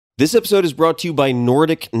This episode is brought to you by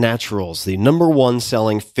Nordic Naturals, the number one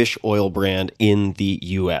selling fish oil brand in the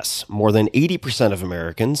U.S. More than 80% of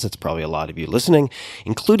Americans, that's probably a lot of you listening,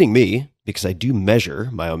 including me, because I do measure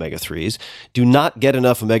my omega-3s, do not get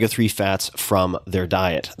enough omega-3 fats from their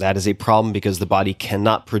diet. That is a problem because the body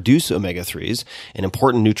cannot produce omega-3s, an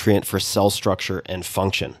important nutrient for cell structure and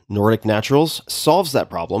function. Nordic Naturals solves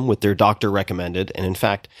that problem with their doctor-recommended, and in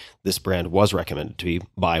fact, this brand was recommended to me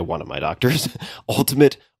by one of my doctors,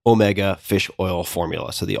 Ultimate Omega Fish Oil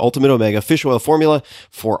Formula. So the Ultimate Omega Fish Oil Formula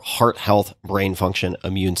for heart health, brain function,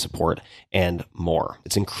 immune support, and more.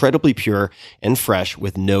 It's incredibly pure and fresh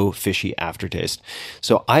with no fishy aftertaste.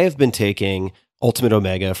 So I have been taking Ultimate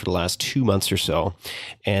Omega for the last 2 months or so,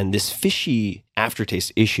 and this fishy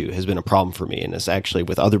aftertaste issue has been a problem for me, and has actually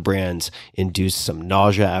with other brands induced some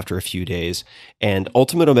nausea after a few days. And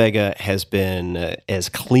Ultimate Omega has been as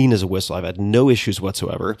clean as a whistle. I've had no issues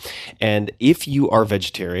whatsoever. And if you are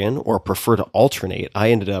vegetarian or prefer to alternate, I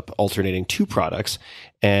ended up alternating 2 products.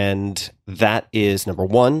 And that is number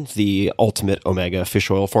 1, the Ultimate Omega Fish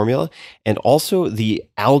Oil Formula, and also the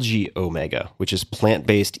Algae Omega, which is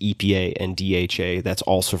plant-based EPA and DHA. That's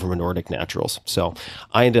also from Nordic Naturals. So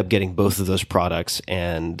I ended up getting both of those products,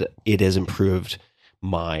 and it has improved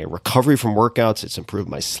my recovery from workouts. It's improved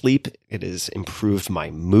my sleep. It has improved my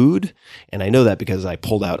mood. And I know that because I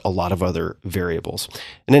pulled out a lot of other variables.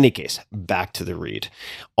 In any case, back to the read.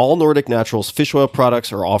 All Nordic Naturals fish oil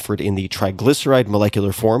products are offered in the triglyceride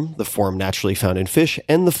molecular form, the form naturally found in fish,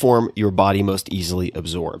 and the form your body most easily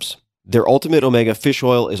absorbs. Their Ultimate Omega Fish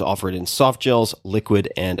Oil is offered in soft gels,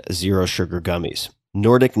 liquid, and zero sugar gummies.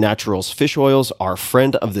 Nordic Naturals fish oils are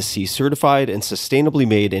Friend of the Sea certified and sustainably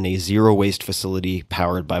made in a zero-waste facility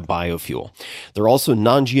powered by biofuel. They're also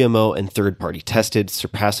non-GMO and third-party tested,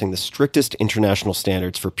 surpassing the strictest international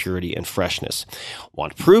standards for purity and freshness.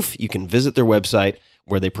 Want proof? You can visit their website,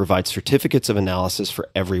 where they provide certificates of analysis for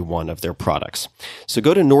every one of their products. So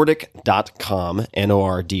go to nordic.com,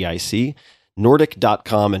 Nordic,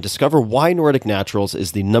 Nordic.com, and discover why Nordic Naturals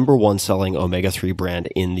is the number one selling omega-3 brand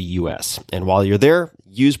in the U.S. And while you're there,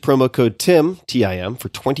 use promo code TIM, T-I-M, for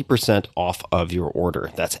 20% off of your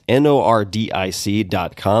order. That's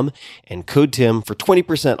Nordic.com and code TIM for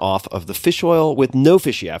 20% off of the fish oil with no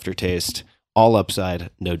fishy aftertaste. All upside,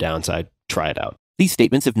 no downside. Try it out. These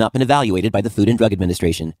statements have not been evaluated by the Food and Drug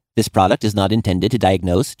Administration. This product is not intended to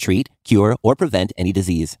diagnose, treat, cure, or prevent any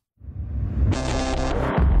disease.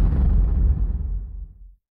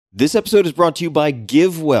 This episode is brought to you by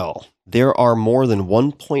GiveWell. There are more than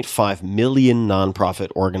 1.5 million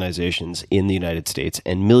nonprofit organizations in the United States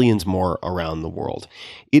and millions more around the world.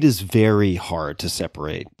 It is very hard to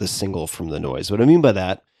separate the signal from the noise. What I mean by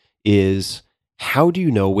that is, how do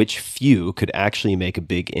you know which few could actually make a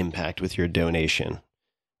big impact with your donation,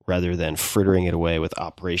 rather than frittering it away with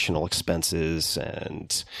operational expenses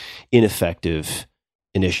and ineffective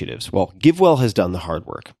initiatives? Well, GiveWell has done the hard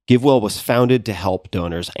work. GiveWell was founded to help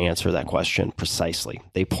donors answer that question precisely.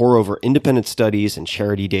 They pore over independent studies and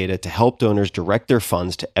charity data to help donors direct their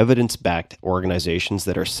funds to evidence-backed organizations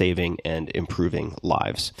that are saving and improving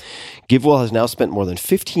lives. GiveWell has now spent more than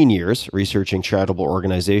 15 years researching charitable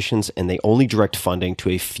organizations, and they only direct funding to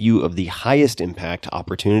a few of the highest impact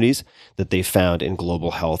opportunities that they found in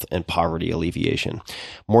global health and poverty alleviation.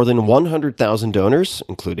 More than 100,000 donors,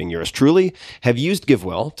 including yours truly, have used GiveWell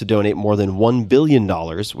to donate more than $1 billion,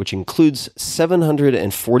 which includes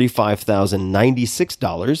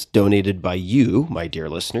 $745,096 donated by you, my dear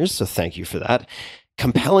listeners, so thank you for that.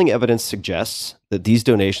 Compelling evidence suggests that these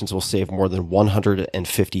donations will save more than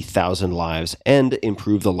 150,000 lives and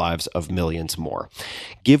improve the lives of millions more.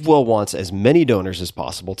 GiveWell wants as many donors as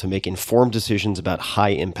possible to make informed decisions about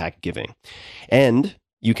high-impact giving. And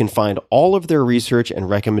you can find all of their research and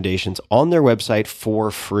recommendations on their website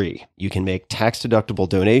for free. You can make tax-deductible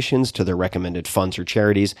donations to their recommended funds or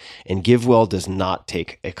charities, and GiveWell does not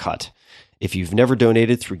take a cut. If you've never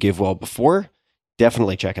donated through GiveWell before,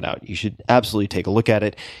 definitely check it out. You should absolutely take a look at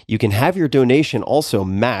it. You can have your donation also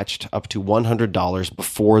matched up to $100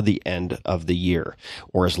 before the end of the year,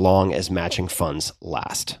 or as long as matching funds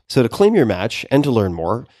last. So to claim your match and to learn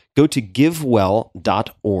more, go to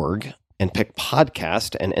givewell.org and pick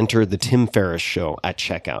podcast and enter the Tim Ferriss Show at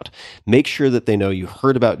checkout. Make sure that they know you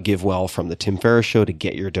heard about GiveWell from the Tim Ferriss Show to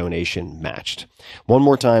get your donation matched. One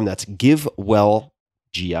more time, that's GiveWell,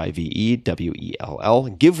 GiveWell,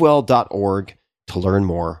 givewell.org to learn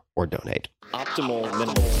more or donate. Optimal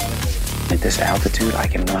minimal. At this altitude, I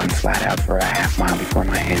can run flat out for a half mile before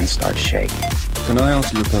my hands start shaking. Can I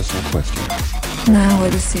ask you a personal question? Now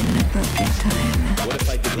would seem an appropriate time. What if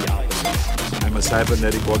I did the opposite? I'm a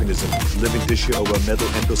cybernetic organism, living tissue over a metal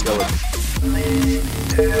endoskeleton.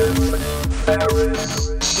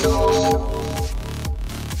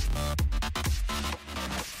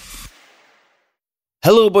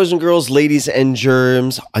 Hello, boys and girls, ladies and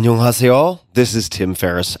germs. 안녕하세요. This is Tim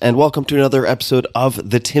Ferriss, and welcome to another episode of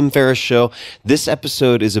The Tim Ferriss Show. This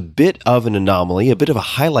episode is a bit of an anomaly, a bit of a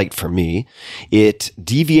highlight for me. It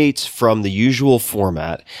deviates from the usual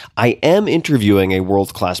format. I am interviewing a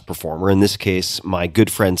world-class performer, in this case, my good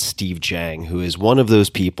friend Steve Jang, who is one of those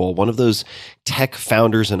people, one of those tech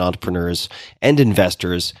founders and entrepreneurs and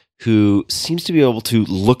investors who seems to be able to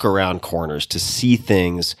look around corners to see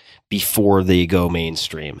things before they go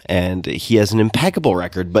mainstream. And he has an impeccable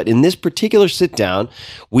record. But in this particular sit down,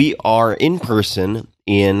 we are in person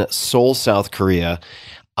in Seoul, South Korea.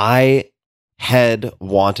 I had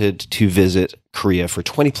wanted to visit Korea for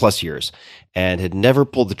 20 plus years and had never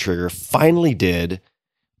pulled the trigger. Finally did.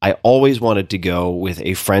 I always wanted to go with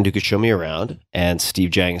a friend who could show me around. And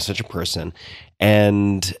Steve Jang is such a person.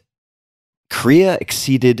 And Korea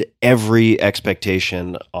exceeded every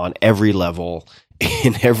expectation on every level,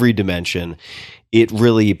 in every dimension. It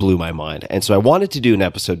really blew my mind. And so I wanted to do an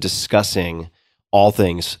episode discussing all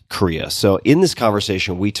things Korea. So in this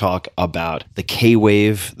conversation, we talk about the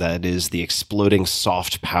K-wave, that is the exploding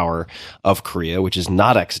soft power of Korea, which is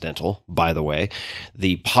not accidental, by the way.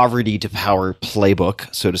 The poverty to power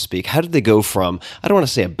playbook, so to speak. How did they go from, I don't want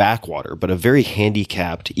to say a backwater, but a very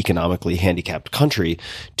handicapped, economically handicapped country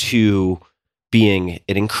to being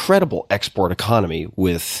an incredible export economy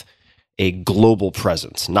with a global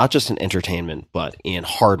presence, not just in entertainment, but in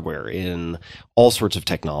hardware, in all sorts of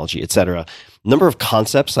technology, etc. Number of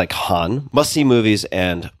concepts like Han, must-see movies,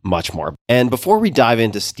 and much more. And before we dive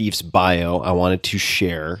into Steve's bio, I wanted to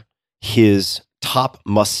share his top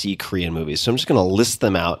must-see Korean movies. So I'm just going to list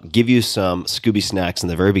them out, give you some Scooby snacks in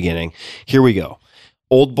the very beginning. Here we go.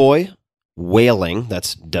 Old Boy, Wailing,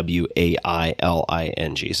 that's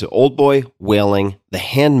Wailing. So Old Boy, Wailing, The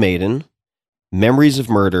Handmaiden, Memories of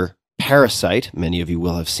Murder, Parasite, many of you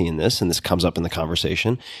will have seen this, and this comes up in the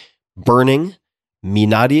conversation. Burning,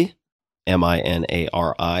 Minari,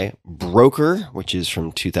 Minari, Broker, which is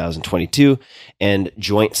from 2022, and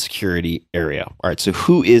Joint Security Area. All right, so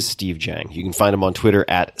who is Steve Jang? You can find him on Twitter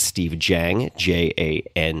at Steve Jang,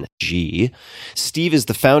 Jang. Steve is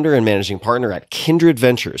the founder and managing partner at Kindred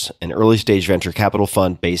Ventures, an early-stage venture capital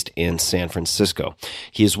fund based in San Francisco.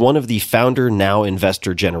 He is one of the founder, now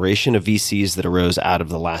investor generation of VCs that arose out of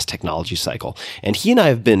the last technology cycle. And he and I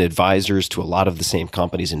have been advisors to a lot of the same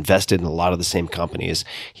companies, invested in a lot of the same companies.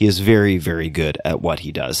 He is very, very good at what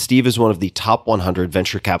he does. Steve is one of the top 100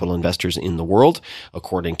 venture capital investors in the world,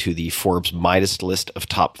 according to the Forbes Midas list of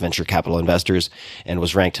top venture capital investors, and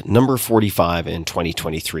was ranked number 45 in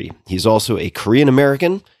 2023. He's also a Korean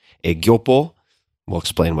American, a Gyopo, we'll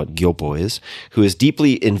explain what Gyopo is, who is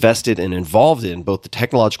deeply invested and involved in both the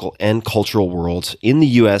technological and cultural worlds in the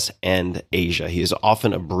US and Asia. He is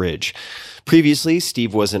often a bridge. Previously,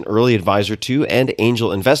 Steve was an early advisor to and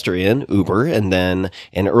angel investor in Uber, and then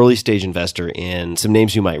an early stage investor in some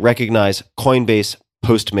names you might recognize: Coinbase,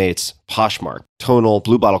 Postmates, Poshmark, Tonal,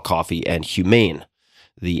 Blue Bottle Coffee, and Humane,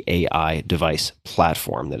 the AI device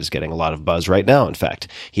platform that is getting a lot of buzz right now, in fact.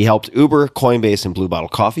 He helped Uber, Coinbase, and Blue Bottle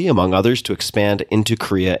Coffee, among others, to expand into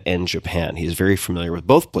Korea and Japan. He is very familiar with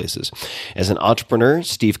both places. As an entrepreneur,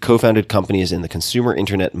 Steve co-founded companies in the consumer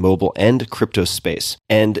internet, mobile, and crypto space.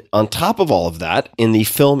 And on top of all of that, in the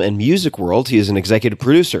film and music world, he is an executive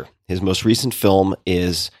producer. His most recent film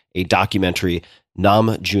is a documentary,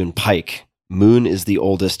 Nam June Paik, Moon is the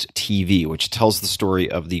Oldest TV, which tells the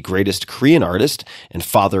story of the greatest Korean artist and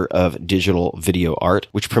father of digital video art,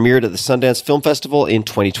 which premiered at the Sundance Film Festival in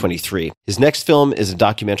 2023. His next film is a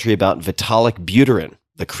documentary about Vitalik Buterin,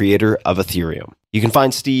 the creator of Ethereum. You can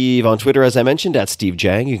find Steve on Twitter, as I mentioned, at Steve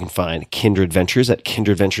Jang. You can find Kindred Ventures at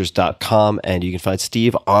kindredventures.com, and you can find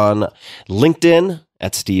Steve on LinkedIn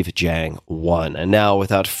at Steve Jang 1. And now,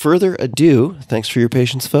 without further ado, thanks for your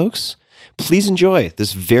patience, folks. Please enjoy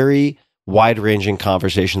this very wide-ranging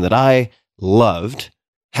conversation that I loved,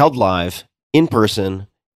 held live, in person,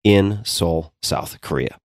 in Seoul, South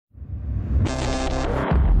Korea.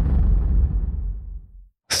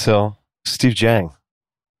 So, Steve Jang,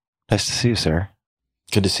 nice to see you, sir.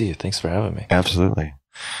 Good to see you. Thanks for having me. Absolutely.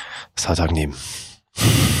 사장님.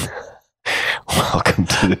 Welcome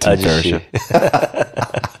to the Tim Ferriss Show.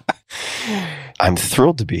 I'm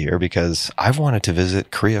thrilled to be here because I've wanted to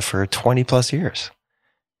visit Korea for 20 plus years.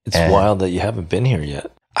 It's wild that you haven't been here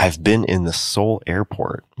yet. I've been in the Seoul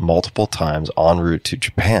airport multiple times en route to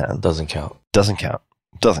Japan. Doesn't count. Doesn't count.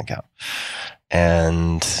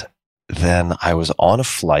 And then I was on a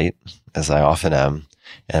flight, as I often am,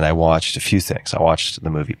 and I watched a few things. I watched the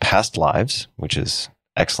movie Past Lives, which is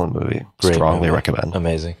excellent movie. Great Strongly movie. recommend.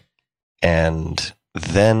 Amazing. And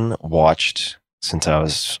then watched, since I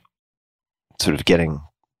was sort of getting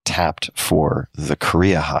tapped for the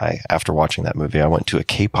Korea high after watching that movie, I went to a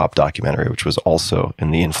K-pop documentary, which was also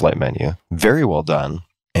in the in-flight menu. Very well done.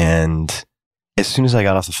 And as soon as I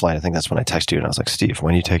got off the flight, I think that's when I texted you and I was like, Steve,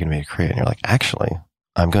 when are you taking me to Korea? And you're like, actually,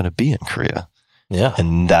 I'm going to be in Korea. Yeah.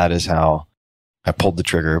 And that is how I pulled the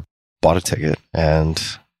trigger, bought a ticket, and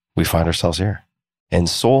we find ourselves here. And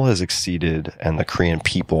Seoul has exceeded, and the Korean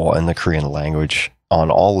people and the Korean language on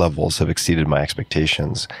all levels have exceeded my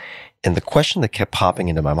expectations. And the question that kept popping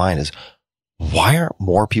into my mind is, why aren't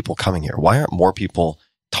more people coming here? Why aren't more people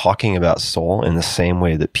talking about Seoul in the same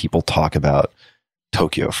way that people talk about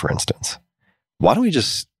Tokyo, for instance? Why don't we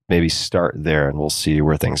just maybe start there and we'll see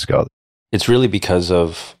where things go? It's really because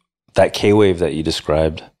of that K-wave that you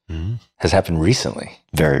described has happened recently.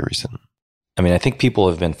 Very recent. I mean, I think people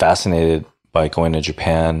have been fascinated by going to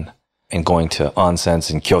Japan and going to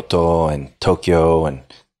onsens in Kyoto and Tokyo and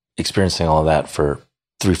experiencing all of that for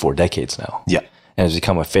 3-4 decades now. Yeah. And it's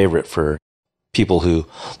become a favorite for people who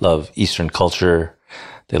love Eastern culture.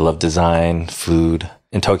 They love design, food.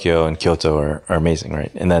 And Tokyo and Kyoto are amazing,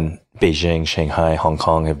 right? And then Beijing, Shanghai, Hong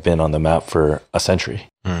Kong have been on the map for a century.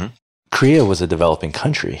 Mm-hmm. Korea was a developing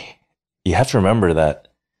country. You have to remember that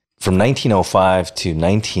from 1905 to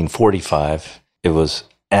 1945, it was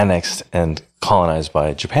annexed and colonized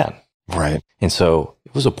by Japan. Right. And so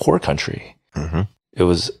it was a poor country. Mm-hmm. It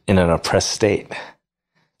was in an oppressed state.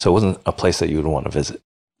 So it wasn't a place that you would want to visit.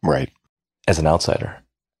 Right. As an outsider.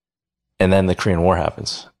 And then the Korean War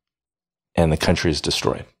happens and the country is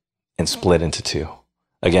destroyed and split into two.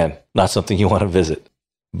 Again, not something you want to visit,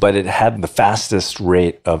 but it had the fastest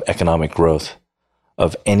rate of economic growth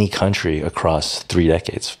of any country across 3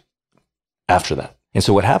 decades after that. And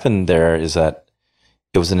so what happened there is that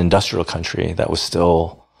it was an industrial country that was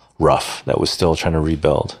still rough, that was still trying to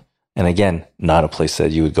rebuild. And again, not a place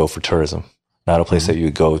that you would go for tourism, not a place that you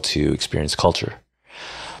would go to experience culture.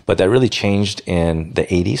 But that really changed in the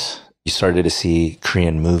 80s. You started to see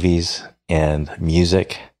Korean movies and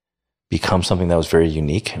music become something that was very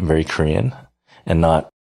unique and very Korean and not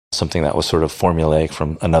something that was sort of formulaic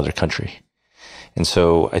from another country. And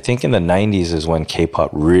so I think in the 90s is when K-pop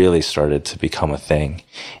really started to become a thing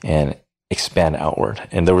and expand outward.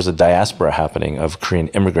 And there was a diaspora happening of Korean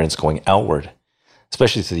immigrants going outward,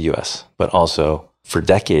 especially to the US, but also for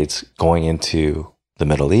decades going into the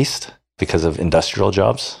Middle East because of industrial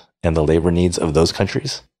jobs and the labor needs of those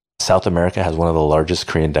countries. South America has one of the largest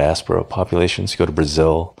Korean diaspora populations. You go to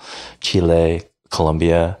Brazil, Chile,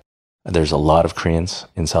 Colombia. There's a lot of Koreans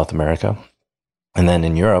in South America. And then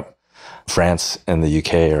in Europe, France and the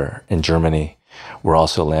UK or in Germany were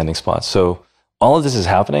also landing spots. So all of this is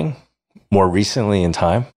happening more recently in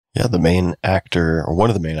time. Yeah, the main actor, or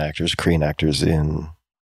one of the main actors, Korean actors in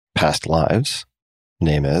Past Lives,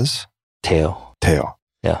 name is? Teo. Teo.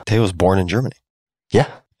 Yeah. Teo was born in Germany. Yeah.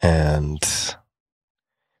 And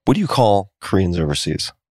what do you call Koreans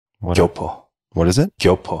overseas? Gyopo. What is it?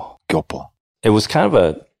 Gyopo. Gyopo. It was kind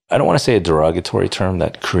of I don't want to say a derogatory term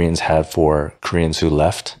that Koreans had for Koreans who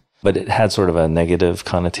left, but it had sort of a negative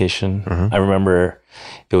connotation. Mm-hmm. I remember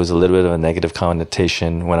it was a little bit of a negative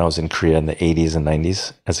connotation when I was in Korea in the 80s and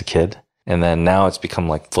 90s as a kid. And then now it's become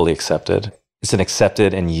like fully accepted. It's an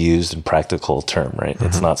accepted and used and practical term, right? Mm-hmm.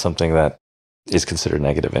 It's not something that is considered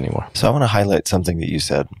negative anymore. So I want to highlight something that you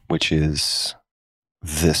said, which is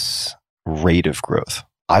this rate of growth.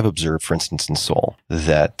 I've observed, for instance, in Seoul,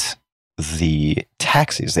 that the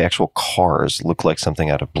taxis, the actual cars, look like something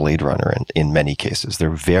out of Blade Runner in many cases. They're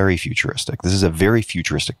very futuristic. This is a very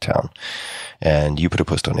futuristic town. And you put a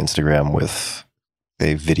post on Instagram with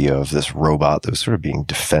a video of this robot that was sort of being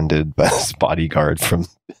defended by this bodyguard from,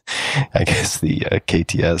 I guess, the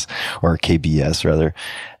KTS or KBS rather.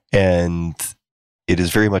 And it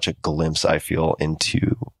is very much a glimpse, I feel,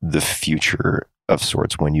 into the future of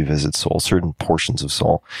sorts when you visit Seoul, certain portions of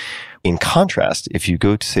Seoul. In contrast, if you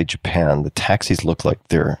go to, say, Japan, the taxis look like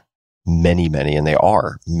they're many, and they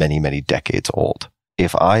are many decades old.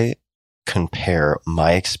 If I compare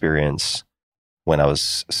my experience when I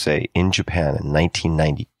was, say, in Japan in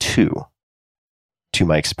 1992 to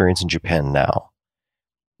my experience in Japan now,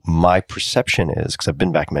 my perception is, because I've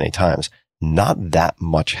been back many times, not that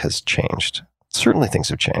much has changed. Certainly things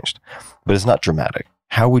have changed, but it's not dramatic.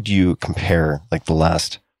 How would you compare like the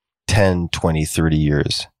last 10, 20, 30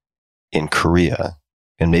 years in Korea?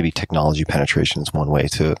 And maybe technology penetration is one way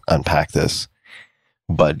to unpack this.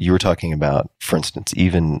 But you were talking about, for instance,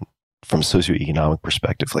 even from a socioeconomic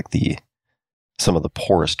perspective, like the some of the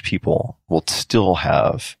poorest people will still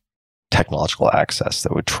have technological access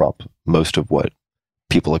that would trump most of what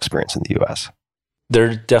people experience in the US. There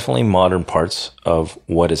are definitely modern parts of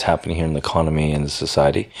what is happening here in the economy and the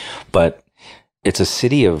society, but it's a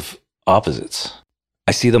city of opposites.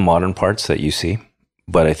 I see the modern parts that you see,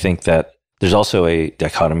 but I think that there's also a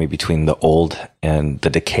dichotomy between the old and the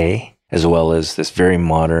decay, as well as this very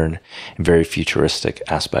modern and very futuristic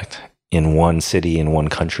aspect in one city, in one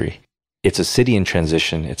country. It's a city in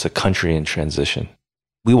transition. It's a country in transition.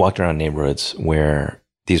 We walked around neighborhoods where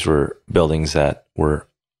these were buildings that were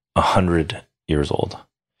 100 years old.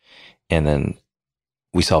 And then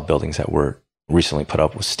we saw buildings that were recently put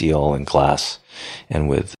up with steel and glass and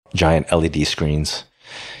with giant LED screens.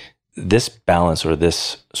 This balance or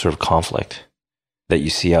this sort of conflict that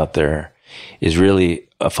you see out there is really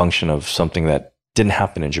a function of something that didn't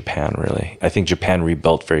happen in Japan, really. I think Japan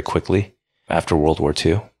rebuilt very quickly after World War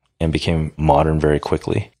II and became modern very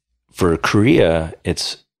quickly. For Korea,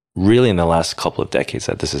 it's really in the last couple of decades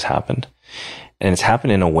that this has happened. And it's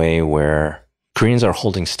happened in a way where Koreans are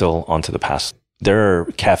holding still onto the past. There are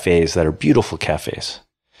cafes that are beautiful cafes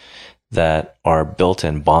that are built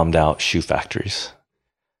in bombed out shoe factories.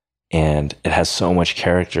 And it has so much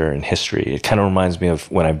character and history. It kind of reminds me of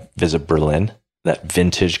when I visit Berlin, that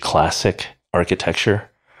vintage classic architecture,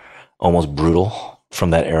 almost brutal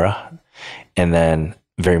from that era. And then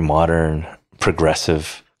very modern,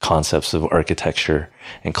 progressive concepts of architecture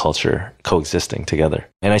and culture coexisting together.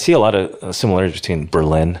 And I see a lot of similarities between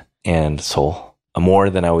Berlin and Seoul, more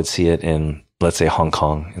than I would see it in, let's say, Hong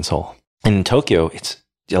Kong and Seoul. And in Tokyo, it's,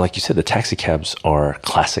 like you said, the taxi cabs are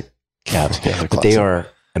classic cabs, but they are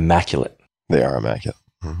immaculate. They are immaculate.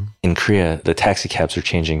 Mm-hmm. In Korea, the taxi cabs are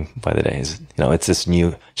changing by the day. It's this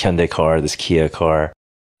new Hyundai car, this Kia car,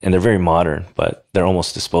 and they're very modern, but they're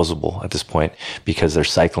almost disposable at this point because they're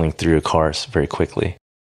cycling through cars very quickly.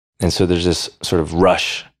 And so there's this sort of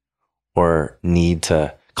rush or need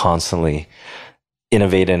to constantly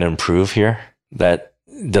innovate and improve here that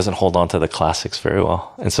doesn't hold on to the classics very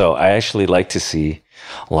well. And so I actually like to see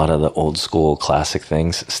a lot of the old school classic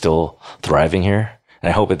things still thriving here. And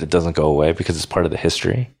I hope it doesn't go away because it's part of the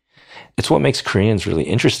history. It's what makes Koreans really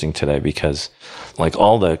interesting today because like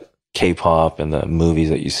all the K-pop and the movies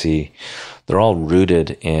that you see, they're all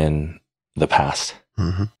rooted in the past.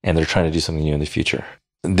 Mm-hmm. And they're trying to do something new in the future.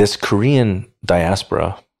 This Korean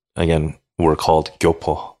diaspora, again, we're called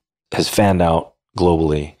Gyopo, has fanned out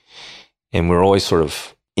globally. And we're always sort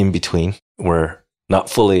of in between. We're not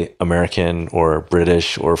fully American or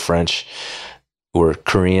British or French. We're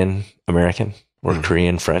Korean American. We're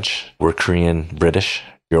Korean French. We're Korean British.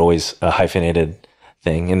 You're always a hyphenated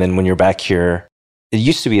thing. And then when you're back here, it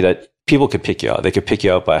used to be that people could pick you out. They could pick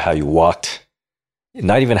you out by how you walked,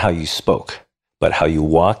 not even how you spoke, but how you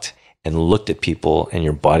walked and looked at people and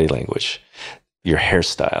your body language, your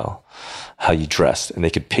hairstyle, how you dressed. And they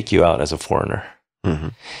could pick you out as a foreigner. Mm-hmm.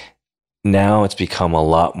 Now it's become a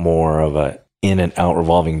lot more of a in and out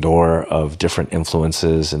revolving door of different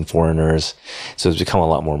influences and foreigners. So it's become a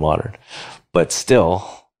lot more modern. But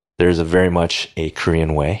still, there's very much a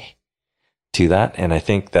Korean way to that. And I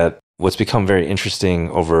think that what's become very interesting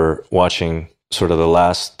over watching sort of the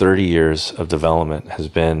last 30 years of development has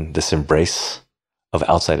been this embrace of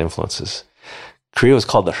outside influences. Korea was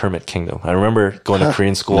called the Hermit Kingdom. I remember going to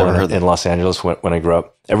Korean school in Los Angeles when I grew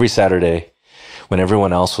up. Every Saturday, when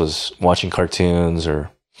everyone else was watching cartoons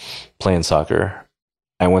or playing soccer,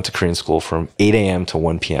 I went to Korean school from 8 a.m. to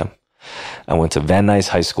 1 p.m. I went to Van Nuys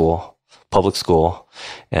High School, public school,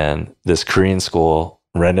 and this Korean school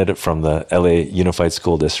rented it from the LA Unified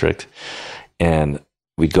School District. And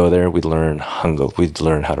we'd go there, we'd learn Hangul, we'd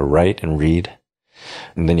learn how to write and read.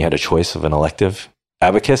 And then you had a choice of an elective: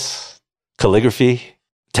 abacus, calligraphy,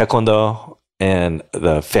 taekwondo, and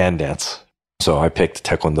the fan dance. So I picked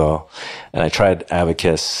taekwondo and I tried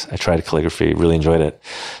abacus, I tried calligraphy, really enjoyed it.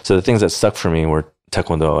 So the things that stuck for me were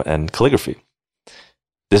taekwondo and calligraphy.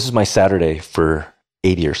 This is my Saturday for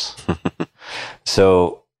 8 years.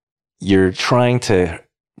 So you're trying to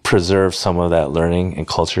preserve some of that learning and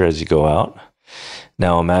culture as you go out.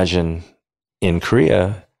 Now imagine in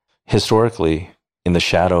Korea, historically, in the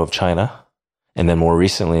shadow of China, and then more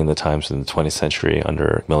recently in the times in the 20th century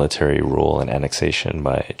under military rule and annexation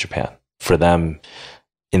by Japan. For them,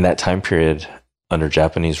 in that time period, under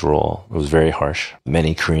Japanese rule, it was very harsh.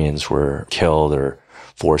 Many Koreans were killed or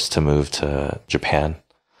forced to move to Japan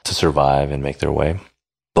to survive and make their way.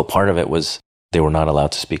 But part of it was they were not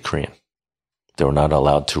allowed to speak Korean. They were not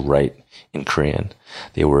allowed to write in Korean.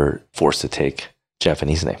 They were forced to take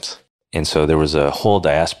Japanese names. And so there was a whole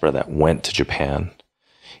diaspora that went to Japan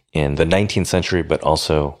in the 19th century, but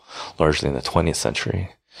also largely in the 20th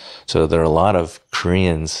century. So there are a lot of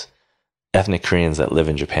Koreans, ethnic Koreans that live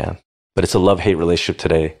in Japan. But it's a love-hate relationship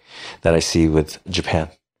today that I see with Japan.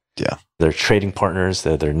 Yeah. They're trading partners,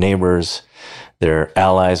 they're neighbors, they're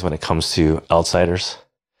allies when it comes to outsiders.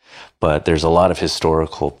 But there's a lot of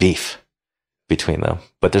historical beef between them.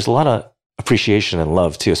 But there's a lot of appreciation and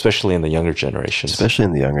love too, especially in the younger generations. Especially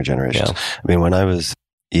in the younger generations. Yeah. I mean, when I was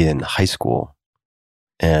in high school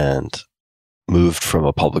and moved from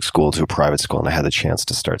a public school to a private school and I had the chance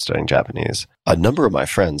to start studying Japanese, a number of my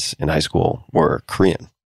friends in high school were Korean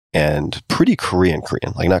and pretty Korean,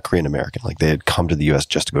 like not Korean American. Like they had come to the US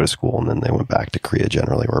just to go to school and then they went back to Korea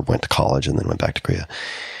generally, or went to college and then went back to Korea.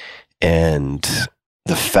 And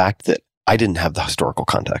the fact that I didn't have the historical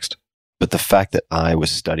context, but the fact that I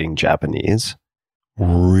was studying Japanese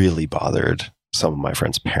really bothered some of my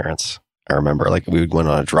friends' parents. I remember like we went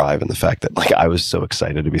on a drive and the fact that like I was so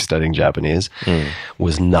excited to be studying Japanese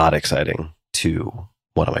was not exciting to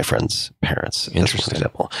one of my friends' parents. Interesting. For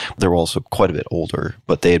example. They were also quite a bit older,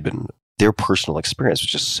 but their personal experience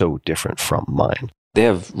was just so different from mine. They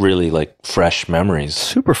have really like fresh memories.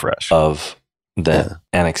 Super fresh. Of the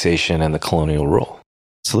annexation and the colonial rule.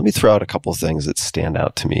 So let me throw out a couple of things that stand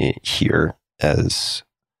out to me here as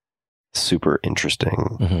super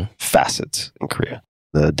interesting facets in Korea.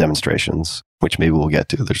 The demonstrations, which maybe we'll get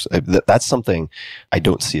to. That's something I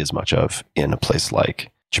don't see as much of in a place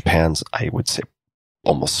like Japan's. I would say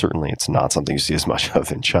almost certainly it's not something you see as much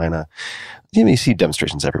of in China. You see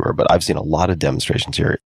demonstrations everywhere, but I've seen a lot of demonstrations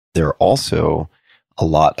here. There are also a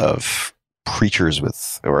lot of preachers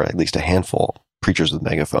or at least a handful, preachers with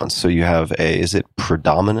megaphones. So you have is it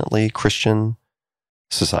predominantly Christian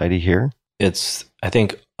society here? It's, I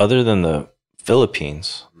think, other than the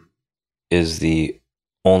Philippines, is the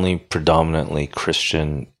only predominantly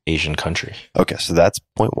Christian Asian country. Okay, so that's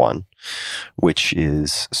point one, which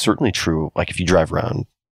is certainly true. Like if you drive around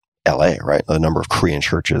LA, right? The number of Korean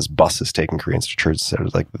churches, buses taking Koreans to churches, so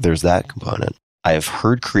like there's that component. I have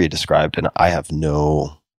heard Korea described, and I have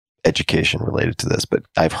no education related to this, but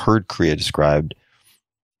I've heard Korea described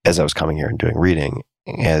as I was coming here and doing reading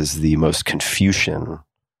as the most Confucian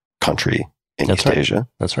country in East Asia.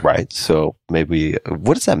 That's right. Right. So maybe,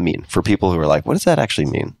 what does that mean for people who are like, what does that actually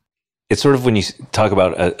mean? It's sort of when you talk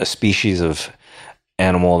about a species of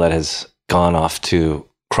animal that has gone off to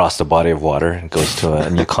cross the body of water and goes to a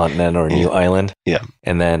new continent or a new island. Yeah.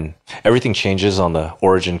 And then everything changes on the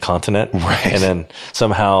origin continent. Right. And then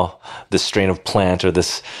somehow this strain of plant or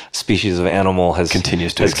this species of animal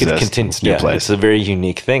continues to exist. It's a very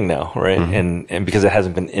unique thing now, right? And because it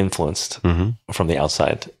hasn't been influenced from the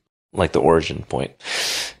outside, like the origin point.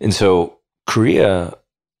 And so Korea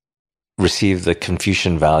received the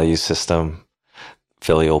Confucian value system,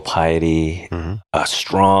 filial piety, a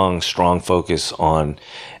strong focus on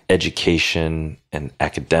education and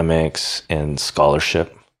academics and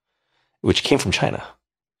scholarship, which came from China.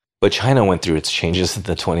 But China went through its changes in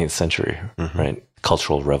the 20th century, right?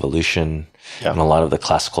 Cultural revolution, and a lot of the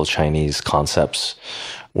classical Chinese concepts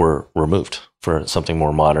were removed for something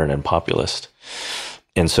more modern and populist.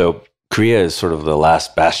 And so Korea is sort of the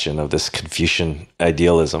last bastion of this Confucian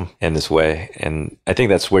idealism in this way. And I think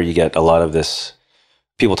that's where you get a lot of this.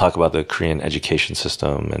 People talk about the Korean education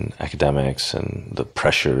system and academics and the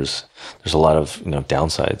pressures. There's a lot of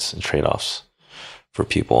downsides and trade-offs for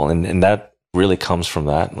people. And that really comes from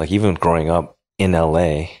that. Like even growing up in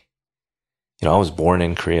LA, I was born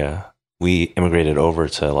in Korea. We immigrated over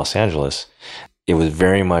to Los Angeles. It was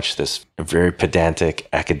very much this very pedantic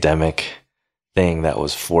academic thing that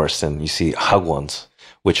was forced. And you see hagwons,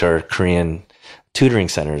 which are Korean tutoring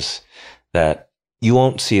centers that you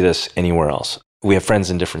won't see this anywhere else. We have friends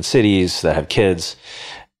in different cities that have kids.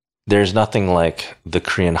 There's nothing like the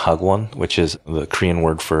Korean hagwon, which is the Korean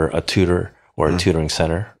word for a tutor or a tutoring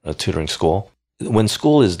center, a tutoring school. When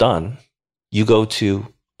school is done, you go to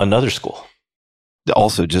another school.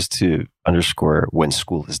 Also, just to underscore when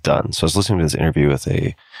school is done. So I was listening to this interview with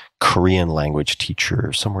a Korean language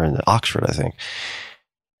teacher somewhere in Oxford, I think.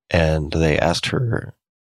 And they asked her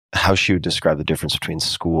how she would describe the difference between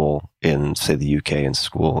school in, say, the UK and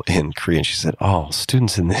school in Korea. And she said,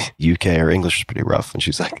 students in the UK, our English is pretty rough. And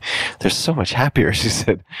she's like, they're so much happier. She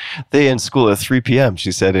said, they end school at 3 p.m.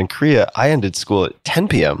 She said, in Korea, I ended school at 10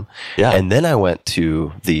 p.m. Yeah. And then I went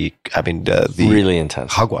to the really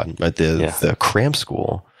intense hagwon, right? The cram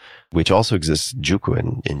school, which also exists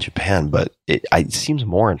juku in Japan, but it seems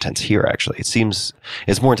more intense here, actually.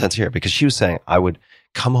 It's more intense here because she was saying I would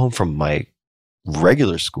come home from my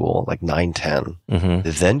regular school, like 9, 10,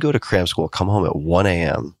 then go to cram school, come home at 1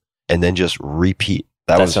 a.m., and then just repeat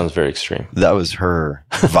That sounds very extreme. That was her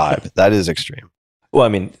vibe. That is extreme. Well, I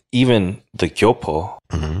mean, even the Gyopo,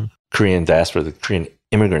 Korean diaspora, the Korean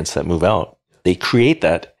immigrants that move out, they create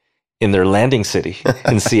that in their landing city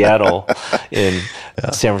in Seattle, in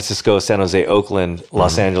San Francisco, San Jose, Oakland,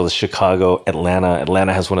 Los Angeles, Chicago, Atlanta.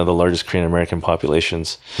 Atlanta has one of the largest Korean American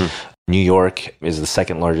populations. New York is the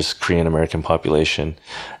second largest Korean American population,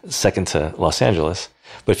 second to Los Angeles.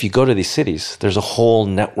 But if you go to these cities, there's a whole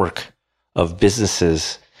network of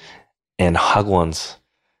businesses and hagwons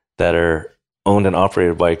that are owned and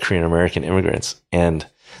operated by Korean American immigrants. And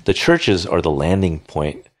the churches are the landing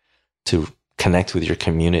point to connect with your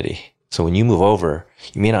community. So when you move over,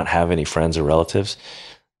 you may not have any friends or relatives.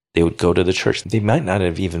 They would go to the church. They might not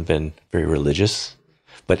have even been very religious,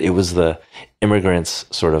 but it was the immigrants'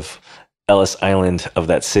 sort of Ellis Island of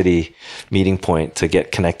that city meeting point to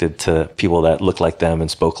get connected to people that looked like them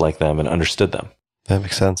and spoke like them and understood them. That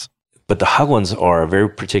makes sense. But the hagwons are a very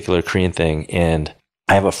particular Korean thing. And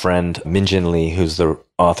I have a friend, Min Jin Lee, who's the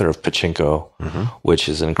author of Pachinko, which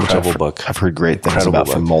is an incredible book. I've heard great things about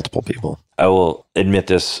from multiple people. I will admit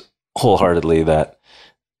this wholeheartedly, that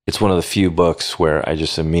it's one of the few books where I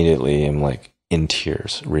just immediately am like in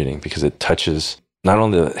tears reading, because it touches not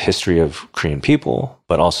only the history of Korean people,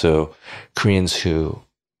 but also Koreans who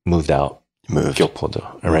moved out.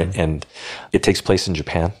 Gyopodo, all right? And it takes place in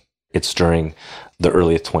Japan. It's during the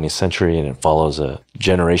early 20th century, and it follows a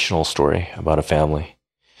generational story about a family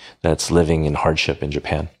that's living in hardship in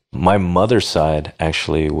Japan. My mother's side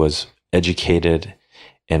actually was educated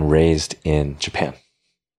and raised in Japan.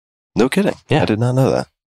 No kidding. Yeah. I did not know that.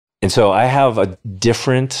 And so I have a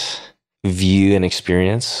different view and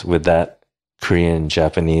experience with that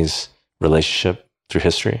Korean-Japanese relationship through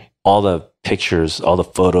history. All the pictures, all the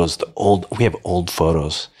photos, we have old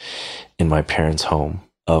photos in my parents' home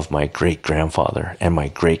of my great-grandfather and my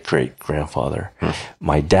great-great-grandfather.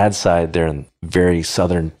 My dad's side, they're in the very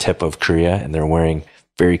southern tip of Korea, and they're wearing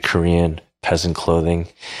very Korean peasant clothing.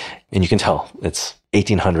 And you can tell it's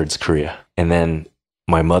 1800s Korea. And then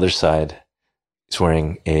my mother's side is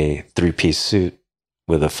wearing a three-piece suit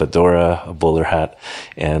with a fedora, a bowler hat,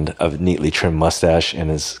 and a neatly trimmed mustache,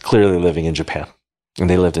 and is clearly living in Japan. And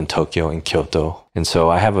they lived in Tokyo and Kyoto. And so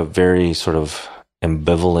I have a very sort of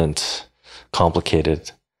ambivalent,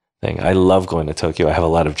 complicated thing. I love going to Tokyo. I have a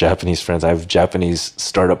lot of Japanese friends. I have Japanese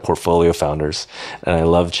startup portfolio founders, and I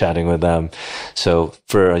love chatting with them. So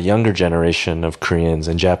for a younger generation of Koreans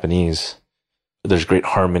and Japanese, there's great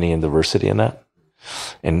harmony and diversity in that.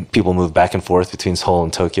 And people move back and forth between Seoul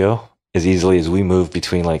and Tokyo as easily as we move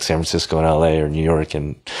between like San Francisco and LA, or New York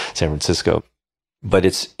and San Francisco. But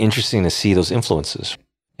it's interesting to see those influences.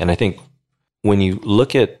 And I think when you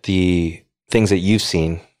look at the things that you've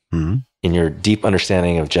seen in your deep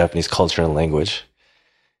understanding of Japanese culture and language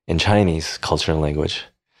and Chinese culture and language,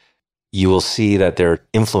 you will see that there are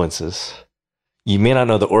influences. You may not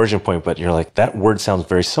know the origin point, but you're like, that word sounds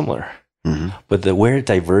very similar. But where it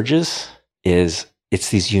diverges is it's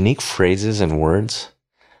these unique phrases and words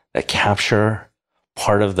that capture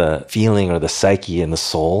part of the feeling or the psyche and the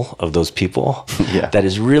soul of those people that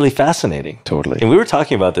is really fascinating. Totally. And we were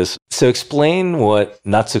talking about this. So explain what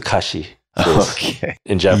natsukashi is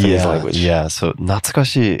in Japanese language. Yeah, so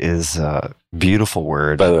natsukashi is a beautiful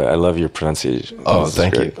word. By the way, I love your pronunciation. Oh,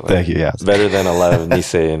 thank you. Thank you, yeah. Better than a lot of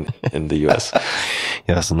Nisei in the US.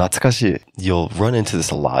 Yeah, so natsukashi, you'll run into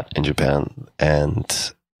this a lot in Japan.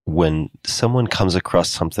 And when someone comes across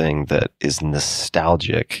something that is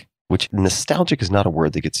nostalgic, which nostalgic is not a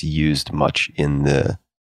word that gets used much in the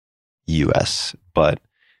US, but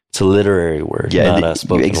it's a literary word, not a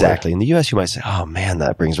spoken exactly. word. In the US, you might say, oh man,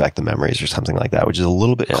 that brings back the memories or something like that, which is a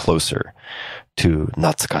little bit closer to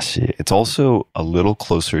natsukashi. It's also a little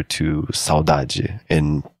closer to saudade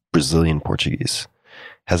in Brazilian Portuguese.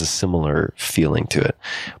 Has a similar feeling to it.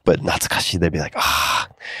 But natsukashi, they'd be like,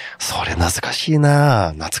 sore natsukashi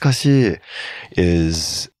na. Natsukashi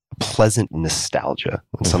is pleasant nostalgia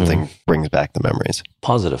when something brings back the memories.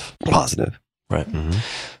 Positive. Right.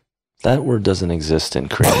 That word doesn't exist in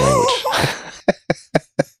Korean language.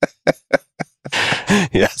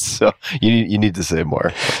 Yes, so you need to say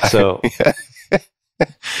more. So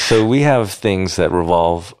we have things that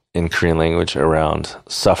revolve in Korean language around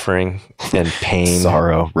suffering and pain,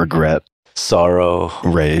 sorrow, regret,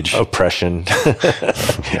 rage, oppression,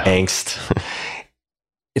 angst.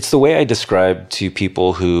 It's the way I describe to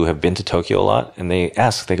people who have been to Tokyo a lot, and they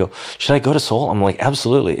go, should I go to Seoul? I'm like,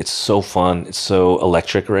 absolutely. It's so fun. It's so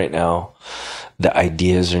electric right now. The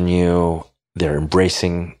ideas are new. They're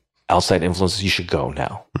embracing outside influences. You should go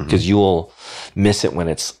now, because you will miss it when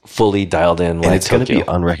it's fully dialed in. And it's going to be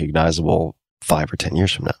unrecognizable 5 or 10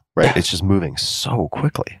 years from now, right? Yeah. It's just moving so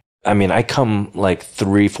quickly. I mean, I come like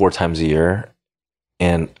 3-4 times a year,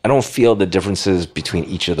 and I don't feel the differences between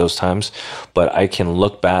each of those times, but I can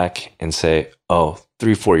look back and say, oh,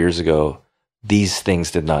 3-4 years ago, these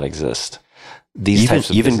things did not exist. These types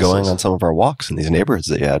of even going on some of our walks in these neighborhoods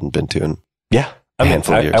that you hadn't been to in I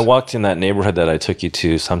mean, I walked in that neighborhood that I took you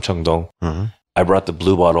to, Samcheongdong. Mm-hmm. I brought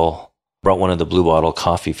one of the Blue Bottle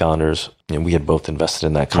coffee founders, and we had both invested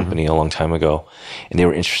in that company a long time ago, and they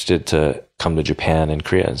were interested to come to Japan and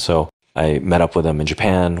Korea. And so I met up with them in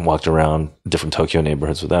Japan, walked around different Tokyo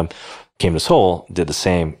neighborhoods with them, came to Seoul, did the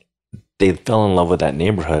same. They fell in love with that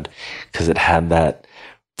neighborhood because it had that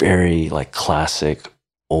very like classic,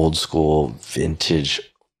 old school, vintage,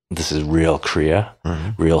 this is real Korea,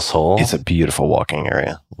 real Seoul. It's a beautiful walking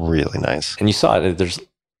area. Really nice. And you saw it. There's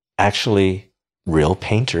actually real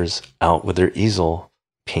painters out with their easel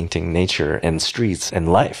painting nature and streets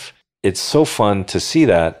and life. It's so fun to see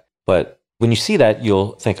that. But when you see that,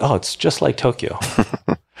 you'll think, oh, it's just like Tokyo,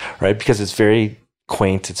 right? Because it's very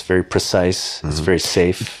quaint. It's very precise. It's very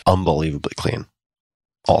safe. Unbelievably clean.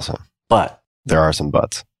 Awesome. But there are some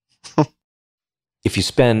buts. If you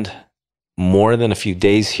spend more than a few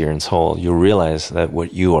days here in Seoul, you'll realize that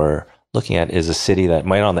what you are looking at is a city that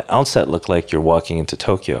might on the outset look like you're walking into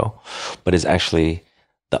Tokyo, but is actually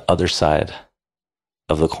the other side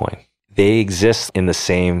of the coin. They exist in the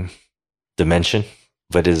same dimension,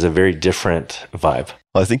 but it is a very different vibe.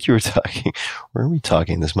 Well, I think you were talking, where are we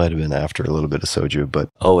talking? This might have been after a little bit of soju, but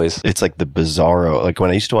always. It's like the bizarro, like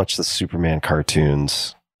when I used to watch the Superman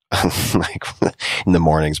cartoons, like in the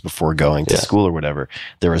mornings before going to school or whatever,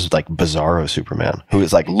 there was like bizarro Superman who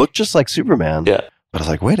was like, looked just like Superman. Yeah. But I was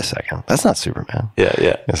like, wait a second, that's not Superman.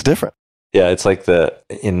 Yeah. It's different. Yeah, it's like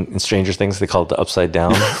in Stranger Things, they call it the upside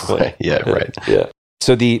down. Right. Yeah, right. Yeah.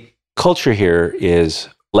 So the culture here is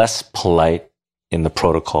less polite in the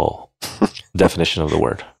protocol definition of the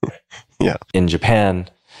word. Yeah. In Japan,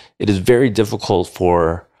 it is very difficult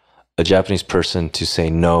for a Japanese person to say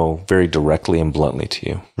no very directly and bluntly to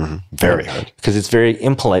you. Mm-hmm. Very hard. Because it's very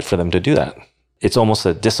impolite for them to do that. It's almost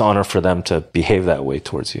a dishonor for them to behave that way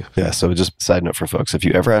towards you. Yeah. So just a side note for folks, if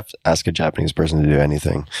you ever have to ask a Japanese person to do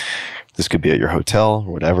anything, this could be at your hotel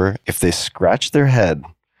or whatever, if they scratch their head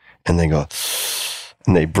and they go,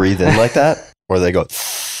 and they breathe in like that, or they go,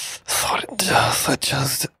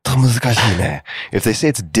 if they say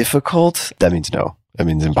it's difficult, that means no. That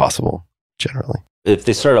means impossible, generally. If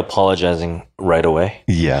they start apologizing right away,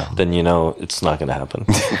 then you know it's not going to happen,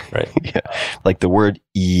 right? Yeah, like the word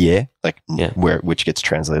 "ie," which gets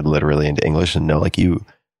translated literally into English, and no, like you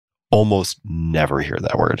almost never hear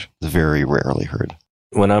that word. It's very rarely heard.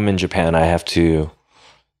 When I'm in Japan, I have to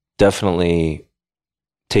definitely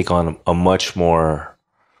take on a much more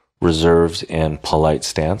reserved and polite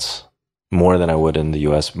stance, more than I would in the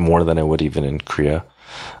US, more than I would even in Korea,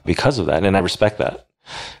 because of that, and I respect that.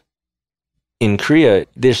 In Korea,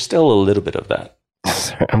 there's still a little bit of that.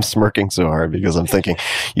 Sorry, I'm smirking so hard because I'm thinking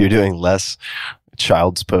you're doing less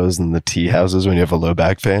child's pose than the tea houses when you have a low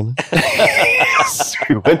back pain. So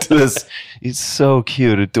we went to this, it's so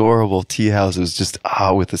cute, adorable tea houses, just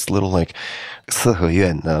with this little like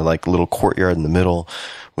little courtyard in the middle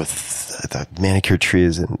with the manicured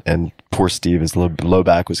trees, and poor Steve, his low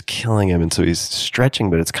back was killing him, and so he's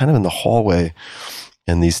stretching, but it's kind of in the hallway,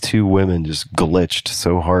 and these two women just glitched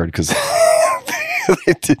so hard because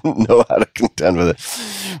they didn't know how to contend with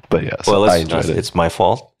it. But yeah, so I enjoyed it. It's my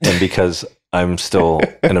fault, and because I'm still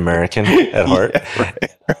an American at heart. Right.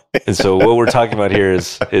 And so what we're talking about here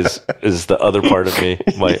is the other part of me,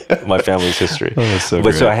 my family's history. Oh, that's so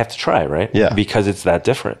great. So I have to try, right? Yeah. Because it's that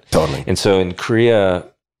different. Totally. And so in Korea,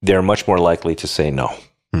 they're much more likely to say no.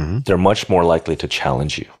 Mm-hmm. They're much more likely to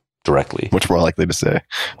challenge you directly. Much more likely to say,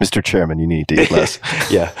 Mr. Chairman, you need to eat less.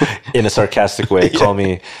 Yeah. In a sarcastic way, call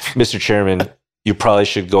me, Mr. Chairman, you probably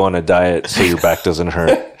should go on a diet so your back doesn't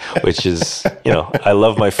hurt, which is, I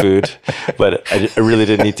love my food, but I really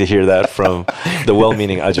didn't need to hear that from the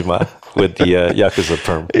well-meaning ajumma with the Yakuza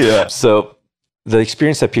perm. Yeah. So the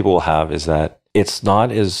experience that people will have is that it's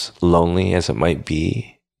not as lonely as it might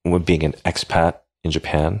be with being an expat in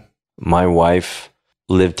Japan. My wife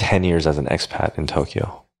lived 10 years as an expat in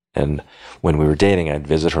Tokyo. And when we were dating, I'd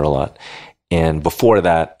visit her a lot. And before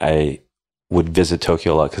that, I would visit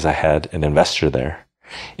Tokyo a lot because I had an investor there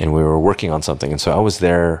and we were working on something. And so I was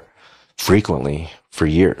there frequently for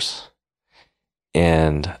years.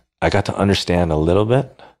 And I got to understand a little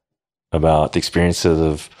bit about the experiences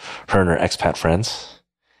of her and her expat friends.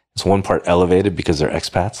 It's one part elevated because they're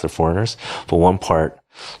expats, they're foreigners, but one part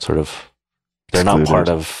sort of, they're not part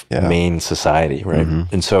of main society, right?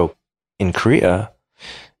 Mm-hmm. And so in Korea,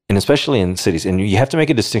 And especially in cities. And you have to make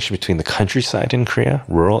a distinction between the countryside in Korea,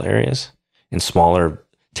 rural areas, in smaller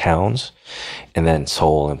towns, and then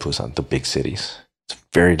Seoul and Busan, the big cities. It's a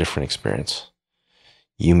very different experience.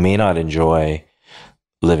 You may not enjoy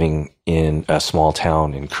living in a small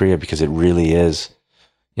town in Korea because it really is,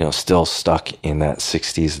 still stuck in that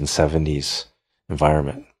 60s and 70s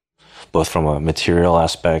environment, both from a material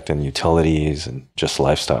aspect and utilities and just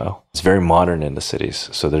lifestyle. It's very modern in the cities.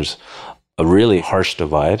 So there's a really harsh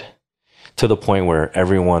divide to the point where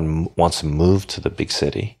everyone wants to move to the big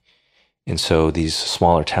city. And so these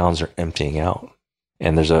smaller towns are emptying out.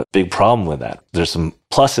 And there's a big problem with that. There's some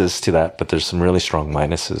pluses to that, but there's some really strong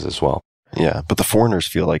minuses as well. Yeah, but the foreigners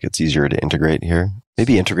feel like it's easier to integrate here.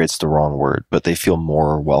 Maybe integrate's the wrong word, but they feel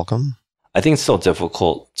more welcome. I think it's still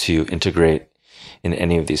difficult to integrate in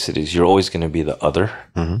any of these cities. You're always going to be the other.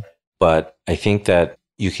 Mm-hmm. But I think that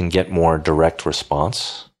you can get more direct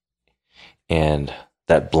response and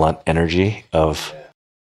that blunt energy of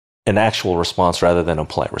an actual response rather than a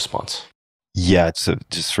polite response. Yeah, it's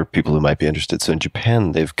just for people who might be interested. So in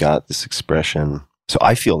Japan, they've got this expression. So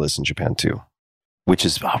I feel this in Japan too, which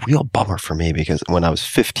is a real bummer for me because when I was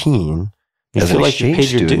 15, you as feel an like you paid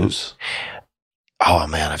exchange your student, dues. Oh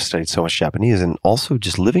man, I've studied so much Japanese, and also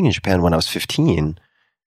just living in Japan when I was 15.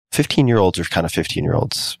 15-year-olds are kind of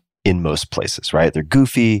 15-year-olds in most places, right? They're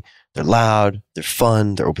goofy, they're loud, they're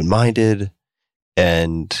fun, they're open-minded,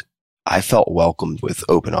 and I felt welcomed with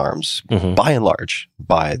open arms, Mm-hmm. by and large,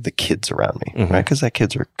 by the kids around me, Mm-hmm. right? Because that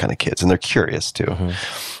kids are kind of kids, and they're curious too,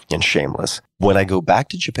 and shameless. When I go back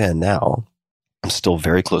to Japan now, I'm still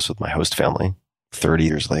very close with my host family, 30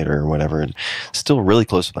 years later or whatever, still really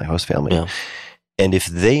close with my host family. Yeah. And if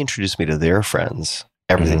they introduce me to their friends,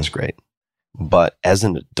 everything's great. But as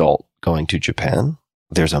an adult going to Japan,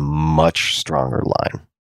 there's a much stronger line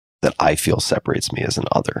that I feel separates me as an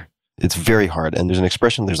other. It's very hard. And there's an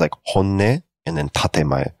expression, there's like honne and then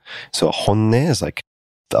tatemae. So honne is like,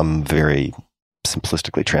 I'm very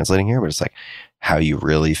simplistically translating here, but it's like how you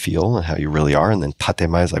really feel and how you really are. And then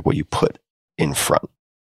tatemae is like what you put in front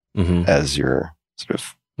as your sort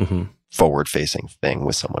of forward-facing thing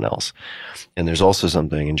with someone else. And there's also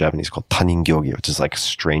something in Japanese called taningyogi, which is like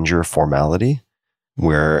stranger formality,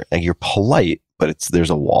 where like, you're polite, but there's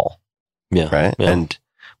a wall. Yeah. Right? Yeah. And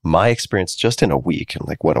my experience just in a week, I'm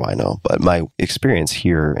like, what do I know? But my experience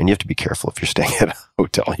here, and you have to be careful if you're staying at a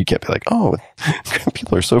hotel. You can't be like, oh,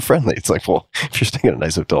 people are so friendly. It's like, well, if you're staying at a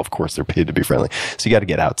nice hotel, of course they're paid to be friendly. So you got to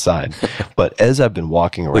get outside. But as I've been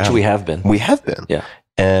walking around. Which we have been. We have been. Yeah.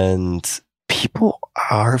 And people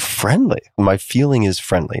are friendly. My feeling is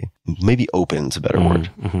friendly. Maybe open is a better word.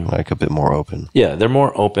 Like a bit more open. Yeah, they're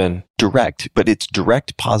more open. Direct, but it's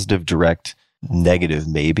direct, positive, direct, negative,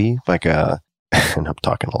 maybe. Like and I'm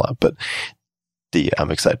talking a lot, but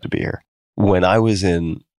I'm excited to be here. When I was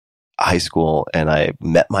in high school and I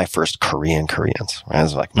met my first Koreans, right? It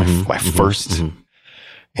was like my first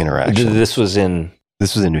interaction. This was in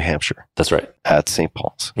New Hampshire. That's right. At St.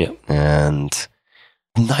 Paul's. Yeah. And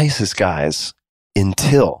nicest guys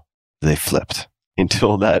until they flipped,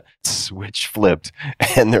 until that switch flipped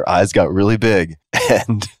and their eyes got really big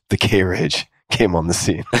and the K-Rage came on the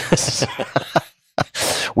scene.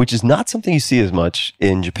 Which is not something you see as much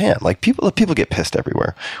in Japan. Like people get pissed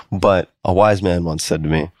everywhere. But a wise man once said to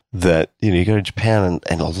me that, you go to Japan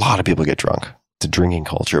and a lot of people get drunk. It's a drinking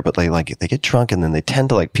culture, but they get drunk and then they tend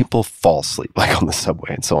to people fall asleep, like on the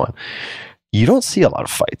subway and so on. You don't see a lot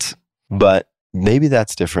of fights, but maybe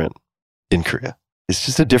that's different in Korea. It's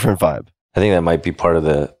just a different vibe. I think that might be part of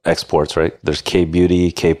the exports, right? There's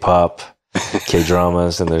K-beauty, K-pop,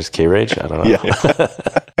 K-dramas, and there's K-rage. I don't know. Yeah.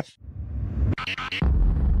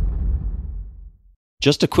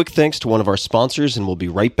 Just a quick thanks to one of our sponsors, and we'll be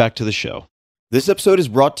right back to the show. This episode is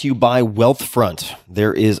brought to you by Wealthfront.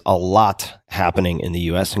 There is a lot happening in the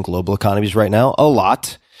U.S. and global economies right now. A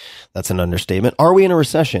lot. That's an understatement. Are we in a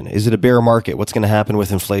recession? Is it a bear market? What's going to happen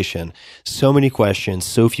with inflation? So many questions,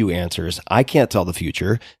 so few answers. I can't tell the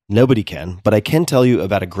future. Nobody can. But I can tell you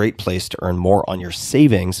about a great place to earn more on your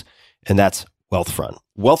savings, and that's Wealthfront.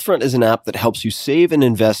 Wealthfront is an app that helps you save and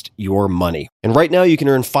invest your money. And right now you can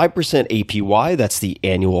earn 5% APY, that's the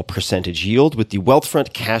annual percentage yield, with the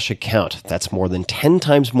Wealthfront cash account. That's more than 10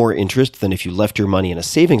 times more interest than if you left your money in a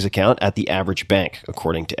savings account at the average bank,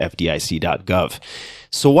 according to FDIC.gov.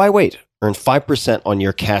 So why wait? Earn 5% on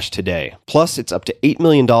your cash today. Plus, it's up to $8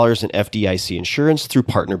 million in FDIC insurance through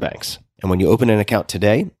partner banks. And when you open an account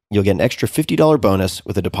today, you'll get an extra $50 bonus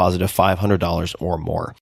with a deposit of $500 or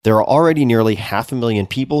more. There are already nearly 500,000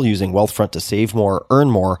 people using Wealthfront to save more, earn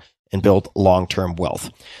more, and build long-term wealth.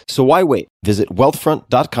 So why wait? Visit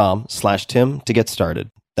wealthfront.com/Tim to get started.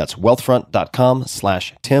 That's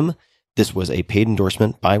wealthfront.com/Tim. This was a paid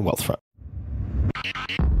endorsement by Wealthfront.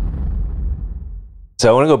 So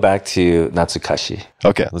I want to go back to Natsukashi.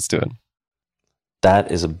 Okay, let's do it.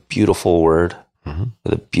 That is a beautiful word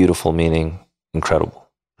with a beautiful meaning. Incredible.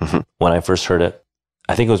 When I first heard it,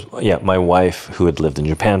 I think it was, my wife who had lived in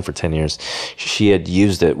Japan for 10 years, she had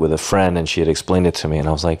used it with a friend and she had explained it to me. And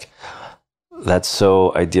I was like, that's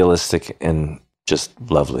so idealistic and just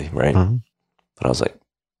lovely, right? But I was like,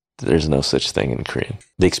 there's no such thing in Korean.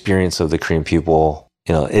 The experience of the Korean people,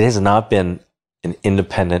 it has not been an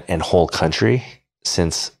independent and whole country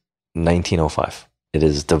since 1905. It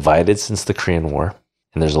is divided since the Korean War.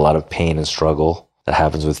 And there's a lot of pain and struggle that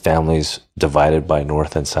happens with families divided by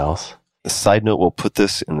North and South. Side note, we'll put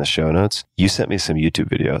this in the show notes. You sent me some YouTube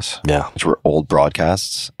videos, which were old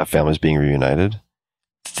broadcasts of families being reunited.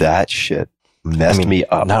 That shit messed me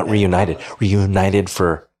up. Not reunited. Reunited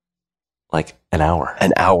for like an hour.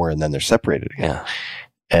 An hour, and then they're separated again. Yeah.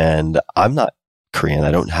 And I'm not Korean.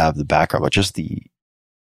 I don't have the background, but just the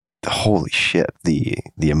holy shit, the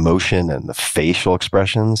emotion and the facial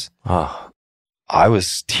expressions. I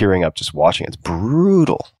was tearing up just watching. It's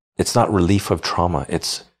brutal. It's not relief of trauma.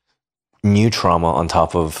 It's new trauma on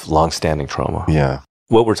top of long-standing trauma. Yeah.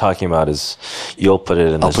 What we're talking about is, you'll put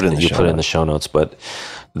it in the show notes, but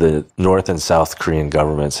the North and South Korean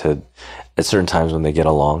governments had, at certain times when they get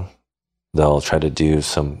along, they'll try to do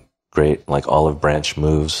some great like olive branch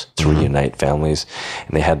moves to reunite families.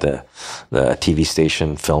 And they had the TV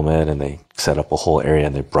station film it, and they set up a whole area,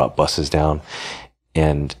 and they brought buses down,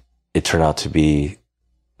 and it turned out to be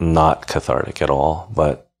not cathartic at all,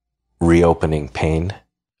 but reopening pain.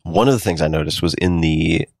 One of the things I noticed was in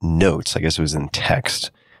the notes, I guess it was in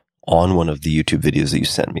text, on one of the YouTube videos that you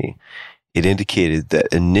sent me, it indicated that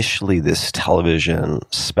initially this television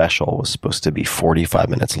special was supposed to be 45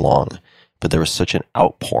 minutes long, but there was such an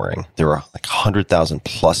outpouring. There were like 100,000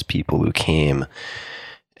 plus people who came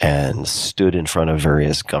and stood in front of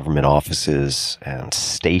various government offices and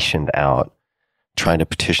stationed out, trying to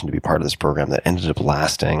petition to be part of this program that ended up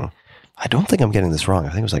lasting, I don't think I'm getting this wrong, I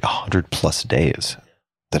think it was like 100 plus days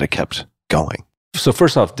that it kept going. So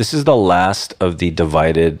first off, this is the last of the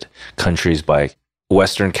divided countries by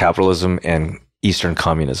Western capitalism and Eastern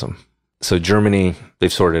communism. So Germany,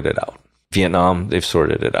 they've sorted it out. Vietnam, they've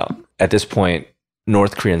sorted it out. At this point,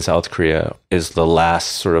 North Korea and South Korea is the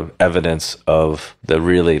last sort of evidence of the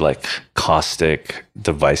really like caustic,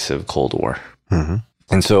 divisive Cold War.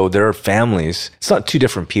 And so there are families, it's not two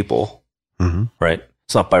different people, right?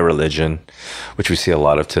 It's not by religion, which we see a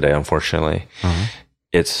lot of today, unfortunately.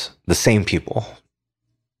 It's the same people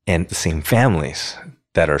and the same families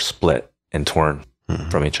that are split and torn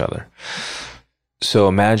from each other. So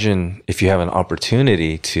imagine if you have an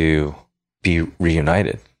opportunity to be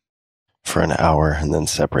reunited. For an hour and then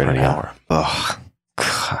separated. For an hour. Oh,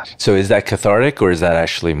 God. So is that cathartic, or is that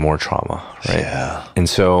actually more trauma, right? Yeah. And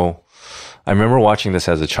so I remember watching this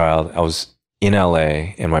as a child. I was in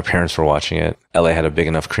LA and my parents were watching it. LA had a big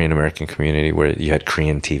enough Korean American community where you had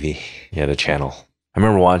Korean TV. You had a channel. I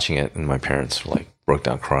remember watching it and my parents were like broke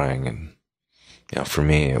down crying. And for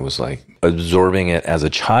me, it was like absorbing it as a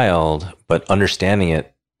child, but understanding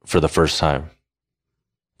it for the first time,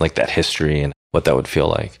 like that history and what that would feel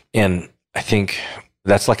like. And I think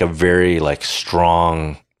that's like a very like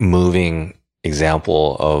strong, moving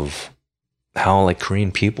example of how like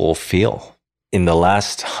Korean people feel. In the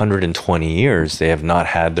last 120 years, they have not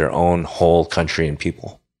had their own whole country and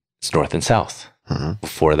people. It's North and South.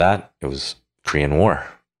 Before that, it was Korean War.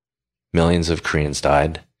 Millions of Koreans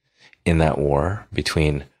died in that war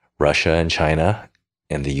between Russia and China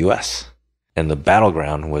and the US. And the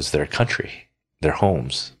battleground was their country, their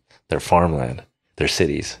homes, their farmland, their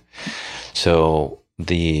cities. So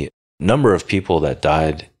the number of people that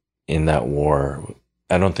died in that war,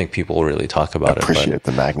 I don't think people really talk about Appreciate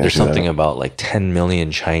the magnitude. There's something about like 10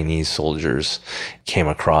 million Chinese soldiers came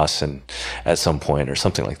across and at some point, or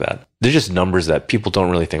something like that. They're just numbers that people don't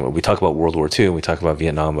really think about. We talk about World War II, we talk about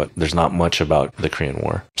Vietnam, but there's not much about the Korean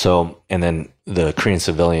War. So, and then the Korean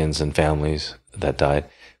civilians and families that died.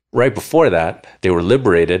 Right before that, they were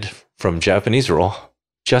liberated from Japanese rule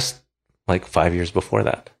just like 5 years before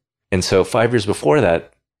that. And so 5 years before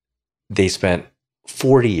that, they spent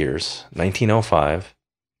 40 years, 1905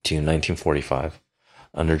 to 1945,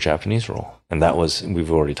 under Japanese rule. And that was,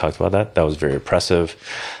 we've already talked about that. That was very oppressive.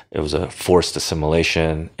 It was a forced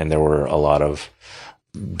assimilation, and there were a lot of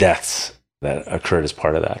deaths that occurred as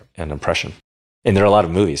part of that, and oppression. And there are a lot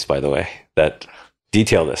of movies, by the way, that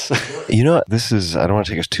detail this. You know, this is, I don't want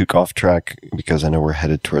to take us too off track because I know we're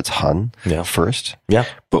headed towards Han first. Yeah.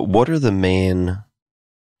 But what are the main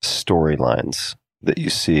storylines that you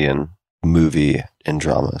see in movie and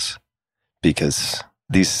dramas? Because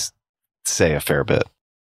these say a fair bit.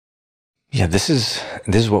 Yeah, this is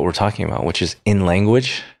what we're talking about, which is in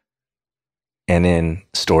language and in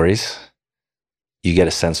stories, you get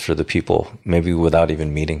a sense for the people, maybe without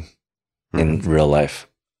even meeting in real life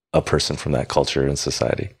a person from that culture and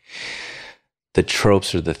society. The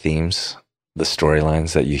tropes or the themes, the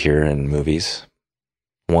storylines that you hear in movies.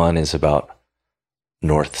 One is about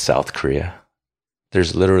North-South Korea.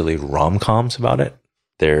 There's literally rom-coms about it.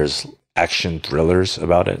 There's action thrillers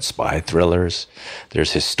about it, spy thrillers.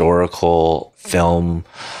 There's historical film,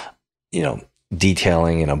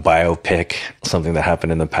 detailing in a biopic, something that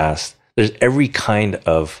happened in the past. There's every kind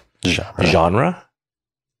of genre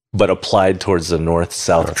but applied towards the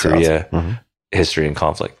North-South Korea history and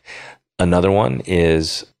conflict. Another one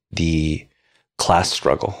is the class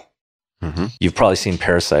struggle. You've probably seen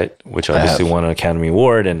Parasite, which obviously won an Academy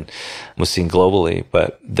Award and was seen globally,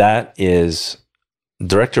 but that is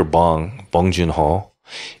director Bong Joon-ho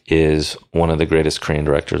is one of the greatest Korean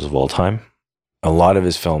directors of all time. A lot of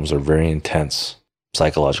his films are very intense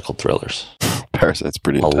psychological thrillers. Parasite's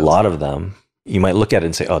pretty intense. A lot of them, you might look at it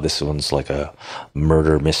and say, oh, this one's like a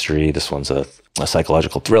murder mystery. This one's a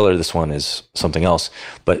psychological thriller. This one is something else.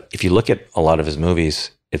 But if you look at a lot of his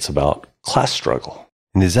movies, it's about class struggle.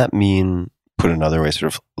 And does that mean, put another way,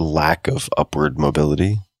 sort of lack of upward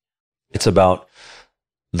mobility? It's about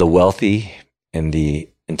the wealthy and the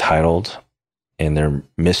entitled and their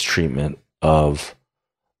mistreatment of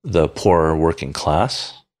the poorer working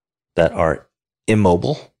class that are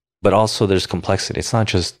immobile, but also there's complexity. It's not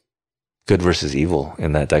just good versus evil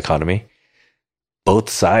in that dichotomy. Both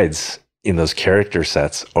sides in those character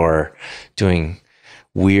sets are doing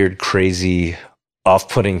weird, crazy,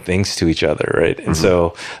 off-putting things to each other, right? And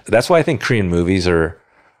so that's why I think Korean movies are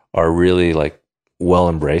really like well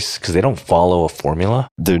embraced, because they don't follow a formula.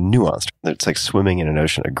 They're nuanced. It's like swimming in an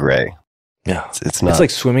ocean of gray. Yeah. It's not. It's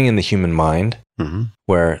like swimming in the human mind,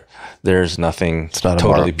 where there's nothing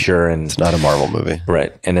totally pure. And it's not a Marvel movie.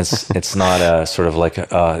 Right. And it's not a sort of like,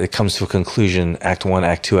 it comes to a conclusion, act 1,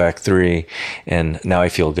 act 2, act 3, and now I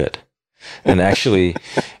feel good. And actually,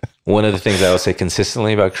 one of the things I would say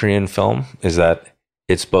consistently about Korean film is that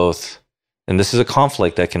it's both, and this is a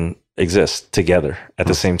conflict that can exist together at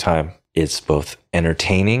the same time. It's both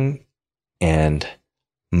entertaining and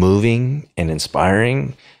moving and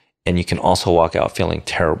inspiring, and you can also walk out feeling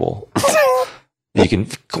terrible. You can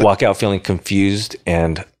walk out feeling confused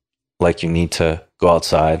and like you need to go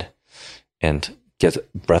outside and get a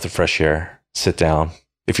breath of fresh air, sit down.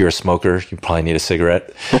 If you're a smoker, you probably need a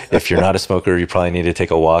cigarette. If you're not a smoker, you probably need to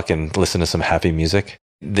take a walk and listen to some happy music.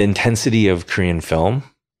 The intensity of Korean film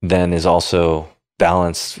then is also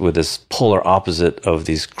balanced with this polar opposite of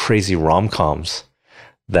these crazy rom-coms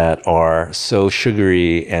that are so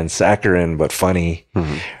sugary and saccharine but funny.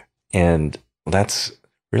 And that's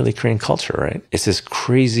really Korean culture, right? It's this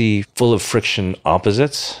crazy, full of friction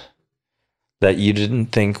opposites that you didn't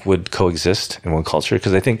think would coexist in one culture.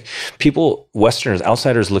 Because I think people, Westerners,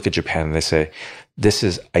 outsiders look at Japan and they say, this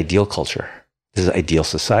is ideal culture. This is ideal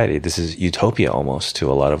society. This is utopia almost to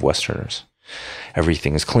a lot of Westerners.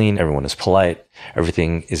 Everything is clean. Everyone is polite.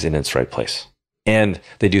 Everything is in its right place. And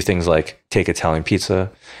they do things like take Italian pizza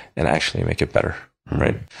and actually make it better,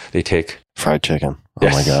 right? They take fried chicken. Oh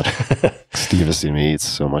my God. Steve has seen me eat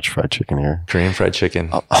so much fried chicken here. Korean fried chicken.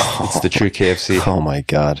 It's the true KFC. Oh my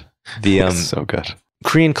God. It's so good.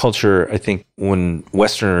 Korean culture, I think when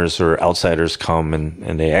Westerners or outsiders come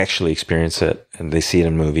and they actually experience it and they see it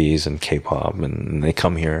in movies and K-pop and they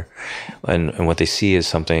come here and what they see is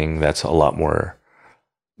something that's a lot more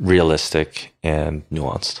realistic and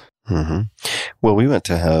nuanced. Well, we went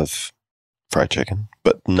to have fried chicken,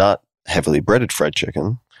 but not heavily breaded fried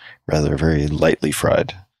chicken, rather very lightly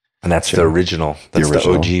fried. And that's chicken. The original. That's the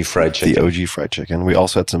OG fried chicken. The OG fried chicken. We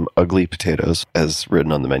also had some ugly potatoes, as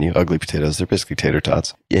written on the menu. Ugly potatoes. They're basically tater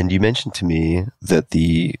tots. And you mentioned to me that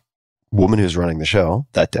the woman who was running the show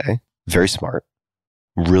that day, very smart,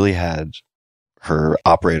 really had her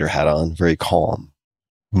operator hat on, very calm.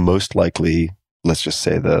 Most likely, let's just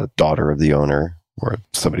say the daughter of the owner or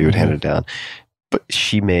somebody who would hand it down. But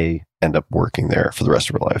she may end up working there for the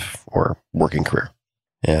rest of her life or working career.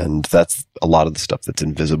 And that's a lot of the stuff that's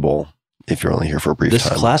invisible if you're only here for a brief time.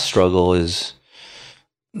 This class struggle this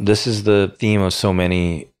is the theme of so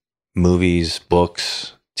many movies,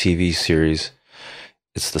 books, TV series.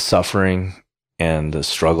 It's the suffering and the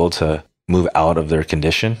struggle to move out of their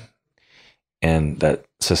condition, and that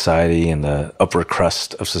society and the upper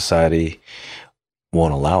crust of society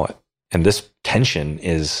won't allow it. And this tension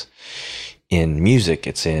is in music,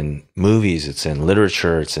 it's in movies, it's in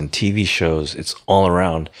literature, it's in TV shows, it's all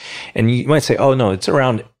around. And you might say, oh no, it's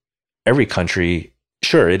around every country.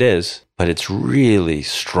 Sure, it is, but it's really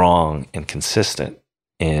strong and consistent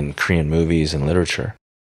in Korean movies and literature.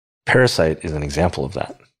 Parasite is an example of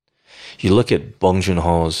that. You look at Bong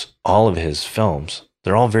Joon-ho's, all of his films,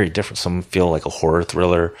 they're all very different. Some feel like a horror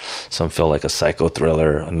thriller, some feel like a psycho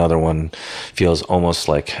thriller. Another one feels almost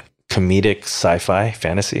like comedic sci-fi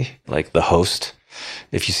fantasy, like The Host.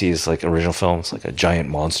 If you see his like original film, it's like a giant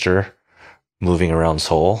monster moving around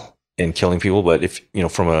Seoul and killing people. But if, you know,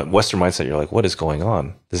 from a Western mindset, you're like, what is going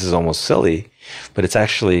on? This is almost silly. But it's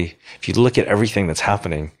actually, if you look at everything that's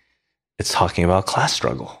happening, it's talking about class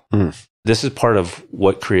struggle. This is part of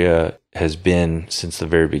what Korea has been since the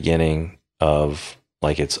very beginning of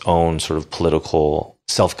like its own sort of political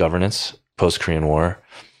self-governance post-Korean War,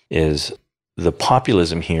 is the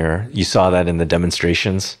populism here. You saw that in the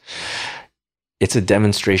demonstrations. It's a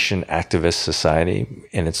demonstration activist society,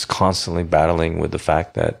 and it's constantly battling with the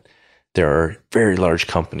fact that there are very large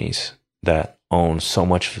companies that own so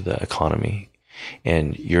much of the economy,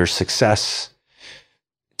 and your success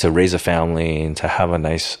to raise a family and to have a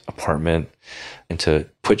nice apartment and to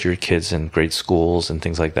put your kids in great schools and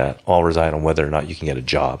things like that all reside on whether or not you can get a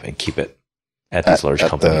job and keep it at these large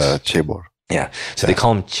companies. The chaebol. Yeah. So they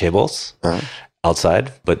call them chaebols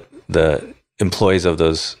outside, but the employees of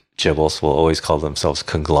those chaebols will always call themselves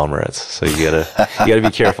conglomerates. So you gotta be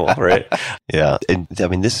careful, right? Yeah. And I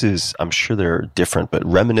mean, this is, I'm sure they're different, but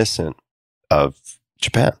reminiscent of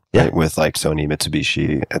Japan, right? With like Sony,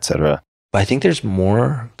 Mitsubishi, etc. But I think there's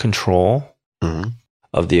more control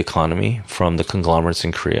of the economy from the conglomerates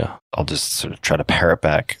in Korea. I'll just sort of try to parrot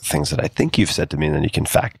back things that I think you've said to me, and then you can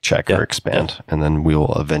fact check or expand, and then we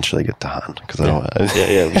will eventually get to Han. Because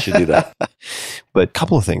we should do that. But a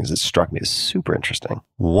couple of things that struck me as super interesting.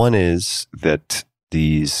 One is that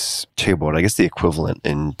these chaebol, I guess the equivalent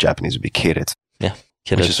in Japanese would be keiretsu,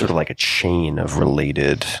 which is sort of like a chain of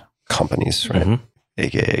related companies, right?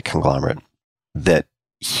 AKA conglomerate. That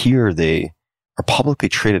here they are publicly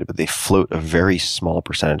traded, but they float a very small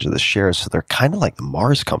percentage of the shares. So they're kind of like the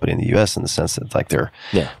Mars company in the US in the sense that like they're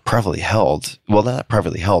privately held. Well, not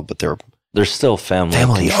privately held, but they're still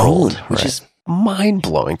family owned, which is mind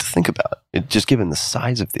blowing to think about. Just given the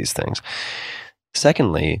size of these things.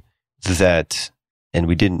 Secondly, and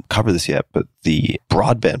we didn't cover this yet, but the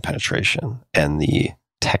broadband penetration and the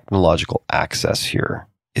technological access here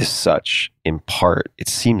is such, in part, it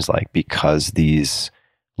seems like, because these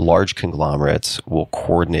large conglomerates will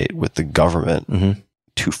coordinate with the government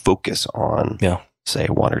to focus on, say,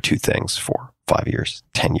 one or two things for 5 years,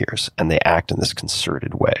 10 years, and they act in this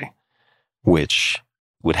concerted way, which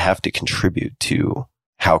would have to contribute to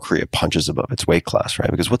how Korea punches above its weight class, right?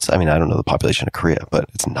 Because I don't know the population of Korea, but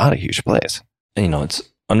it's not a huge place. You know, it's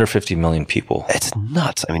under 50 million people. It's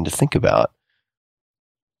nuts. I mean, to think about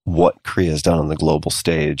what Korea has done on the global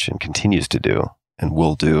stage and continues to do and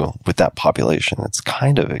will do with that population, it's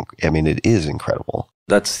kind of, it is incredible.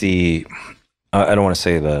 That's I don't want to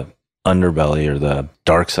say the underbelly or the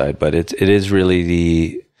dark side, but it is really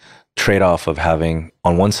the trade-off of having,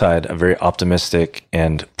 on one side, a very optimistic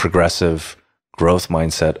and progressive growth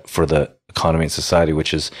mindset for the economy and society,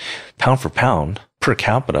 which is pound for pound, per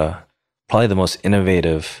capita, probably the most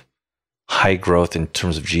innovative, high growth in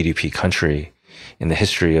terms of GDP country in the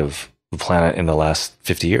history of the planet in the last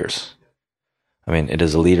 50 years. I mean, it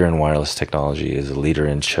is a leader in wireless technology, it is a leader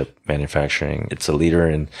in chip manufacturing, it's a leader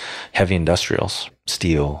in heavy industrials,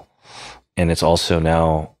 steel, and it's also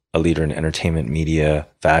now a leader in entertainment, media,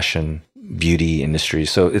 fashion, beauty industries.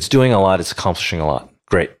 So it's doing a lot, it's accomplishing a lot.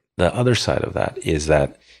 Great. The other side of that is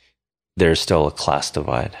that there's still a class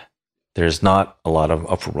divide. There's not a lot of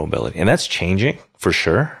upward mobility, and that's changing for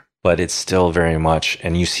sure, but it's still very much,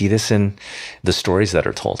 and you see this in the stories that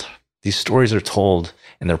are told. These stories are told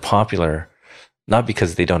and they're popular not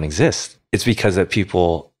because they don't exist. It's because that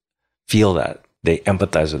people feel that. They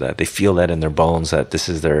empathize with that. They feel that in their bones that this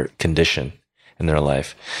is their condition in their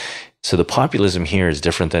life. So the populism here is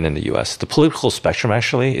different than in the US. The political spectrum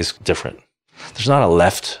actually is different. There's not a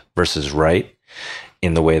left versus right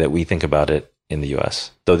in the way that we think about it in the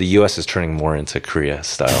US, though the US is turning more into Korea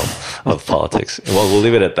style of politics. Well, we'll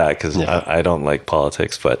leave it at that because I don't like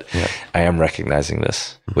politics, but I am recognizing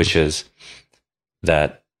this, which is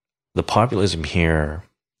that the populism here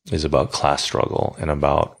is about class struggle and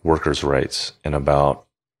about workers' rights and about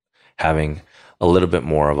having a little bit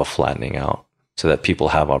more of a flattening out so that people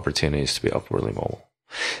have opportunities to be upwardly mobile.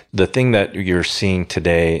 The thing that you're seeing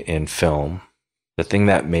today in film, the thing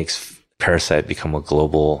that makes Parasite become a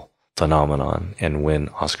global phenomenon and win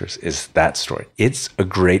Oscars is that story. It's a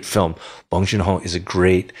great film. Bong Joon-ho is a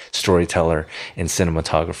great storyteller and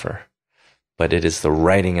cinematographer, but it is the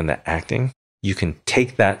writing and the acting. You can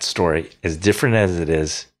take that story as different as it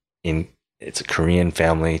is it's a Korean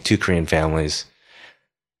family, two Korean families,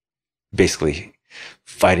 basically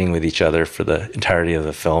fighting with each other for the entirety of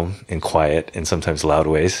the film in quiet and sometimes loud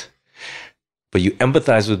ways. But you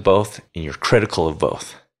empathize with both and you're critical of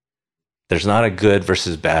both. There's not a good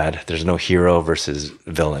versus bad. There's no hero versus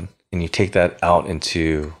villain. And you take that out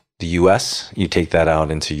into the US, you take that out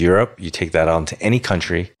into Europe, you take that out into any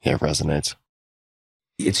country. Yeah, it resonates.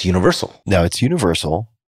 It's universal. Now, it's universal,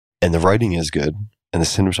 and the writing is good, and the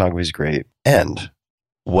cinematography is great. And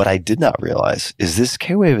what I did not realize is this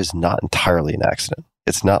K-Wave is not entirely an accident.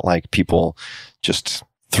 It's not like people just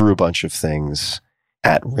threw a bunch of things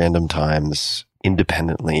at random times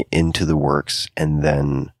independently into the works, and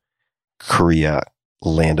then Korea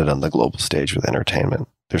landed on the global stage with entertainment.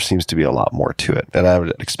 There seems to be a lot more to it. And I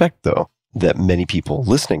would expect, though, that many people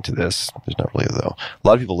listening to this, there's not really, though, a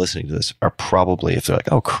lot of people listening to this are probably, if they're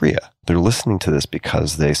like, oh, Korea, they're listening to this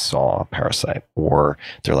because they saw Parasite, or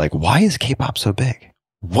they're like, why is K-pop so big?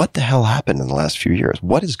 What the hell happened in the last few years?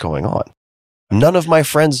 What is going on? None of my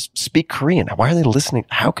friends speak Korean. Why are they listening?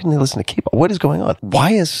 How can they listen to K-pop? What is going on?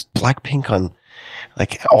 Why is Blackpink on,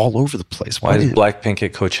 like, all over the place? Why is Blackpink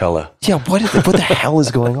at Coachella? Yeah, what the hell is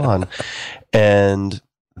going on? And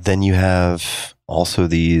then you have also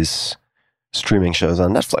these streaming shows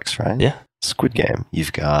on Netflix, right? Yeah. Squid Game.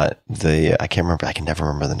 You've got I can never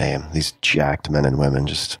remember the name. These jacked men and women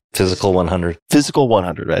just... Physical 100. Physical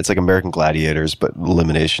 100, right? It's like American Gladiators, but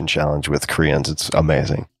elimination challenge with Koreans. It's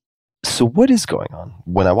amazing. So what is going on?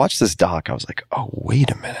 When I watched this doc, I was like, oh,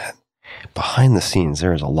 wait a minute. Behind the scenes,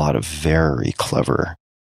 there is a lot of very clever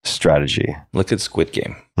strategy. Look at Squid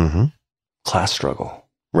Game. Mm-hmm. Class struggle.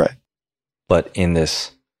 Right. But in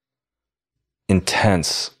this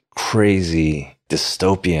intense, crazy,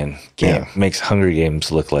 dystopian game, makes Hunger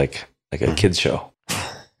Games look like a kid's show.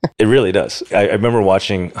 It really does. I remember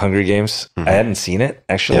watching Hunger Games. I hadn't seen it,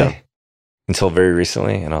 actually, until very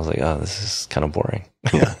recently. And I was like, oh, this is kind of boring.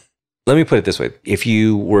 Yeah. Let me put it this way. If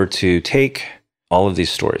you were to take all of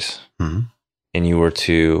these stories and you were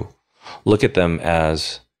to look at them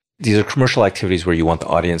as these are commercial activities where you want the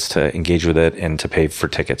audience to engage with it and to pay for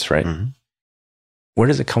tickets, right? Mm-hmm. Where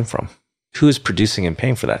does it come from? Who is producing and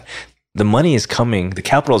paying for that? The money is coming, the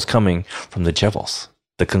capital is coming from the Jevels,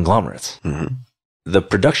 the conglomerates. Mm-hmm. The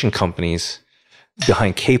production companies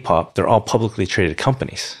behind K-pop, they're all publicly traded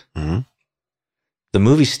companies. Mm-hmm. The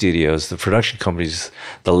movie studios, the production companies,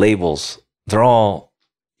 the labels, they're all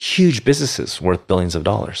huge businesses worth billions of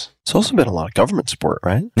dollars. It's also been a lot of government support,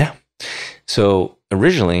 right? Yeah. So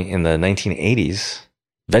originally in the 1980s,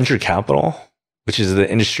 venture capital, which is the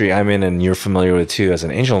industry I'm in and you're familiar with too as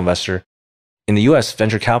an angel investor, in the US,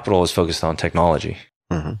 venture capital is focused on technology,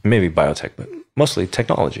 maybe biotech, but mostly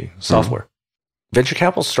technology, software. Venture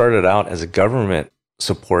capital started out as a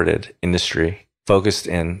government-supported industry focused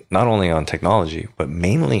in not only on technology, but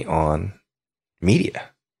mainly on media,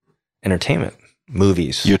 entertainment,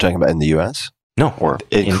 movies. You're talking about in the US? No, or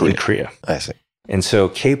in Korea. I see. And so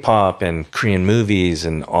K-pop and Korean movies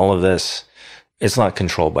and all of this, it's not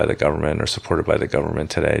controlled by the government or supported by the government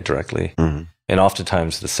today directly. Mm-hmm. And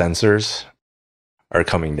oftentimes the censors are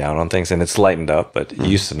coming down on things, and it's lightened up, but you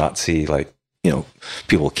used to not see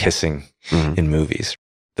people kissing in movies.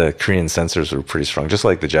 The Korean censors were pretty strong, just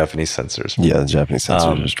like the Japanese censors. Yeah, the Japanese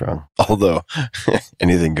censors are strong. Although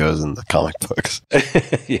anything goes in the comic books.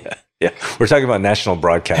 Yeah. We're talking about national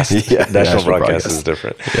broadcast. National broadcast is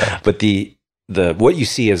different. Yeah. But the what you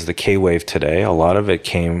see as the K-wave today, a lot of it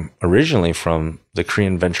came originally from the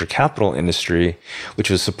Korean venture capital industry, which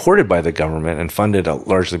was supported by the government and funded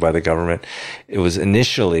largely by the government. It was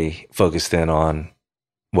initially focused in on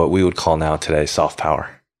what we would call now today soft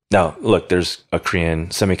power. Now, look, there's a Korean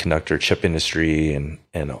semiconductor chip industry and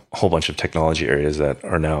a whole bunch of technology areas that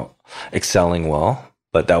are now excelling well,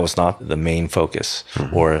 but that was not the main focus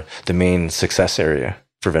or the main success area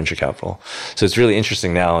for venture capital. So it's really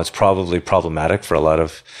interesting now. It's probably problematic for a lot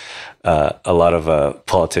of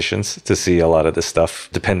politicians to see a lot of this stuff,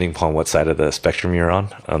 depending upon what side of the spectrum you're on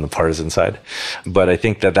the partisan side. But I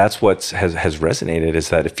think that that's what has resonated, is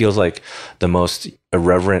that it feels like the most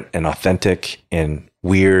irreverent and authentic and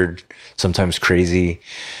weird, sometimes crazy,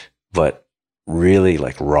 but really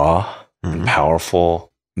like raw and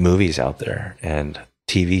powerful movies out there and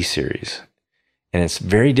TV series. And it's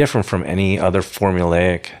very different from any other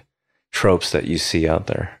formulaic tropes that you see out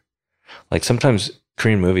there. Like sometimes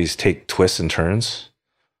Korean movies take twists and turns.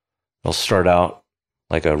 They'll start out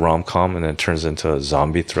like a rom-com, and then it turns into a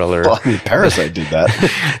zombie thriller. Well, I mean, Parasite did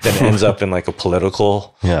that. Then ends up in like a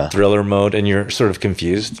political thriller mode, and you're sort of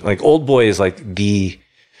confused. Like Old Boy is like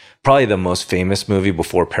probably the most famous movie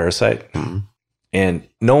before Parasite. Mm-hmm. And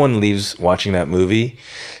no one leaves watching that movie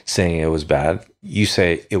saying it was bad. You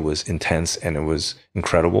say it was intense and it was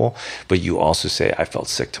incredible, but you also say, I felt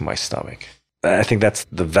sick to my stomach. I think that's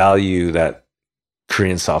the value that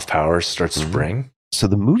Korean soft power starts to bring. So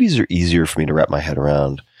the movies are easier for me to wrap my head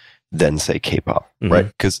around than, say, K-pop, right?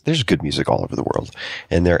 Because there's good music all over the world.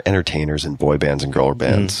 And there are entertainers and boy bands and girl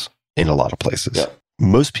bands in a lot of places. Yeah.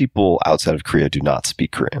 Most people outside of Korea do not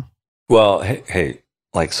speak Korean. Well, hey,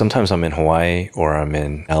 like sometimes I'm in Hawaii or I'm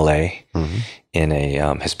in LA in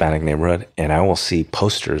a Hispanic neighborhood, and I will see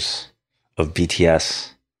posters of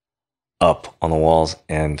BTS up on the walls,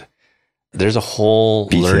 and there's a whole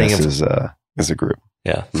learning of... BTS is a group.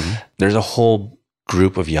 Yeah. There's a whole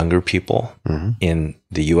group of younger people in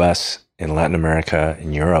the US, in Latin America,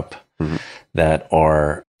 in Europe that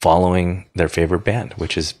are following their favorite band,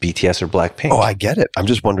 which is BTS or Blackpink. Oh, I get it. I'm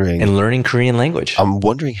just wondering. And learning Korean language. I'm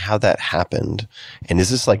wondering how that happened. And is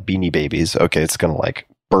this like Beanie Babies? Okay, it's going to like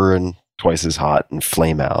burn twice as hot and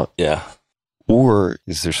flame out. Yeah. Or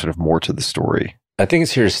is there sort of more to the story? I think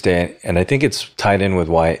it's here to stay. And I think it's tied in with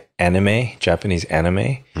why anime, Japanese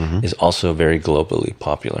anime, is also very globally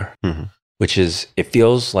popular, which is, it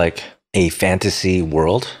feels like a fantasy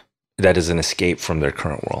world that is an escape from their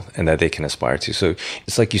current world and that they can aspire to. So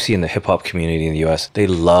it's like you see in the hip hop community in the US, they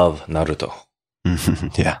love Naruto.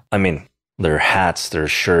 Yeah. I mean, their hats, their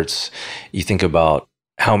shirts. You think about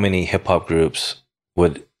how many hip hop groups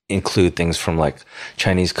would include things from like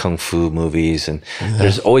Chinese kung fu movies. And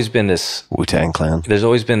there's always been this Wu-Tang Clan. There's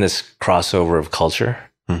always been this crossover of culture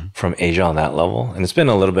from Asia on that level. And it's been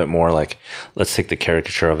a little bit more like, let's take the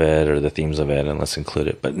caricature of it or the themes of it and let's include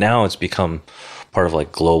it. But now it's become part of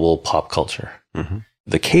like global pop culture.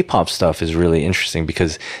 The K-pop stuff is really interesting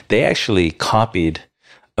because they actually copied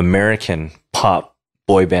American pop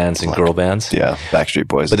boy bands and girl bands. Yeah, Backstreet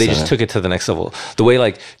Boys. But they just took it to the next level. The way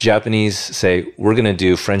like Japanese say, we're going to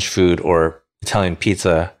do French food or Italian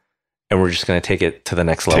pizza, and we're just going to take it to the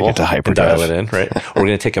next level. Take it to hyperdrive. Dial it in, right? Or we're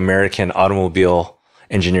going to take American automobile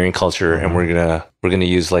engineering culture and we're gonna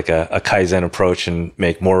use like a Kaizen approach and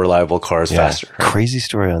make more reliable cars faster. Right? Crazy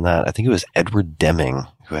story on that. I think it was Edward Deming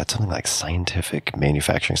who had something like scientific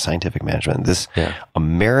manufacturing, scientific management. This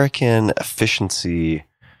American efficiency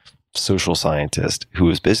social scientist who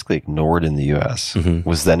was basically ignored in the US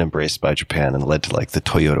was then embraced by Japan and led to like the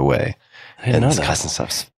Toyota way and this kind of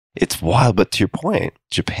stuff. It's wild, but to your point,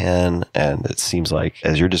 Japan and it seems like,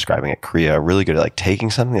 as you're describing it, Korea are really good at like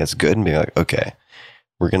taking something that's good and being like, okay,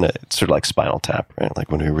 we're going to sort of like Spinal Tap, right?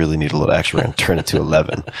 Like when we really need a little extra, we're going to turn it to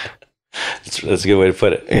 11. That's a good way to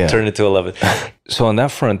put it. Yeah. Turn it to 11. So on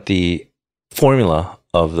that front, the formula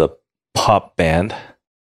of the pop band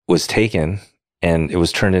was taken and it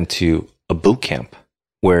was turned into a boot camp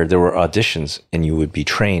where there were auditions and you would be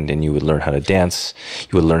trained and you would learn how to dance.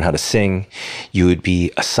 You would learn how to sing. You would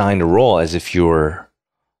be assigned a role as if you were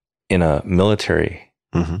in a military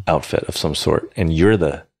outfit of some sort. And you're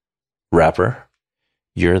the rapper.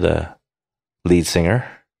 You're the lead singer.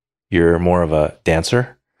 You're more of a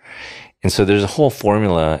dancer. And so there's a whole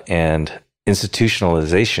formula and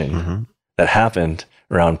institutionalization that happened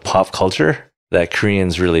around pop culture that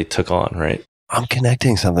Koreans really took on, right? I'm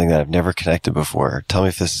connecting something that I've never connected before. Tell me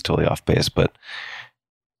if this is totally off base, but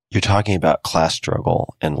you're talking about class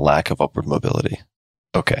struggle and lack of upward mobility.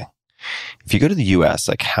 Okay. If you go to the US,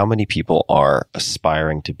 like how many people are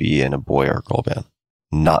aspiring to be in a boy or girl band?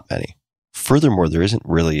 Not many. Furthermore, there's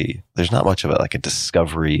not much of a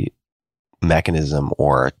discovery mechanism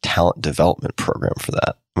or a talent development program for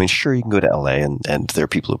that. I mean, sure, you can go to LA and there are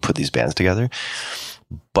people who put these bands together.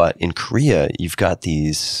 But in Korea, you've got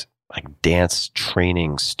these like dance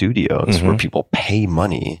training studios where people pay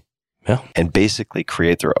money and basically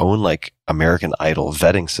create their own like American Idol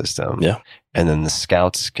vetting system. Yeah. And then the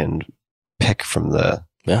scouts can pick from the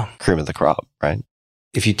cream of the crop, right?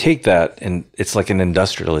 If you take that and it's like an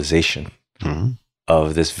industrialization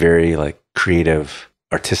of this very like creative,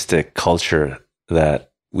 artistic culture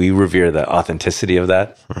that we revere the authenticity of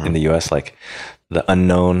that in the US, like the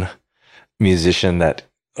unknown musician that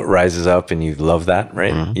rises up and you love that,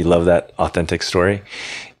 right? You love that authentic story.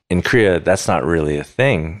 In Korea, that's not really a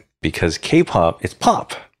thing because K-pop, it's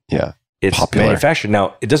pop. Yeah. It's popular. Manufactured.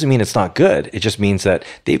 Now, it doesn't mean it's not good. It just means that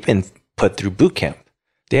they've been put through boot camp.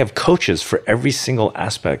 They have coaches for every single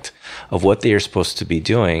aspect of what they are supposed to be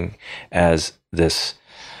doing as this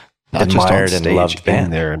not admired and loved band.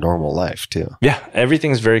 In their normal life too. Yeah,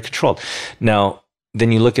 everything's very controlled. Now,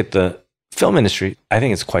 then you look at the Film industry, I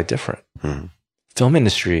think it's quite different. Mhm. Film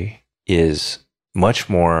industry is much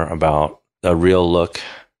more about a real look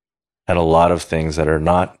at a lot of things that are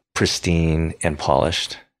not pristine and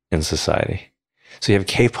polished in society. So you have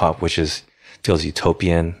K-pop, which feels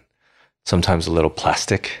utopian, sometimes a little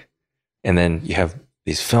plastic. And then you have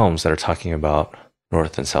these films that are talking about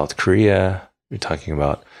North and South Korea. You're talking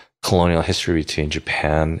about colonial history between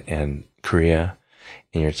Japan and Korea.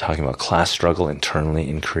 And you're talking about class struggle internally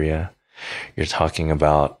in Korea. You're talking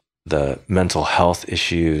about the mental health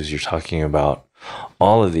issues. You're talking about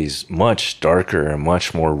all of these much darker and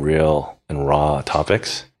much more real and raw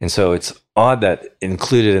topics. And so it's odd that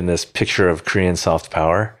included in this picture of Korean soft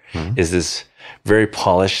power is this very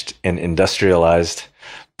polished and industrialized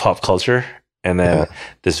pop culture, and then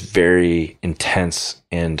this very intense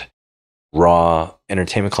and raw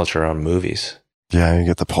entertainment culture around movies. Yeah, you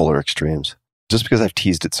get the polar extremes. Just because I've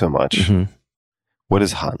teased it so much, what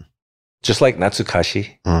is Han? Just like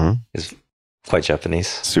Natsukashi Mm-hmm. is quite Japanese.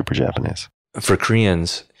 Super Japanese. For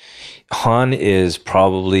Koreans, Han is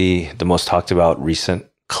probably the most talked about recent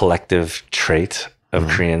collective trait of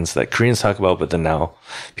Koreans that Koreans talk about, but then now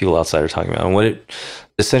people outside are talking about. And what it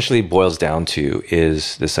essentially boils down to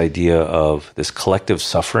is this idea of this collective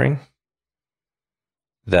suffering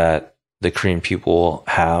that the Korean people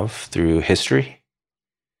have through history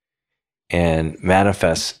and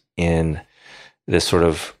manifests in this sort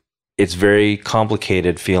of, it's very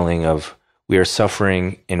complicated feeling of we are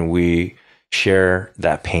suffering and we share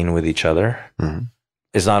that pain with each other. Mm-hmm.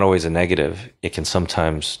 It's not always a negative. It can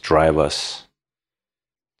sometimes drive us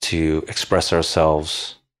to express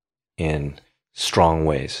ourselves in strong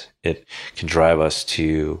ways. It can drive us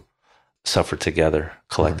to suffer together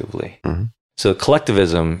collectively. Mm-hmm. So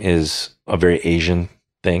collectivism is a very Asian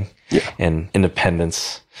thing, Yeah. and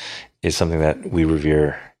independence is something that we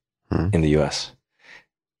revere in the US.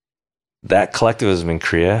 That collectivism in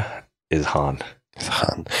Korea is Han. It's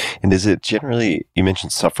Han. And is it generally, you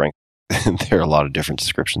mentioned suffering. There are a lot of different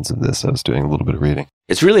descriptions of this. I was doing a little bit of reading.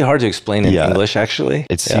 It's really hard to explain in English, actually.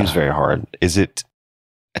 It seems very hard. Is it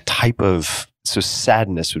a type of, so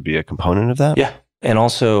sadness would be a component of that? Yeah. And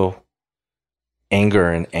also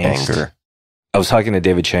anger and angst. Anger. I was talking to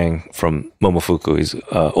David Chang from Momofuku. He's an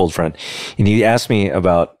old friend. And he asked me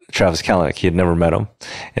about Travis Kalanick. He had never met him.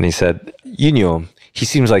 And he said, you knew him. He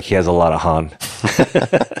seems like he has a lot of Han.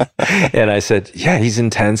 And I said, yeah, he's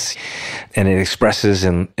intense. And it expresses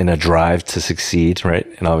in a drive to succeed, right?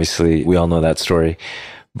 And obviously, we all know that story.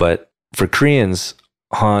 But for Koreans,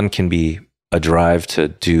 Han can be a drive to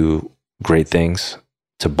do great things,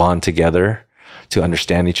 to bond together, to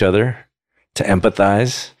understand each other, to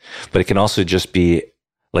empathize. But it can also just be,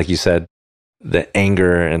 like you said, the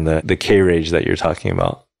anger and the K-rage that you're talking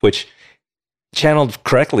about, which channeled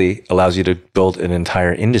correctly allows you to build an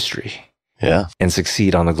entire industry. Yeah. And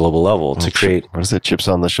succeed on a global level to create, what is it? Chips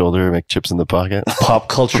on the shoulder, make chips in the pocket? pop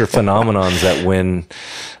culture phenomenons that win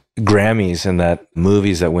Grammys and that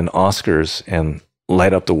movies that win Oscars and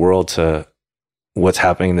light up the world to what's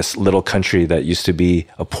happening in this little country that used to be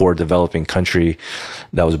a poor developing country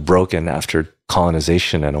that was broken after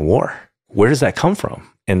colonization and a war. Where does that come from?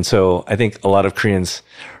 And so I think a lot of Koreans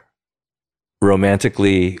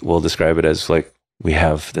romantically will describe it as like, we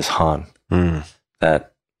have this Han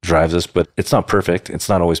that drives us, but it's not perfect. It's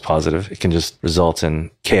not always positive. It can just result in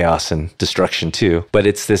chaos and destruction too. But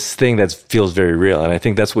it's this thing that feels very real. And I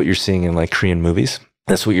think that's what you're seeing in like Korean movies.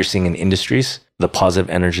 That's what you're seeing in industries, the positive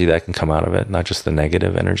energy that can come out of it, not just the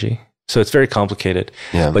negative energy. So it's very complicated.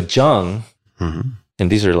 Yeah. But Jang, and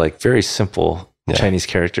these are like very simple Chinese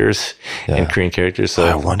characters and Korean characters. So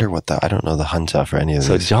I wonder what I don't know the Hanja for any of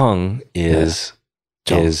so these. Jang is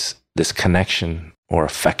this connection or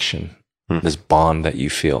affection, this bond that you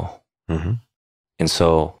feel. And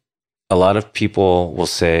so a lot of people will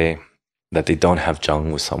say that they don't have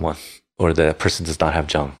Jang with someone, or the person does not have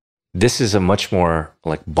Jang. This is a much more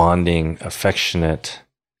like bonding, affectionate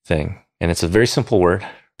thing. And it's a very simple word,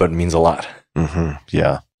 but it means a lot.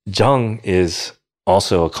 Yeah. Jang is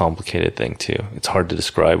also a complicated thing too. It's hard to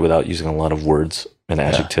describe without using a lot of words and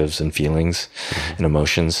adjectives and feelings and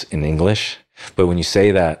emotions in English. But when you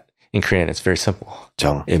say that in Korean, it's very simple.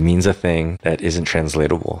 Jang. It means a thing that isn't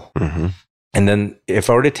translatable. And then if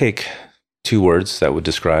I were to take two words that would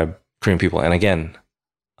describe Korean people, and again,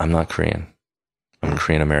 I'm not Korean. I'm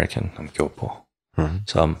Korean American. I'm Gyopo.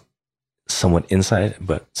 So I'm somewhat inside,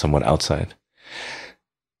 but somewhat outside.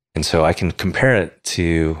 And so I can compare it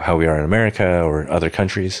to how we are in America or other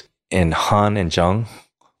countries. And Han and Jang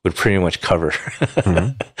would pretty much cover.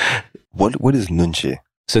 What is nunchi?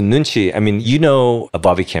 So nunchi, I mean, you know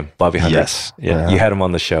Bobby Kim, Bobby Hunter. Yes. Yeah. You had him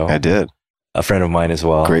on the show. I did. a friend of mine as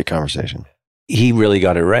well. Great conversation. He really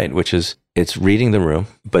got it right, which is it's reading the room,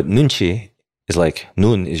 but nunchi is like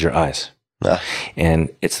nun is your eyes. Ah. And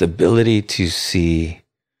it's the ability to see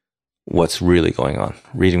what's really going on,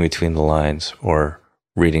 reading between the lines or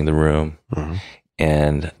reading the room. Mm-hmm.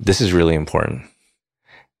 And this is really important.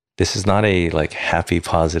 This is not a like happy,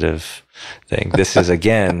 positive thing. This is,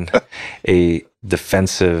 again, a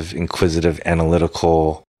defensive, inquisitive,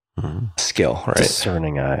 analytical skill, right?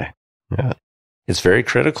 Discerning eye. Yeah. It's very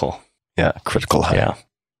critical. Yeah. Critical eye. Yeah.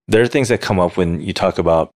 There are things that come up when you talk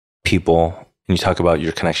about people and you talk about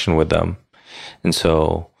your connection with them. And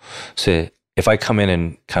so, say, if I come in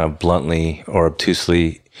and kind of bluntly or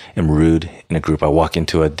obtusely am rude in a group, I walk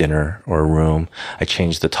into a dinner or a room, I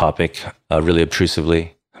change the topic really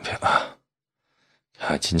obtrusively.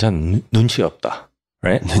 진짜 눈치 없다.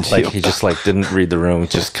 Right? Like he just like didn't read the room,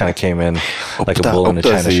 just kind of came in like a bull in a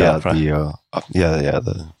china shop. Right?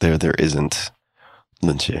 There isn't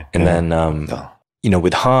눈치. And then,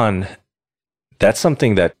 with Han, that's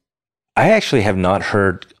something that I actually have not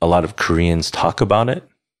heard a lot of Koreans talk about it.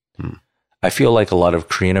 I feel like a lot of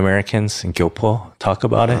Korean Americans in Gyopo talk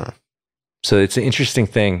about it. So it's an interesting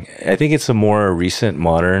thing. I think it's a more recent,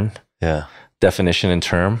 modern definition and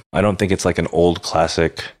term. I don't think it's like an old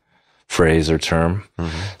classic phrase or term.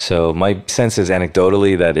 So my sense is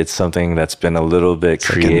anecdotally that it's something that's been a little bit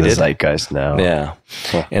created. Like in the zeitgeist now. Yeah.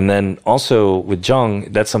 Huh. And then also with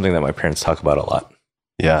Jang, that's something that my parents talk about a lot.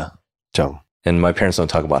 Yeah. Jang. And my parents don't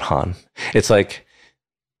talk about Han. It's like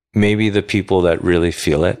maybe the people that really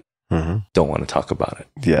feel it don't want to talk about it.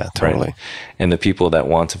 Yeah, totally. Right? And the people that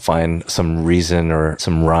want to find some reason or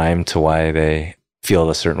some rhyme to why they feel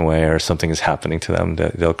a certain way or something is happening to them,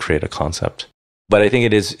 they'll create a concept. But I think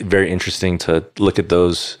it is very interesting to look at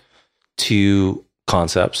those two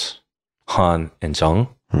concepts, Han and Jang.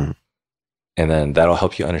 And then that'll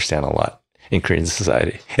help you understand a lot in Korean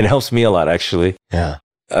society. It helps me a lot, actually. Yeah.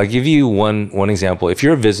 I'll give you one example. If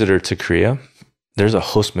you're a visitor to Korea, there's a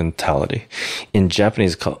host mentality. In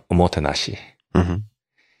Japanese, it's called omotenashi.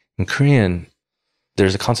 In Korean,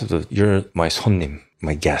 there's a concept of you're my 손님,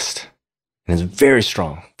 my guest. And it's very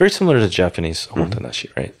strong, very similar to Japanese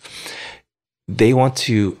omotenashi, right? They want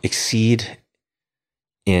to exceed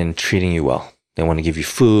in treating you well. They want to give you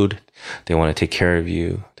food. They want to take care of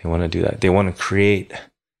you. They want to do that. They want to create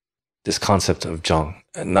this concept of Jang,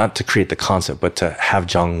 not to create the concept, but to have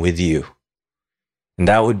Jang with you. And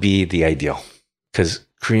that would be the ideal. Because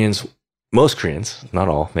Koreans, most Koreans, not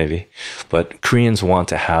all maybe, but Koreans want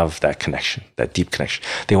to have that connection, that deep connection.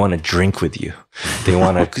 They want to drink with you. They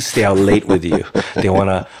want to stay out late with you. They want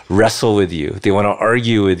to wrestle with you. They want to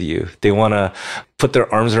argue with you. They want to put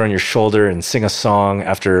their arms around your shoulder and sing a song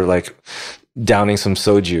after like downing some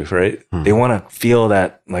soju, right? They want to feel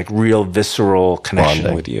that like real visceral connection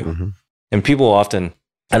Bonding. with you. And people often,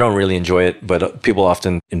 I don't really enjoy it, but people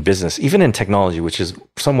often in business, even in technology, which is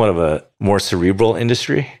somewhat of a more cerebral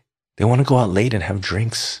industry, they want to go out late and have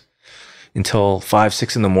drinks until 5,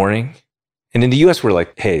 6 in the morning. And in the US, we're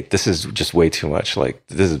like, hey, this is just way too much. Like,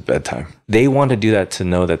 this is bedtime. They want to do that to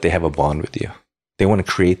know that they have a bond with you. They want to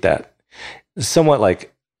create that somewhat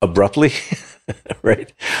like abruptly,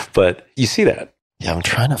 right? But you see that. Yeah, I'm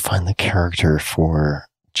trying to find the character for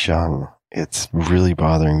Jang. It's really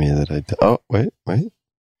bothering me that I... Oh, wait.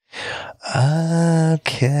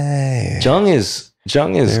 Okay. Jang is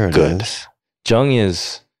There it good. is. Jang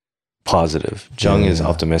is positive. Jang is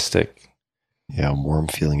optimistic. Yeah, a warm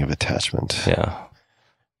feeling of attachment. Yeah.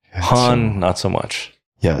 Yeah, Han, not so much.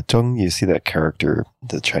 Yeah, Jung, you see that character,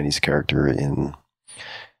 the Chinese character in,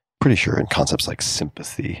 pretty sure in concepts like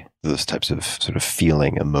sympathy, those types of sort of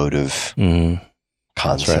feeling, emotive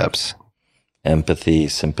concepts. Right. Empathy,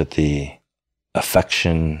 sympathy,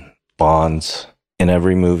 affection, bonds. In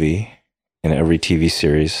every movie, in every TV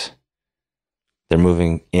series, they're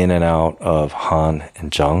moving in and out of Han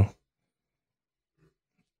and Jang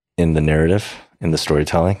in the narrative, in the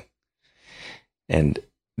storytelling. And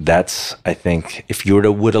that's, I think, if you were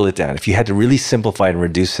to whittle it down, if you had to really simplify and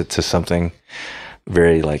reduce it to something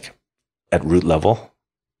very like at root level,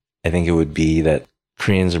 I think it would be that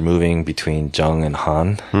Koreans are moving between Jang and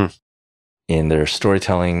Han in their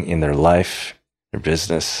storytelling, in their life, their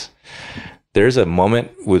business. There's a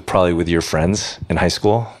moment probably with your friends in high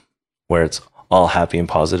school where it's all happy and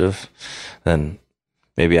positive. Then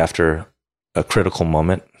maybe after a critical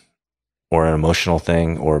moment or an emotional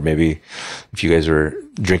thing, or maybe if you guys were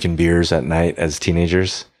drinking beers at night as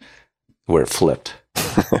teenagers, where it flipped.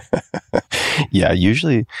 Yeah,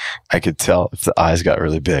 usually I could tell if the eyes got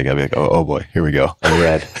really big. I'd be like, oh boy, here we go. And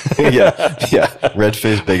red. yeah. Red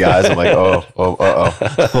face, big eyes. I'm like, oh.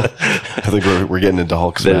 I think we're getting into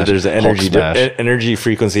Hulk smash. There's an energy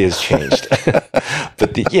frequency has changed.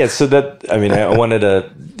 But so that, I mean, I wanted to,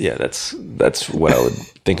 that's what I would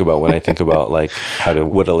think about when I think about like how to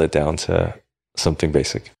whittle it down to something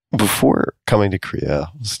basic. Before coming to Korea,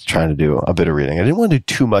 I was trying to do a bit of reading. I didn't want to do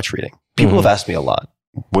too much reading. People have asked me a lot,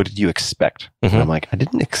 what did you expect? And I'm like, I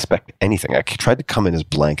didn't expect anything. I tried to come in as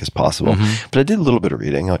blank as possible, but I did a little bit of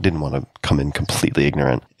reading. I didn't want to come in completely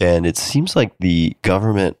ignorant. And it seems like the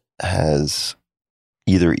government has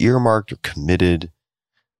either earmarked or committed,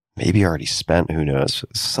 maybe already spent, who knows,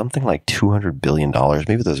 something like $200 billion.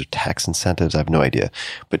 Maybe those are tax incentives. I have no idea.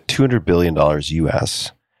 But $200 billion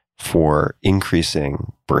US for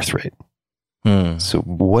increasing birth rate. So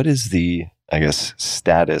what is the, I guess,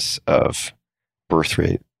 status of birth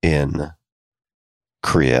rate in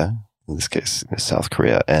Korea, in this case, South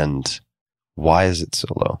Korea, and why is it so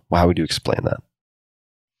low? How would you explain that?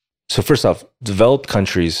 So first off, developed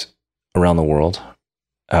countries around the world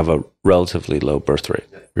have a relatively low birth rate,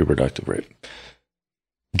 reproductive rate.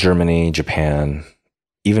 Germany, Japan,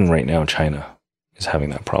 even right now, China is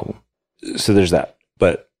having that problem. So there's that.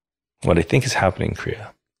 But what I think is happening in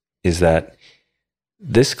Korea is that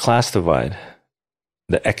this class divide,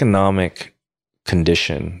 the economic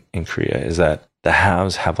condition in Korea is that the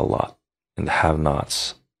haves have a lot and the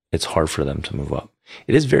have-nots, it's hard for them to move up.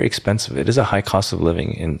 It is very expensive. It is a high cost of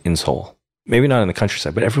living in Seoul. Maybe not in the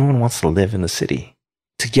countryside, but everyone wants to live in the city.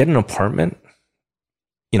 To get an apartment,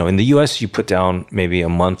 in the US, you put down maybe a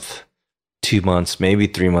month, 2 months, maybe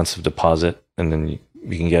 3 months of deposit, and then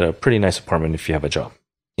you can get a pretty nice apartment if you have a job.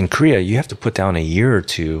 In Korea, you have to put down a year or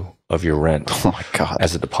two of your rent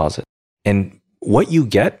as a deposit. And what you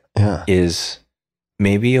get is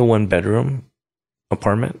maybe a 1-bedroom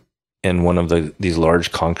apartment in one of these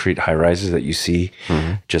large concrete high-rises that you see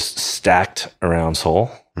just stacked around Seoul.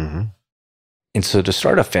 And so to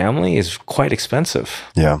start a family is quite expensive.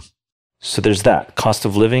 Yeah. So there's that cost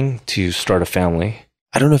of living to start a family.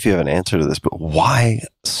 I don't know if you have an answer to this, but why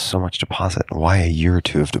so much deposit? Why a year or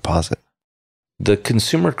two of deposit? The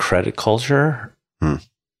consumer credit culture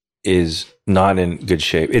is not in good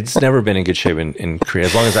shape. It's never been in good shape in Korea,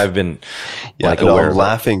 as long as I've been aware of it. I'm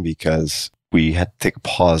laughing because we had to take a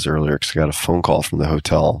pause earlier because I got a phone call from the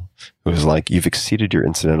hotel. It was like, you've exceeded your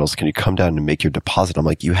incidentals. Can you come down and make your deposit? I'm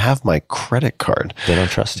like, you have my credit card. They don't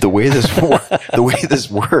trust you. The way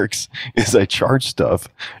this works is I charge stuff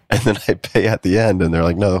and then I pay at the end. And they're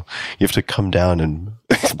like, no, you have to come down and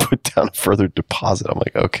put down a further deposit. I'm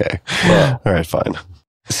like, okay, all right, fine.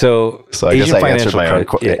 So I guess I answered my own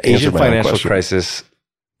question. Asian financial crisis,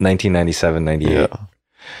 1997, 98. Yeah.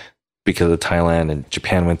 Because of Thailand and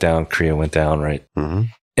Japan went down, Korea went down, right? And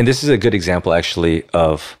this is a good example, actually,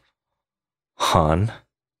 of Han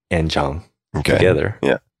and Jang together.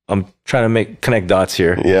 Yeah, I'm trying to connect dots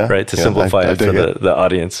here, right, to simplify it for the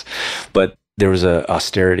audience. But there was an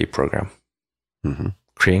austerity program.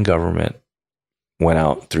 Korean government went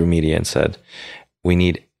out through media and said, we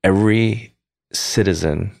need every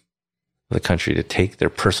citizen of the country to take their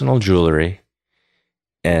personal jewelry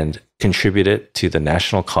and contribute it to the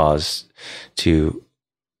national cause, to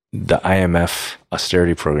the IMF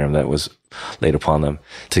austerity program that was laid upon them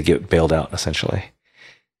to get bailed out, essentially.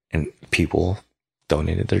 And people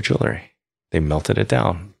donated their jewelry. They melted it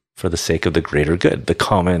down for the sake of the greater good, the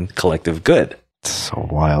common collective good. It's so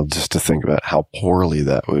wild just to think about how poorly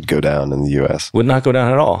that would go down in the U.S. Would not go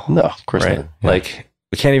down at all. No, of course not. Yeah. Like,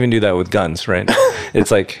 we can't even do that with guns, right?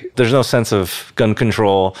 It's like, there's no sense of gun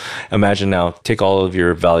control. Imagine now, take all of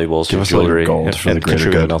your valuables, your jewelry, and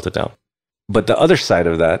contribute and melt it down. But the other side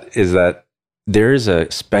of that is that there is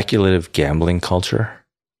a speculative gambling culture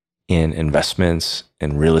in investments,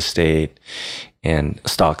 in real estate, and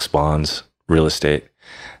stocks, bonds, real estate,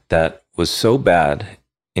 that was so bad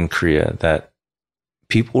in Korea that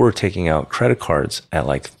people were taking out credit cards at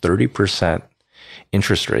like 30%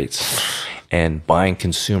 interest rates and buying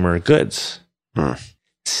consumer goods.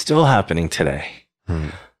 Still happening today.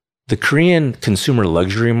 The Korean consumer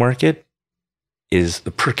luxury market is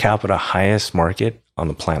the per capita highest market on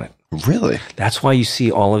the planet. Really? That's why you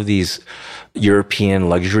see all of these European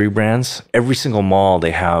luxury brands. Every single mall,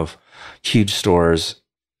 they have huge stores.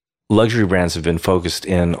 Luxury brands have been focused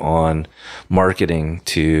in on marketing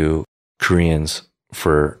to Koreans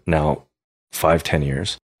for now 5-10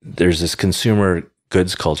 years. There's this consumer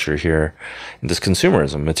goods culture here, and this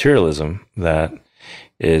consumerism, materialism that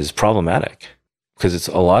is problematic because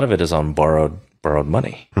a lot of it is on borrowed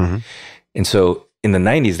money. And so in the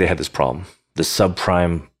 90s, they had this problem, the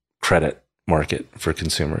subprime credit market for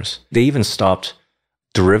consumers. They even stopped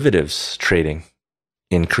derivatives trading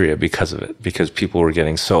in Korea because of it, because people were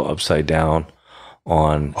getting so upside down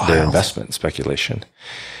on their investment speculation.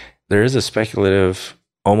 There is a speculative,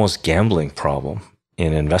 almost gambling problem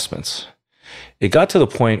in investments. It got to the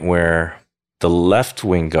point where the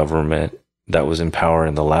left-wing government that was in power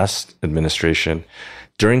in the last administration,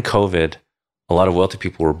 during COVID, a lot of wealthy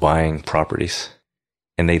people were buying properties,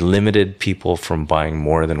 and they limited people from buying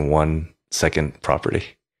more than one second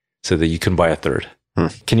property so that you can buy a third.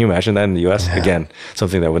 Can you imagine that in the US? Yeah. Again,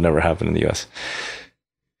 something that would never happen in the US.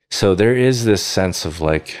 So there is this sense of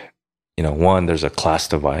like, one, there's a class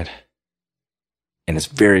divide, and it's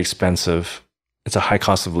very expensive. It's a high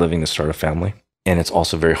cost of living to start a family, and it's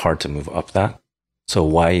also very hard to move up that. So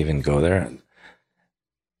why even go there?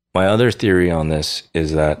 My other theory on this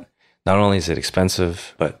is that not only is it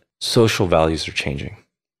expensive, but social values are changing.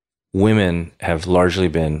 Women have largely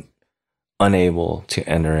been unable to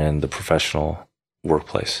enter in the professional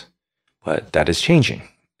workplace, but that is changing,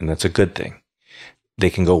 and that's a good thing. They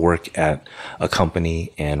can go work at a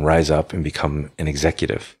company and rise up and become an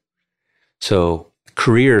executive. So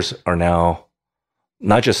careers are now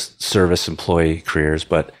not just service employee careers,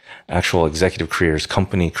 but actual executive careers,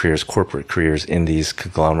 company careers, corporate careers in these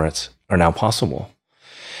conglomerates are now possible.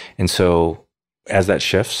 And so as that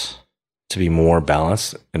shifts to be more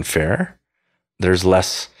balanced and fair, there's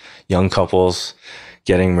less young couples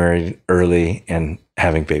getting married early and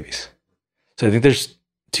having babies. So I think there's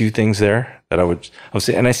two things there that I would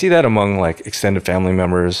say, and I see that among like extended family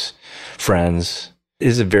members, friends. It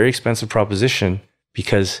is a very expensive proposition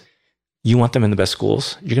because you want them in the best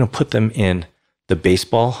schools. You're going to put them in the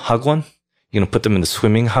baseball hagwon. You're going to put them in the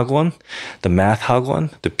swimming hagwon, the math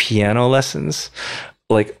hagwon, the piano lessons,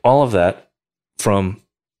 like all of that from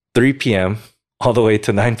 3 p.m. all the way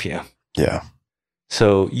to 9 p.m. Yeah.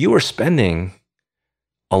 So you are spending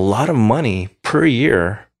a lot of money per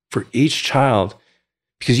year for each child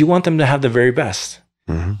because you want them to have the very best.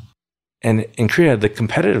 Mm-hmm. And in Korea, the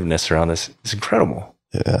competitiveness around this is incredible.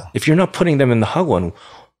 Yeah. If you're not putting them in the hagwon,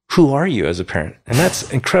 who are you as a parent? And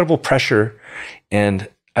that's incredible pressure, and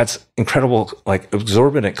that's incredible, like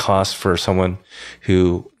exorbitant cost for someone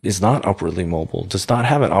who is not upwardly mobile, does not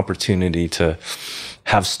have an opportunity to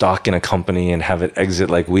have stock in a company and have it exit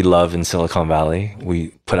like we love in Silicon Valley. We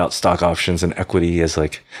put out stock options and equity as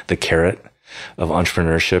like the carrot of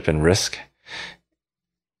entrepreneurship and risk.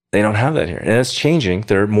 They don't have that here. And it's changing.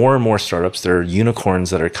 There are more and more startups. There are unicorns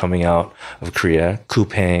that are coming out of Korea,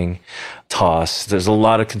 Coupang, Toss. There's a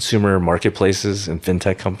lot of consumer marketplaces and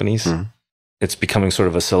fintech companies. Mm. It's becoming sort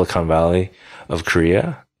of a Silicon Valley of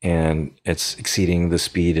Korea, and it's exceeding the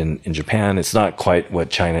speed in Japan. It's not quite what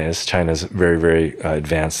China is. China's very, very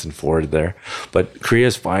advanced and forward there. But Korea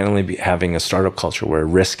is finally having a startup culture where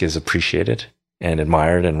risk is appreciated and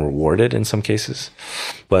admired and rewarded in some cases.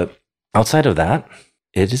 But outside of that,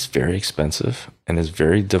 it is very expensive and is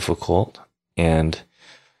very difficult. And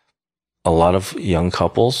a lot of young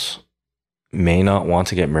couples may not want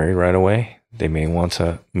to get married right away. They may want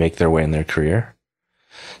to make their way in their career.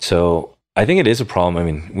 So I think it is a problem. I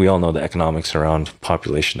mean, we all know the economics around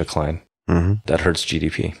population decline. Mm-hmm. That hurts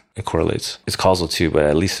GDP. It correlates. It's causal too, but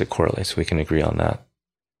at least it correlates. We can agree on that.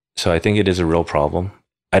 So I think it is a real problem.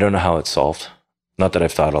 I don't know how it's solved. Not that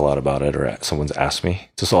I've thought a lot about it or someone's asked me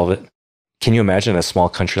to solve it. Can you imagine a small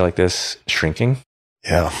country like this shrinking?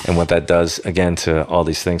 Yeah. And what that does, again, to all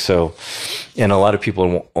these things. So, and a lot of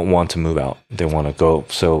people want to move out. They want to go.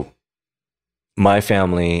 So my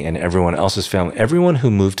family and everyone else's family, everyone who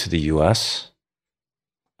moved to the US,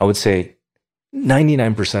 I would say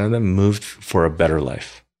 99% of them moved for a better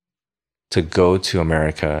life, to go to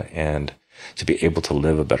America and to be able to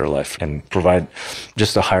live a better life and provide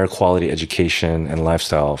just a higher quality education and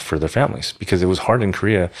lifestyle for their families, because it was hard in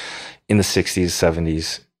Korea in the 60s,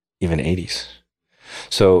 70s, even 80s.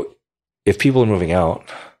 So if people are moving out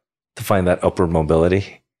to find that upward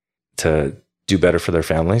mobility to do better for their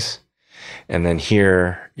families, and then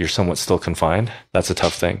here you're somewhat still confined, that's a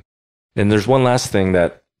tough thing. And there's one last thing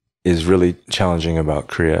that is really challenging about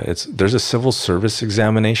Korea. There's a civil service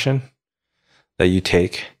examination that you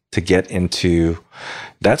take to get into.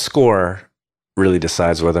 That score really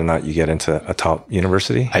decides whether or not you get into a top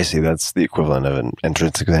university. I see. That's the equivalent of an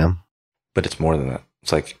entrance exam. But it's more than that.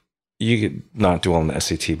 It's like you could not do well on the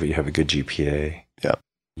SAT, but you have a good GPA. Yeah.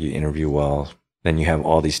 You interview well. Then you have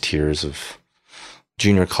all these tiers of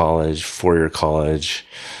junior college, four-year college,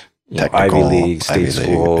 Ivy League, state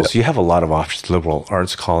schools. Yeah. You have a lot of options, liberal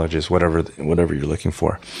arts colleges, whatever you're looking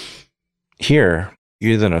for. Here,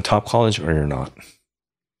 you're either in a top college or you're not.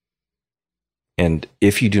 And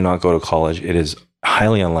if you do not go to college, it is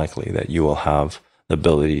highly unlikely that you will have the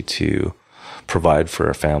ability to provide for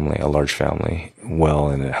a family, a large family, well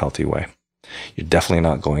in a healthy way. You're definitely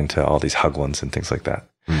not going to all these Hagwons and things like that.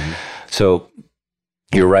 Mm-hmm. So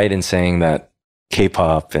you're right in saying that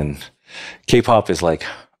K-pop is like,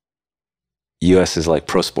 US is like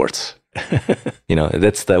pro sports.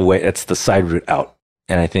 That's the way, that's the side route out.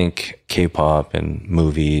 And I think K-pop and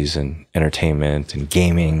movies and entertainment and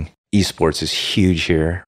gaming, esports is huge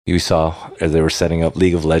here. You saw as they were setting up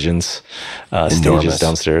League of Legends stages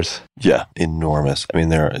downstairs. Yeah, enormous. I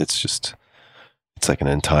mean, it's like an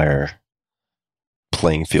entire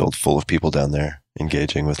playing field full of people down there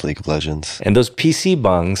engaging with League of Legends. And those PC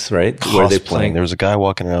bungs, right? Where they playing. There was a guy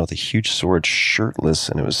walking around with a huge sword, shirtless,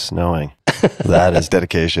 and it was snowing. That is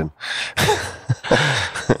dedication.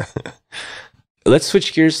 Let's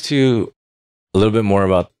switch gears to a little bit more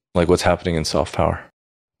about like what's happening in soft power.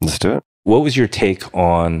 Let's do it. What was your take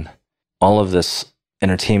on all of this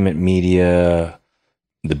entertainment media,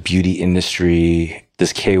 the beauty industry,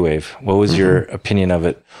 this K-wave? What was your opinion of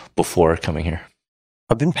it before coming here?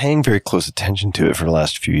 I've been paying very close attention to it for the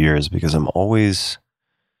last few years because I'm always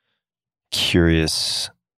curious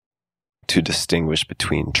to distinguish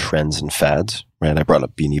between trends and fads, right? I brought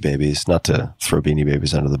up Beanie Babies, not to throw Beanie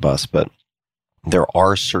Babies under the bus, but there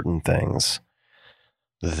are certain things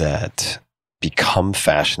that become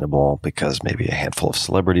fashionable because maybe a handful of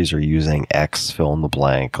celebrities are using X, fill in the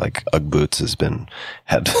blank, like Ugg boots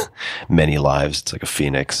had many lives. It's like a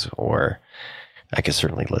phoenix, or I could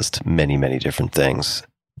certainly list many, many different things.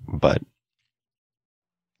 But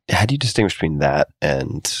how do you distinguish between that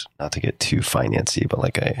and, not to get too financy, but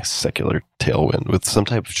like a secular tailwind with some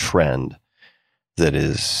type of trend that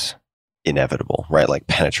is inevitable, right? Like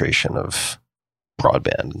penetration of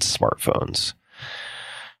broadband and smartphones.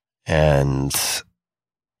 And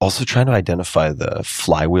also trying to identify the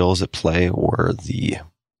flywheels at play or the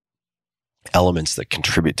elements that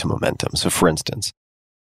contribute to momentum. So for instance,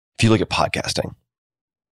 if you look at podcasting,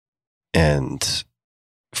 and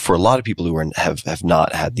for a lot of people who have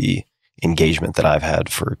not had the engagement that I've had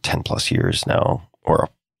for 10 plus years now, or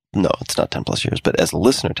no, it's not 10 plus years, but as a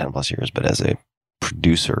listener, 10 plus years, but as a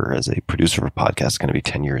producer of a podcast, it's going to be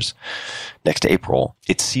 10 years next April.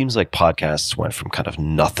 It seems like podcasts went from kind of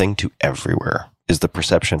nothing to everywhere, is the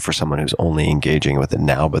perception for someone who's only engaging with it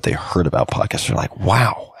now, but they heard about podcasts. They're like,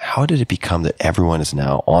 wow, how did it become that everyone is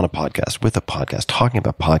now on a podcast, with a podcast, talking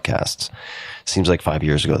about podcasts? Seems like 5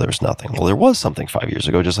 years ago, there was nothing. Well, there was something 5 years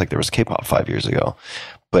ago, just like there was K-pop 5 years ago.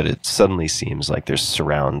 But it suddenly seems like there's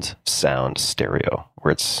surround sound stereo,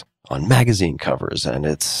 where it's on magazine covers and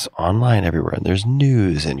it's online everywhere, and there's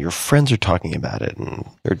news and your friends are talking about it, and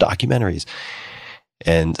there are documentaries.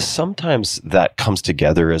 And sometimes that comes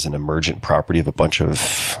together as an emergent property of a bunch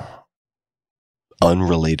of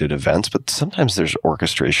unrelated events, but sometimes there's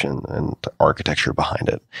orchestration and architecture behind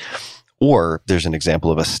it. Or there's an example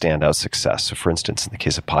of a standout success. So for instance, in the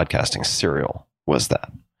case of podcasting, Serial was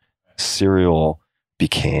that. Serial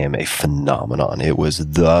became a phenomenon. It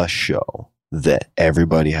was the show that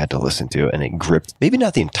everybody had to listen to, and it gripped maybe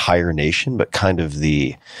not the entire nation, but kind of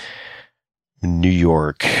the New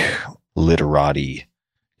York literati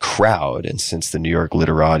crowd. And since the New York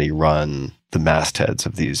literati run the mastheads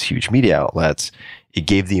of these huge media outlets, it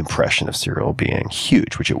gave the impression of Serial being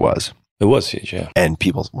huge, which it was. It was huge, yeah. And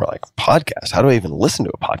people were like, podcast? How do I even listen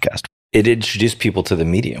to a podcast? It introduced people to the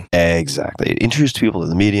medium. Exactly. It introduced people to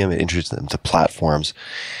the medium. It introduced them to platforms.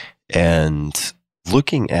 And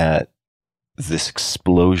looking at this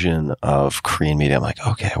explosion of Korean media, I'm like,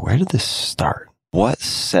 okay, where did this start? What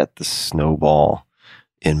set the snowball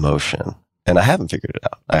in motion? And I haven't figured it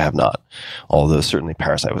out. I have not. Although certainly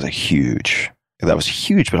Parasite was huge,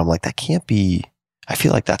 but I'm like, that can't be, I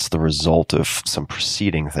feel like that's the result of some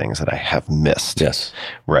preceding things that I have missed. Yes.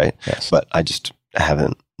 Right? Yes. But I just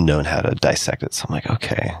haven't known how to dissect it. So I'm like,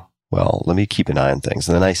 okay, well, let me keep an eye on things.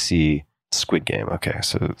 And then I see Squid Game. Okay,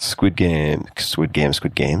 so Squid Games.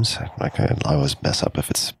 Like I always mess up if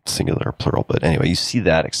it's singular or plural. But anyway, you see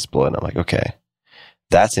that explode. And I'm like, okay,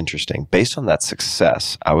 that's interesting. Based on that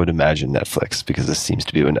success, I would imagine Netflix, because this seems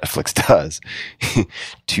to be what Netflix does,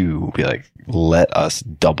 to be like, let us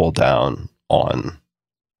double down on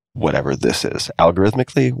whatever this is.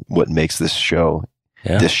 Algorithmically, what makes this show,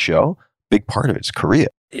 big part of it is Korea.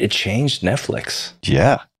 It changed Netflix.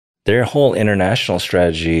 Yeah. Their whole international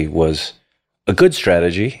strategy was a good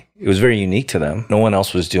strategy. It was very unique to them. No one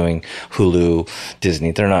else was doing Hulu,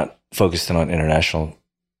 Disney. They're not focused on international.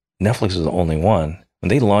 Netflix was the only one. When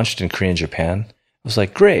they launched in Korea and Japan, it was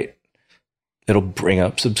like, great. It'll bring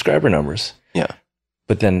up subscriber numbers. Yeah.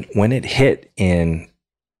 But then when it hit in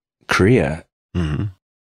Korea,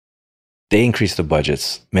 they increased the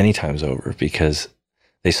budgets many times over, because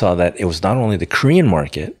they saw that it was not only the Korean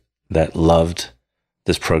market that loved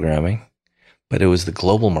this programming, but it was the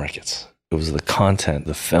global markets. It was the content,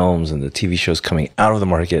 the films and the TV shows coming out of the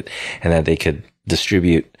market and that they could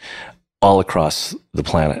distribute all across the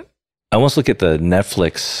planet. I almost look at the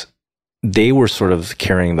Netflix, they were sort of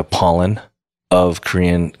carrying the pollen of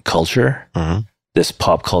Korean culture, this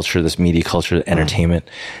pop culture, this media culture, entertainment,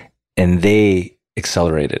 and they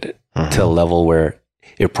accelerated it to a level where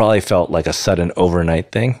it probably felt like a sudden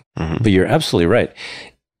overnight thing. But you're absolutely right.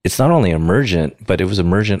 It's not only emergent, but it was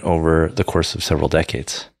emergent over the course of several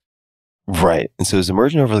decades. Right. And so it's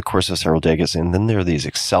emergent over the course of several decades. And then there are these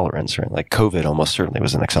accelerants, right? Like COVID almost certainly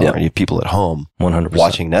was an accelerant. You have people at home 100%.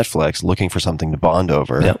 watching Netflix, looking for something to bond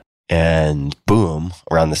over. Yep. And boom,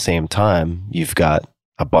 around the same time, you've got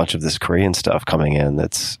a bunch of this Korean stuff coming in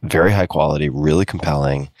that's very high quality, really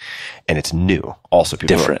compelling, and it's new. Also,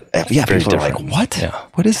 people different. People different. are like, what? Yeah.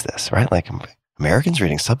 What is this? Right? Like Americans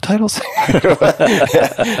reading subtitles?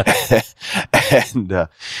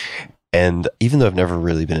 And even though I've never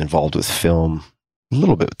really been involved with film, a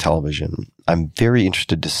little bit with television, I'm very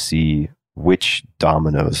interested to see which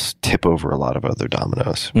dominoes tip over a lot of other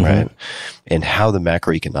dominoes, right? And how the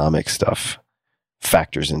macroeconomic stuff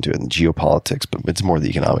factors into it and geopolitics, but it's more the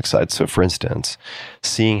economic side. So for instance,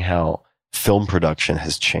 seeing how film production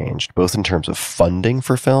has changed, both in terms of funding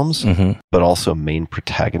for films, but also main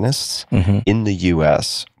protagonists in the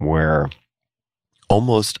US, where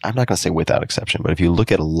almost, I'm not going to say without exception, but if you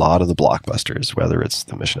look at a lot of the blockbusters, whether it's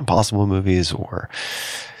the Mission Impossible movies or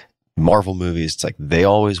Marvel movies, it's like they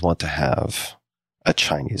always want to have a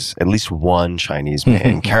Chinese, at least one Chinese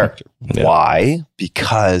main character. Yeah. Why?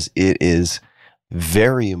 Because it is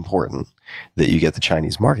very important that you get the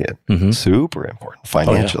Chinese market. Super important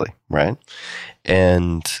financially, right?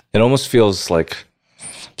 And it almost feels like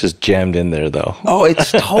just jammed in there though. Oh,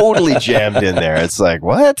 it's totally jammed in there. It's like,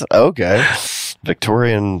 what? Okay.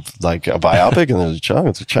 Victorian, like a biopic, and there's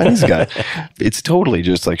it's a Chinese guy. It's totally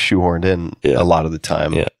just like shoehorned in a lot of the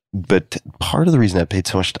time. Yeah. But part of the reason I paid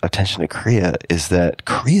so much attention to Korea is that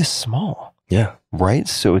Korea is small. Yeah. Right?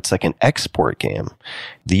 So it's like an export game.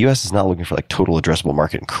 The US is not looking for like total addressable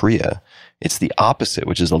market in Korea. It's the opposite,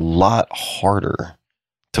 which is a lot harder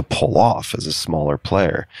to pull off as a smaller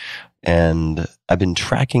player. And I've been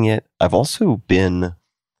tracking it. I've also been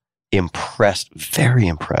impressed, very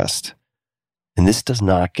impressed. And this does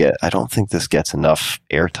not get, I don't think this gets enough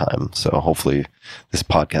airtime. So hopefully this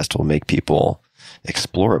podcast will make people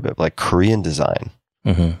explore a bit. Like Korean design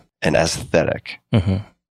and aesthetic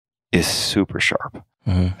is super sharp.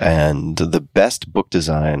 And the best book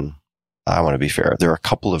design, I want to be fair, there are a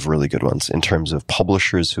couple of really good ones in terms of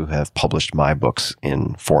publishers who have published my books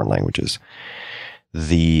in foreign languages.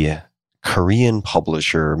 The Korean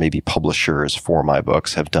publisher, maybe publishers for my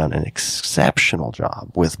books, have done an exceptional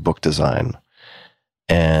job with book design.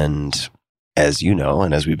 And as you know,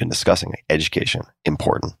 and as we've been discussing, education,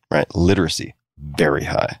 important, right? Literacy, very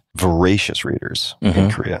high. Voracious readers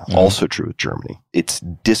in Korea, also true with Germany. It's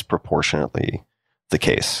disproportionately the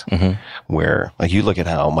case where, like, you look at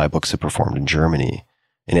how my books have performed in Germany,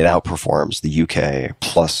 and it outperforms the UK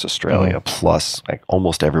plus Australia plus like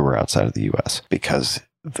almost everywhere outside of the US because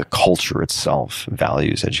the culture itself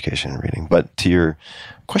values education and reading. But to your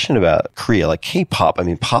question about Korea, like K-pop, I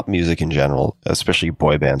mean, pop music in general, especially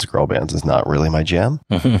boy bands, girl bands, is not really my jam.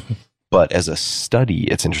 But as a study,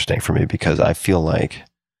 it's interesting for me because I feel like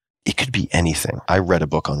it could be anything. I read a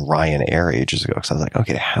book on Ryanair ages ago because I was like,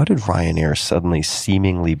 okay, how did Ryanair suddenly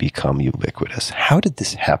seemingly become ubiquitous? How did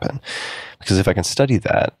this happen? Because if I can study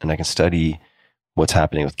that and I can study what's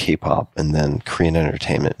happening with K-pop and then Korean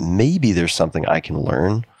entertainment, maybe there's something I can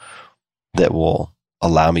learn that will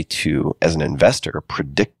allow me to, as an investor,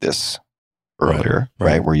 predict this earlier,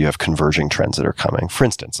 right? Where you have converging trends that are coming. For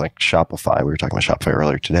instance, like Shopify, we were talking about Shopify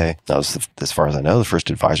earlier today. That was, as far as I know, the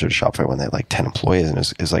first advisor to Shopify when they had like 10 employees. And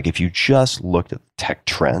is like, if you just looked at tech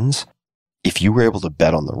trends, if you were able to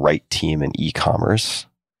bet on the right team in e-commerce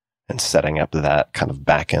and setting up that kind of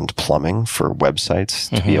back-end plumbing for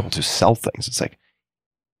websites to be able to sell things, it's like,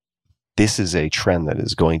 this is a trend that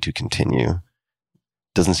is going to continue.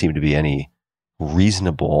 Doesn't seem to be any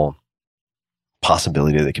reasonable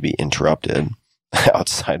possibility that could be interrupted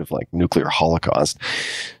outside of like nuclear holocaust.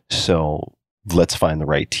 So let's find the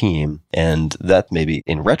right team. And that maybe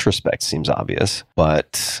in retrospect seems obvious,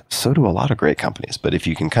 but so do a lot of great companies. But if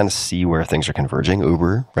you can kind of see where things are converging,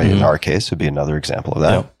 Uber, right, in our case would be another example of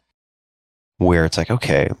that, where it's like,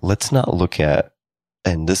 okay, let's not look at,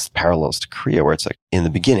 and this parallels to Korea, where it's like in the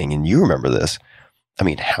beginning, and you remember this, I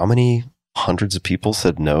mean, how many hundreds of people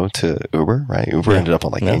said no to Uber, right? Uber ended up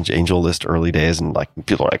on like Angel List early days, and like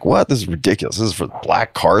people are like, what? This is ridiculous. This is for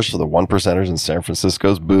black cars for the 1%ers in San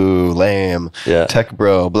Francisco's, boo, lame, tech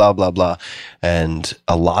bro, blah, blah, blah. And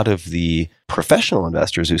a lot of the professional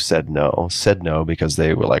investors who said no because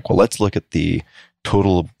they were like, well, let's look at the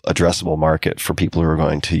total addressable market for people who are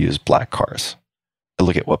going to use black cars. And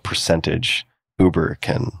look at what percentage Uber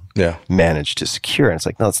can manage to secure. And it's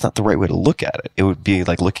like, no, that's not the right way to look at it. It would be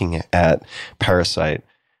like looking at Parasite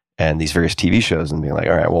and these various TV shows and being like,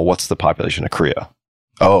 all right, well, what's the population of Korea?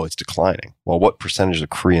 Oh, it's declining. Well, what percentage of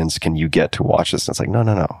Koreans can you get to watch this? And it's like,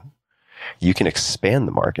 no. You can expand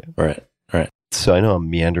the market. Right. So I know I'm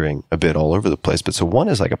meandering a bit all over the place, but so one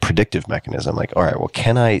is like a predictive mechanism. Like, all right, well,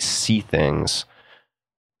 can I see things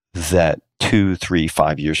that 2, 3,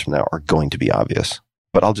 5 years from now are going to be obvious?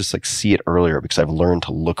 But I'll just like see it earlier because I've learned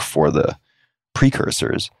to look for the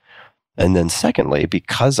precursors. And then secondly,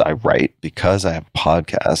 because I write, because I have a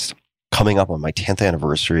podcast coming up on my 10th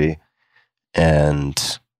anniversary,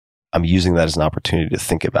 and I'm using that as an opportunity to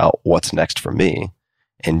think about what's next for me.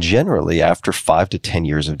 And generally, after 5 to 10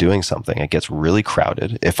 years of doing something, it gets really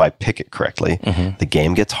crowded. If I pick it correctly, the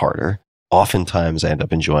game gets harder. Oftentimes, I end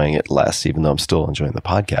up enjoying it less, even though I'm still enjoying the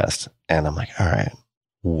podcast. And I'm like, all right,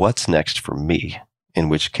 what's next for me? In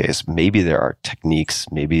which case, maybe there are techniques,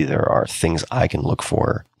 maybe there are things I can look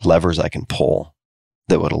for, levers I can pull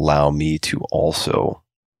that would allow me to also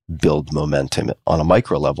build momentum on a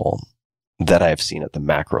micro level that I've seen at the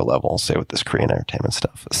macro level, say with this Korean entertainment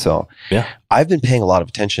stuff. So I've been paying a lot of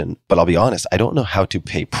attention, but I'll be honest, I don't know how to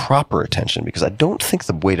pay proper attention, because I don't think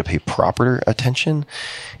the way to pay proper attention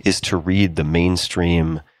is to read the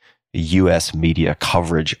mainstream US media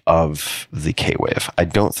coverage of the K-wave. I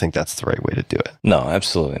don't think that's the right way to do it. No,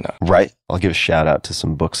 absolutely not. Right? I'll give a shout out to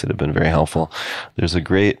some books that have been very helpful. There's a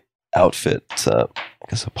great outfit, it's I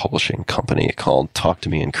guess a publishing company called Talk to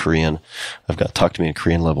Me in Korean. I've got Talk to Me in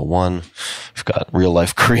Korean Level 1. I've got Real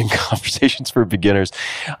Life Korean Conversations for Beginners.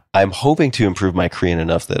 I'm hoping to improve my Korean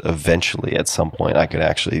enough that eventually at some point I could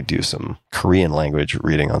actually do some Korean language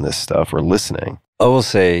reading on this stuff or listening. I will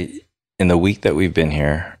say, in the week that we've been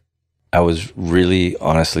here, I was really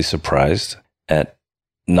honestly surprised at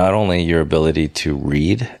not only your ability to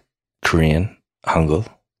read Korean, Hangul,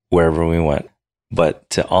 wherever we went, but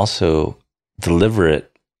to also deliver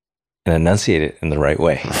it and enunciate it in the right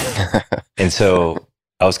way. And so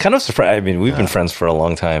I was kind of surprised. I mean, we've been friends for a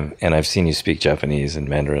long time, and I've seen you speak Japanese and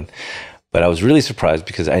Mandarin, but I was really surprised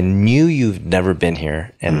because I knew you've never been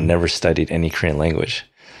here and never studied any Korean language.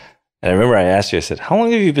 And I remember I asked you, I said, how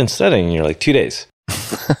long have you been studying? And you're like, 2 days.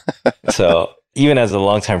 So even as a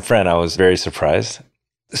longtime friend, I was very surprised.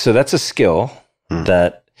 So that's a skill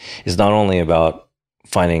that is not only about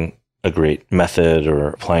finding a great method or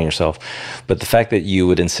applying yourself, but the fact that you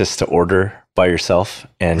would insist to order by yourself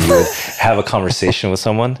and you would have a conversation with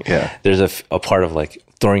someone. There's a part of like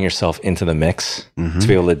throwing yourself into the mix to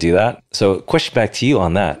be able to do that. So question back to you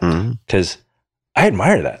on that, because I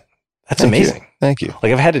admire that. That's amazing. Thank you.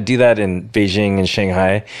 Like I've had to do that in Beijing and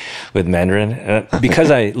Shanghai with Mandarin. And because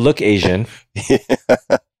I look Asian,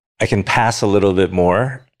 I can pass a little bit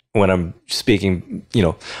more when I'm speaking,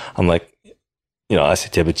 I'm like, I say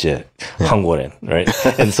 "대부지 한국어는," right?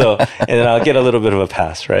 And then I'll get a little bit of a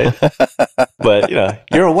pass, right? But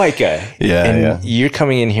you're a white guy, and you're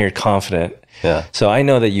coming in here confident. So I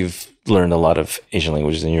know that you've learned a lot of Asian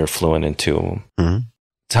languages and you're fluent in 2 of them.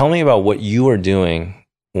 Tell me about what you are doing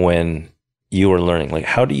when you are learning. Like,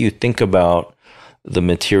 how do you think about the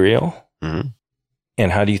material,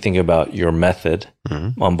 and how do you think about your method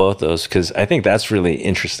on both those? Because I think that's really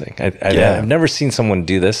interesting. I've never seen someone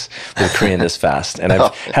do this with Korean this fast, and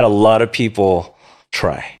I've had a lot of people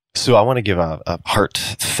try. So I want to give a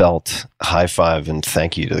heartfelt high five and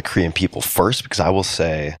thank you to the Korean people first, because I will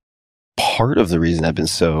say part of the reason I've been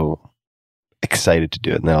so excited to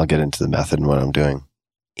do it, and then I'll get into the method and what I'm doing,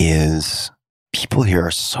 is people here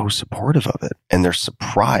are so supportive of it, and they're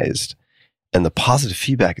surprised. And the positive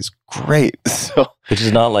feedback is great. Which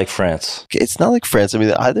is not like France. It's not like France. I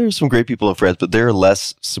mean, there's some great people in France, but they're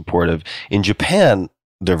less supportive. In Japan,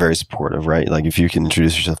 they're very supportive, right? Like if you can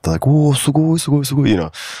introduce yourself, they're like, "Oh, sugoi, sugoi,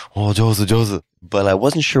 sugoi," "Oh, jozu, jozu." But I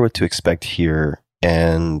wasn't sure what to expect here.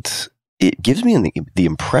 And it gives me the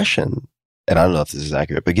impression, and I don't know if this is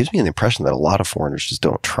accurate, but it gives me the impression that a lot of foreigners just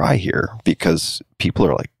don't try here because people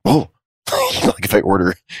are like, "Oh." Like if I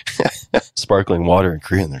order sparkling water in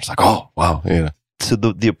Korean, they're just like, "Oh, wow." So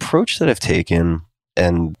the approach that I've taken,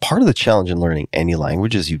 and part of the challenge in learning any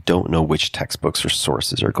language is you don't know which textbooks or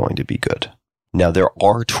sources are going to be good. Now, there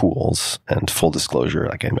are tools, and full disclosure,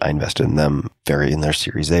 like I invested in them in their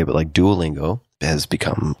Series A, but like Duolingo has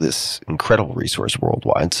become this incredible resource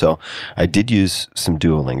worldwide. So I did use some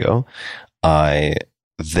Duolingo. I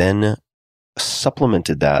then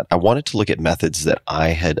supplemented that. I wanted to look at methods that I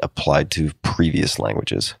had applied to previous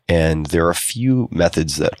languages. And there are a few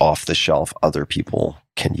methods that off the shelf other people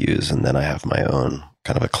can use. And then I have my own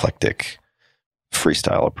kind of eclectic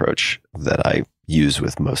freestyle approach that I use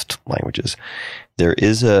with most languages. There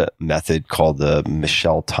is a method called the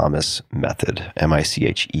Michel Thomas method,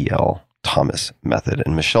 Michel Thomas method.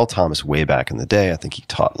 And Michel Thomas, way back in the day, I think he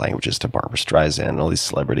taught languages to Barbra Streisand and all these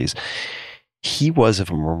celebrities. He was,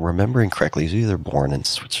 if I'm remembering correctly, he was either born in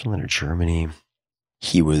Switzerland or Germany.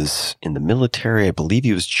 He was in the military. I believe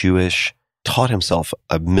he was Jewish, taught himself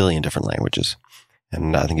a million different languages.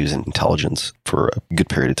 And I think he was in intelligence for a good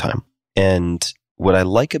period of time. And what I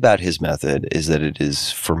like about his method is that it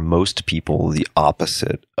is, for most people, the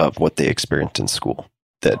opposite of what they experienced in school.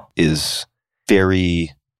 That is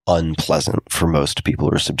very unpleasant for most people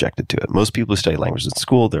who are subjected to it. Most people who study languages in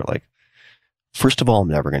school, they're like, first of all, I'm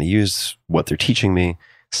never going to use what they're teaching me.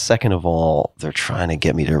 Second of all, they're trying to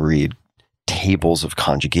get me to read tables of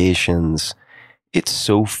conjugations. It's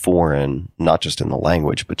so foreign, not just in the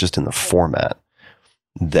language, but just in the format,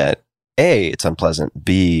 that A, it's unpleasant.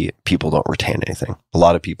 B, people don't retain anything. A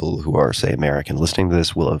lot of people who are, say, American listening to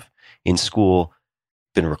this will have, in school,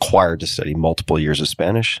 been required to study multiple years of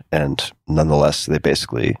Spanish, and nonetheless, they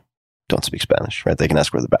basically don't speak Spanish, right? They can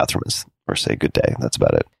ask where the bathroom is or say good day. That's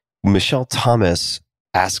about it. Michel Thomas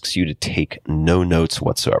asks you to take no notes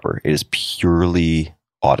whatsoever. It is purely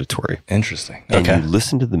auditory. Interesting. And Okay. you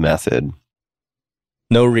listen to the method.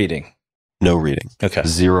 No reading. No reading. Okay.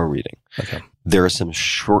 Zero reading. Okay. There are some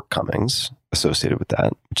shortcomings associated with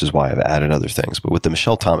that, which is why I've added other things. But with the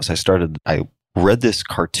Michel Thomas, I read this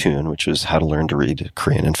cartoon, which is How to Learn to Read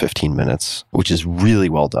Korean in 15 Minutes, which is really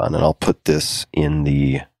well done. And I'll put this in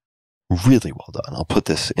the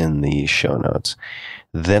show notes.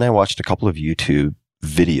 Then I watched a couple of YouTube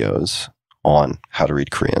videos on how to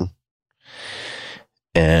read Korean.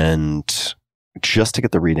 And just to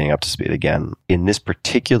get the reading up to speed again, in this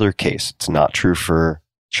particular case, it's not true for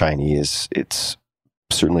Chinese. It's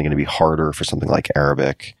certainly going to be harder for something like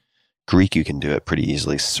Arabic. Greek, you can do it pretty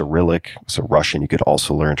easily. Cyrillic, so Russian, you could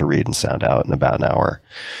also learn to read and sound out in about an hour.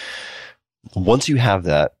 Once you have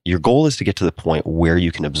that, your goal is to get to the point where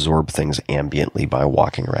you can absorb things ambiently by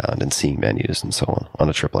walking around and seeing menus and so on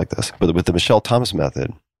a trip like this. But with the Michel Thomas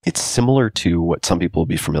method, it's similar to what some people will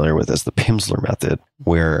be familiar with as the Pimsleur method,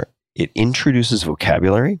 where it introduces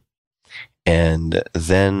vocabulary and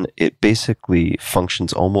then it basically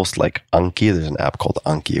functions almost like Anki. There's an app called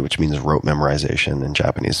Anki, which means rote memorization in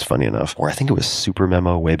Japanese, funny enough. Or I think it was Super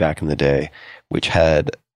Memo way back in the day, which had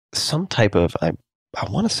some type of, I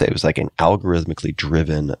want to say it was like an algorithmically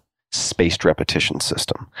driven spaced repetition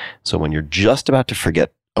system. So when you're just about to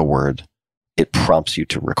forget a word, it prompts you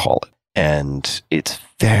to recall it. And it's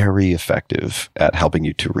very effective at helping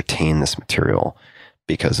you to retain this material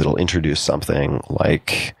because it'll introduce something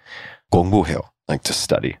like 공부해요, like to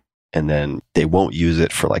study. And then they won't use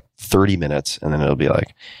it for like 30 minutes. And then it'll be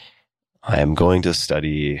like, I am going to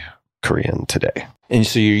study Korean today. And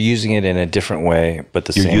so you're using it in a different way,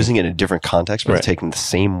 but You're same. using it in a different context, but Right. it's taking the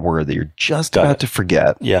same word that you're just Got about it. to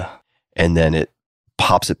forget. Yeah. And then it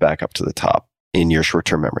pops it back up to the top in your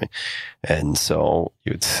short-term memory. And so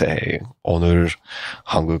you would say, 오늘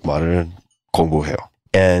한국말을 공부해요.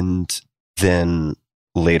 And then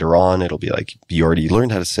later on, it'll be like, you already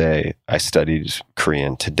learned how to say, I studied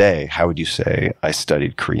Korean today. How would you say, I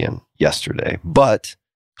studied Korean yesterday? But,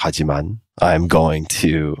 하지만, I'm going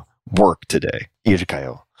to work today.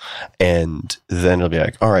 일가요. And then it'll be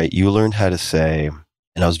like, all right, you learned how to say,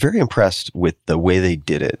 and I was very impressed with the way they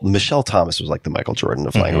did it. Michel Thomas was like the Michael Jordan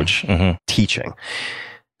of language teaching.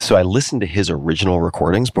 So I listened to his original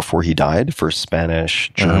recordings before he died for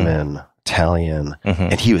Spanish, German, Italian,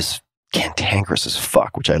 and he was cantankerous as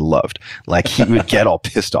fuck, which I loved. Like he would get all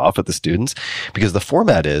pissed off at the students because the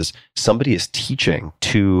format is somebody is teaching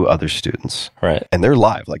two other students. Right. And they're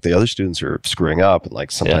live. Like the other students are screwing up and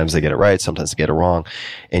like sometimes they get it right, sometimes they get it wrong.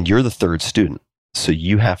 And you're the third student. So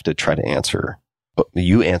you have to try to answer.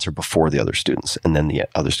 You answer before the other students and then the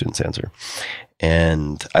other students answer.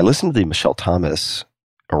 And I listened to the Michel Thomas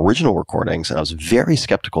original recordings and I was very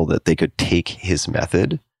skeptical that they could take his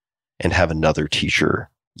method and have another teacher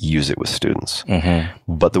use it with students.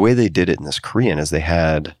 But the way they did it in this Korean is they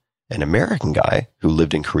had an American guy who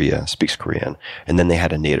lived in Korea, speaks Korean, and then they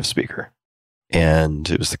had a native speaker. And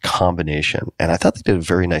it was the combination. And I thought they did a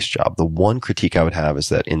very nice job. The one critique I would have is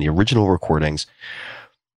that in the original recordings,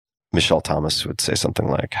 Michelle Thomas would say something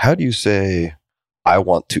like, how do you say, I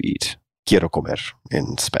want to eat? Quiero comer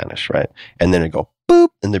in Spanish, right? And then it'd go boop,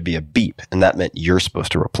 and there'd be a beep. And that meant you're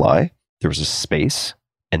supposed to reply. There was a space.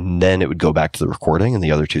 And then it would go back to the recording and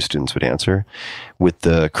the other two students would answer. With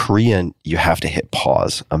the Korean, you have to hit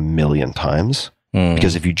pause 1,000,000 times.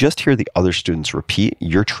 Because if you just hear the other students repeat,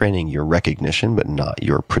 you're training your recognition, but not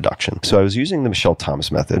your production. So I was using the Michelle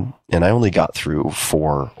Thomas method, and I only got through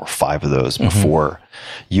 4 or 5 of those before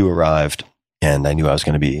you arrived, and I knew I was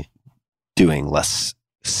going to be doing less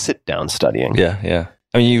sit-down studying. Yeah.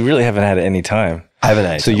 I mean, you really haven't had any time. I haven't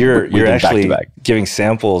had any So time. you're actually back. giving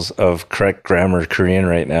samples of correct grammar Korean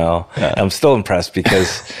right now. Yeah. I'm still impressed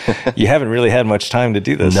because you haven't really had much time to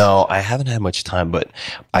do this. No, I haven't had much time, but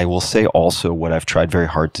I will say also what I've tried very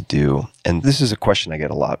hard to do, and this is a question I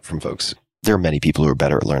get a lot from folks. There are many people who are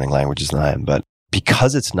better at learning languages than I am, but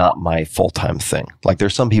because it's not my full-time thing, like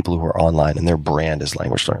there's some people who are online and their brand is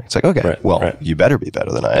language learning. It's like, okay, you better be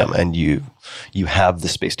better than I am. And you have the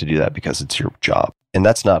space to do that because it's your job. And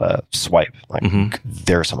that's not a swipe. Like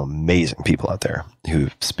there are some amazing people out there who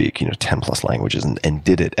speak, 10 plus languages and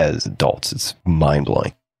did it as adults. It's mind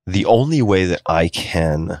blowing. The only way that I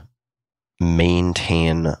can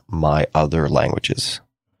maintain my other languages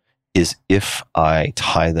is if I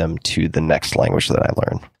tie them to the next language that I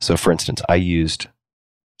learn. So for instance, I used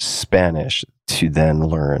Spanish to then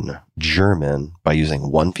learn German by using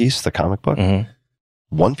One Piece, the comic book.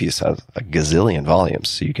 One Piece has a gazillion volumes,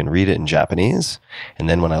 so you can read it in Japanese. And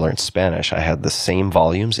then when I learned Spanish, I had the same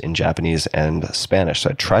volumes in Japanese and Spanish. So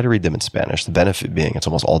I'd try to read them in Spanish. The benefit being it's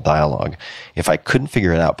almost all dialogue. If I couldn't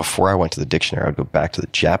figure it out before I went to the dictionary, I'd go back to the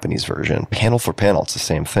Japanese version. Panel for panel, it's the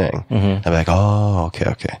same thing. I'd be like, oh,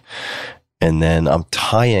 okay. And then I'm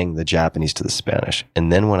tying the Japanese to the Spanish.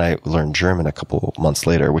 And then when I learned German a couple months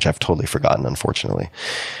later, which I've totally forgotten, unfortunately,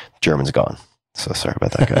 German's gone. So sorry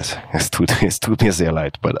about that, guys. Es tut mir sehr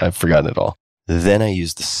leid, but I've forgotten it all. Then I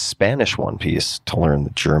used the Spanish One Piece to learn the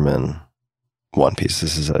German One Piece.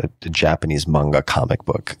 This is a Japanese manga comic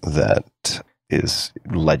book that is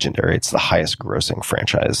legendary. It's the highest grossing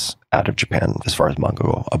franchise out of Japan as far as manga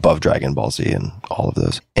go, above Dragon Ball Z and all of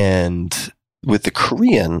those. And with the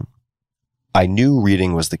Korean, I knew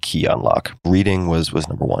reading was the key unlock. Reading was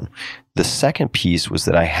number one. The second piece was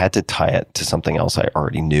that I had to tie it to something else I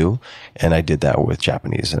already knew. And I did that with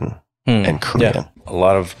Japanese and Korean. Yeah, a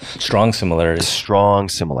lot of strong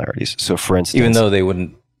similarities. So for instance, even though they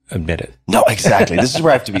wouldn't admit it. No, exactly. This is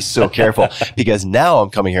where I have to be so careful because now I'm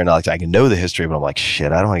coming here and I can know the history, but I'm like,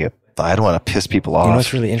 shit, I don't want to piss people off. You know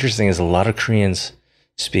what's really interesting is a lot of Koreans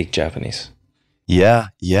speak Japanese. Yeah.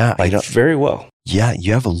 Very well. Yeah,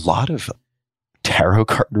 you have a lot of tarot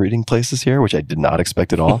card reading places here, which I did not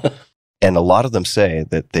expect at all. And a lot of them say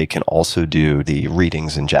that they can also do the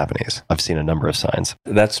readings in Japanese. I've seen a number of signs.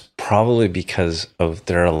 That's probably because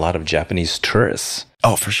there are a lot of Japanese tourists.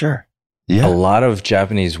 Oh, for sure. Yeah. A lot of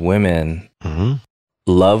Japanese women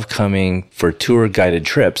love coming for tour guided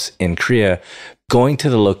trips in Korea, going to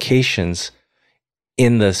the locations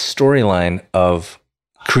in the storyline of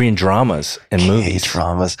Korean dramas and movies.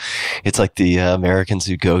 Dramas. It's like the Americans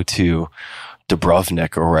who go to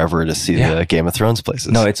Dubrovnik or wherever to see the Game of Thrones places.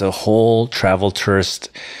 No, it's a whole travel tourist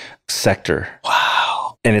sector.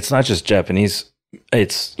 Wow. And it's not just Japanese.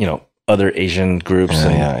 It's, other Asian groups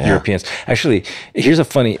and Europeans. Actually, here's a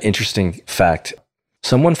funny, interesting fact.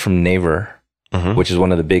 Someone from Naver, which is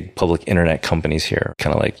one of the big public internet companies here,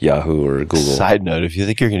 kind of like Yahoo or Google. Side note, if you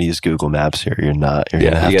think you're going to use Google Maps here, you're not. You're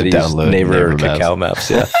going to have to use download Naver or Kakao Maps.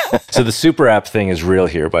 Yeah. So the super app thing is real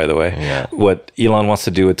here, by the way. Yeah. What Elon wants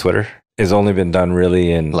to do with Twitter has only been done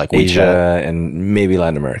really in like Asia WeChat. and maybe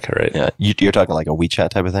Latin America, right? Yeah. You're talking like a WeChat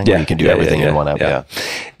type of thing? Yeah. Where you can do everything in one app. Yeah.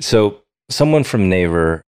 So someone from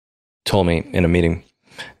Naver told me in a meeting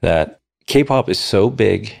that K-pop is so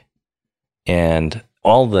big and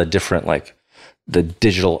all the different, like the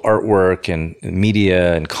digital artwork and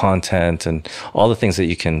media and content and all the things that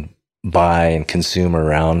you can buy and consume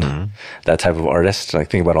around that type of artist. Like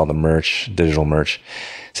think about all the merch, digital merch.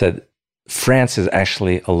 Said France is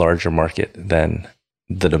actually a larger market than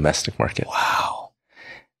the domestic market. Wow.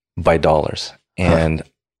 By dollars. And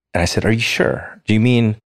I said, are you sure? Do you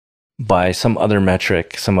mean by some other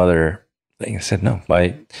metric, some other thing? I said, no,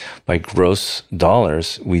 by gross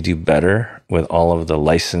dollars, we do better with all of the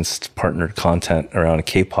licensed partnered content around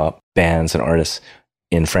K-pop bands and artists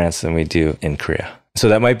in France than we do in Korea. So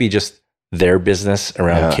that might be just their business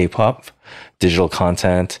around K-pop, digital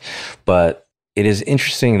content. But it is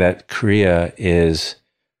interesting that Korea is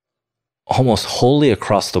almost wholly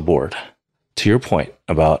across the board. To your point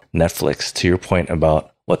about Netflix, to your point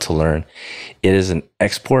about what to learn, it is an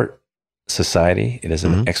export society. It is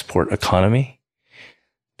an export economy.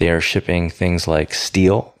 They are shipping things like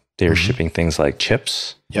steel. They are shipping things like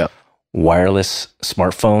chips, wireless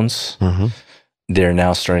smartphones. They're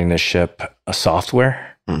now starting to ship a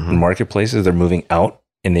software in marketplaces. They're moving out,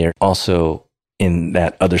 and they're also in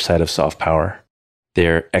that other side of soft power.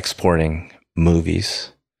 They're exporting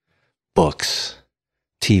movies, books,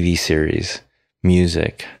 TV series,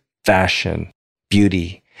 music, fashion,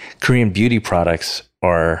 beauty. Korean beauty products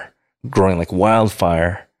are growing like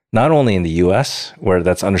wildfire, not only in the US, where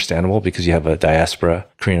that's understandable because you have a diaspora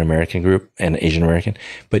Korean American group and Asian American,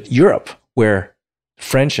 but Europe, where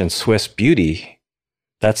French and Swiss beauty,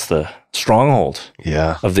 that's the stronghold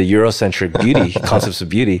of the Eurocentric beauty, concepts of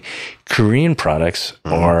beauty. Korean products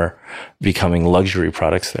are becoming luxury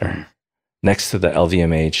products there, next to the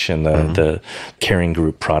LVMH and the Kering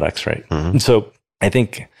Group products, right? And so I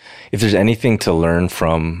think if there's anything to learn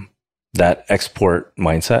from that export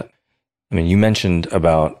mindset, I mean, you mentioned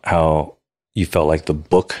about how you felt like the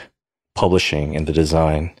book publishing and the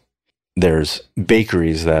design, there's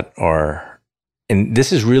bakeries that are, and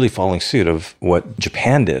this is really following suit of what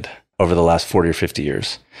Japan did over the last 40 or 50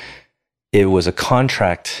 years. It was a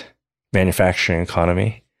contract manufacturing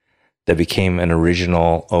economy that became an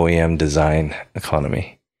original OEM design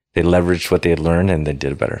economy. They leveraged what they had learned and they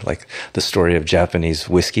did it better. Like the story of Japanese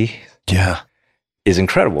whiskey is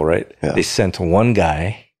incredible, right? Yeah. They sent one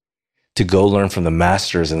guy to go learn from the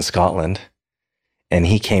masters in Scotland, and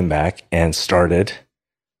he came back and started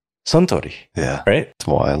Suntory. Yeah. Right? It's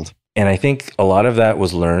wild. And I think a lot of that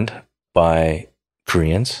was learned by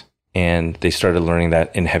Koreans, and they started learning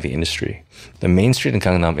that in heavy industry. The main street in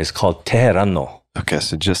Gangnam is called Teheranno. Okay,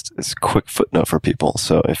 so just as a quick footnote for people.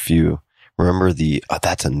 So if you remember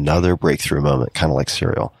that's another breakthrough moment, kind of like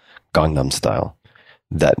Serial, Gangnam Style.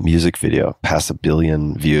 That music video passed 1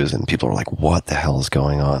 billion views, and people are like, what the hell is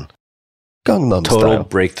going on? Gangnam Total Style.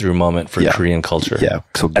 Breakthrough moment for Korean culture. Yeah.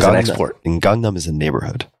 So as Gangnam, an export. And Gangnam is a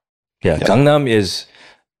neighborhood. Yeah. Gangnam is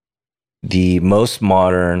the most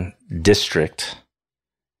modern district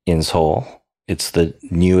in Seoul. It's the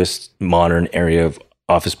newest modern area of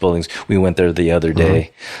office buildings. We went there the other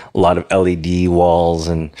day. A lot of LED walls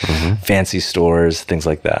and fancy stores, things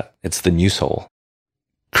like that. It's the new Seoul.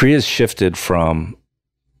 Korea's shifted from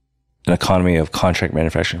an economy of contract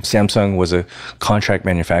manufacturing. Samsung was a contract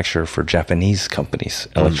manufacturer for Japanese companies,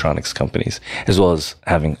 electronics companies, as well as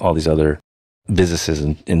having all these other businesses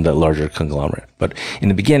in the larger conglomerate. But in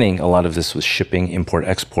the beginning, a lot of this was shipping, import,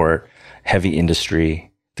 export, heavy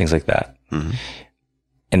industry, things like that.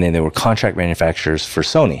 And then there were contract manufacturers for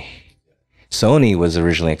Sony. Sony was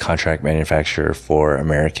originally a contract manufacturer for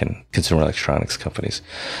American consumer electronics companies.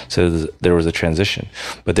 So there was a transition.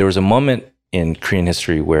 But there was a moment in Korean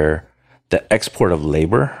history where the export of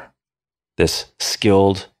labor, this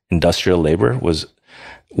skilled industrial labor, was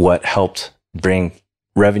what helped bring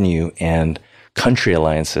revenue and country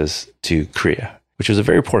alliances to Korea, which was a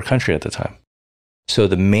very poor country at the time. So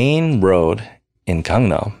the main road in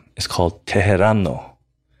Gangnam is called Teheranno.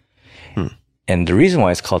 And the reason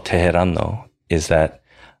why it's called Teheranno is that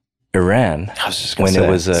Iran, when it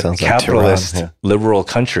was a capitalist, liberal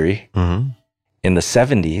country in the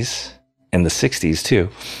 70s and the 60s too,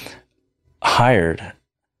 hired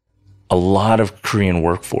a lot of Korean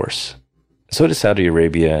workforce. So did Saudi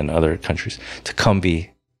Arabia and other countries to come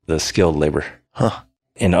be the skilled labor.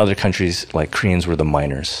 In other countries, like Koreans were the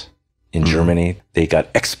miners. In Germany, they got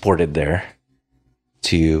exported there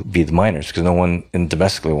to be the miners because no one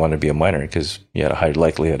domestically wanted to be a miner because you had a high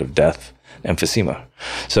likelihood of death, emphysema.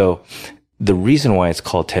 So the reason why it's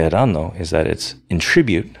called Teheranno is that it's in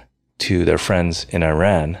tribute to their friends in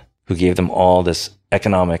Iran who gave them all this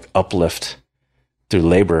economic uplift through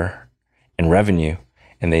labor and revenue,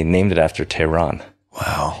 and they named it after Tehran.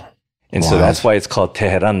 Wow. And so that's why it's called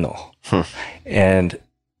Teheranno. And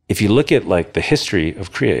if you look at like the history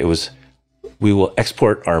of Korea, it was, we will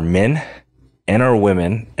export our men and our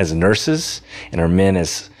women as nurses and our men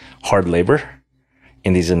as hard labor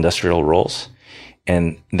in these industrial roles.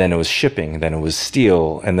 And then it was shipping, then it was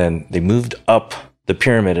steel, and then they moved up the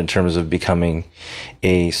pyramid in terms of becoming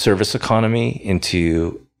a service economy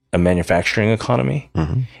into a manufacturing economy,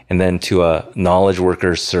 and then to a knowledge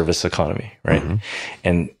worker service economy, right?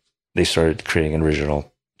 And they started creating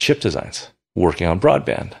original chip designs, working on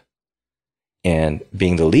broadband, and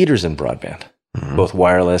being the leaders in broadband, both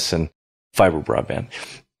wireless and fiber broadband.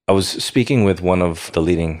 I was speaking with one of the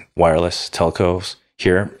leading wireless telcos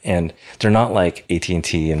here, and they're not like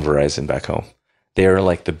AT&T and Verizon back home. They are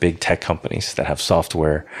like the big tech companies that have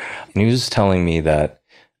software. And he was telling me that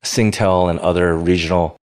Singtel and other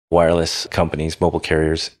regional wireless companies, mobile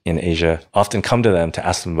carriers in Asia often come to them to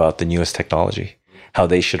ask them about the newest technology, how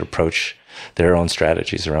they should approach their own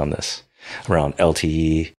strategies around this, around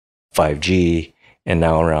LTE, 5G, and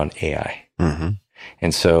now around AI. Mm-hmm.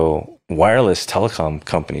 And so wireless telecom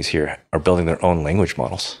companies here are building their own language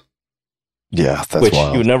models. Yeah, that's which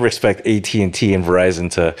wild. you would never expect AT&T and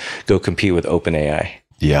Verizon to go compete with OpenAI.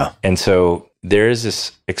 Yeah. And so there is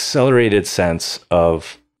this accelerated sense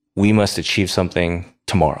of we must achieve something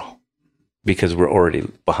tomorrow because we're already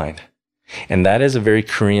behind. And that is a very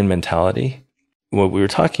Korean mentality. What we were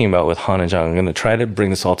talking about with Han and Jang, I'm going to try to bring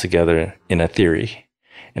this all together in a theory,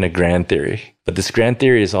 in a grand theory. But this grand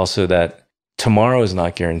theory is also that tomorrow is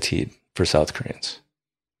not guaranteed for South Koreans.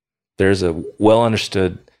 There's a well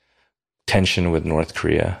understood tension with North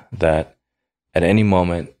Korea that at any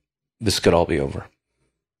moment, this could all be over.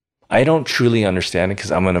 I don't truly understand it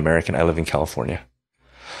because I'm an American. I live in California.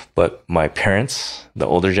 But my parents, the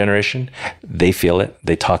older generation, they feel it.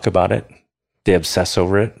 They talk about it. They obsess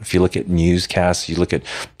over it. If you look at newscasts, you look at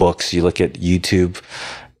books, you look at YouTube,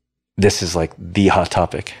 this is like the hot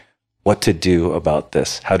topic. What to do about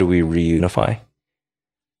this? How do we reunify?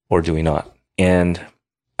 Or do we not? And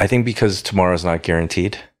I think because tomorrow is not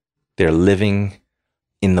guaranteed, they're living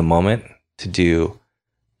in the moment to do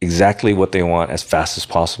exactly what they want as fast as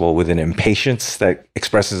possible with an impatience that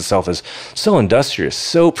expresses itself as so industrious,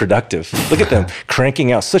 so productive. Look at them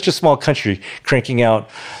cranking out, such a small country, cranking out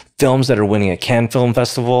films that are winning at Cannes Film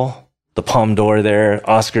Festival, the Palme d'Or there,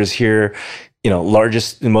 Oscars here,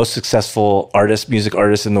 largest, most successful artists, music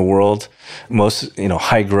artists in the world, most,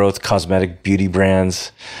 high growth cosmetic beauty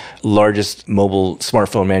brands, largest mobile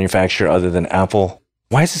smartphone manufacturer other than Apple.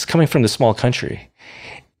 Why is this coming from this small country?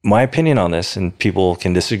 My opinion on this, and people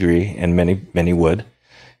can disagree, and many would,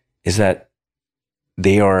 is that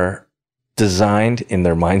they are designed in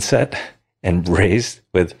their mindset and raised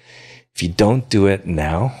with, if you don't do it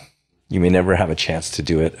now, you may never have a chance to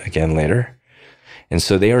do it again later. And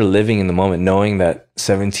so they are living in the moment, knowing that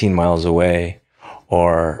 17 miles away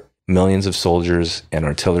are millions of soldiers and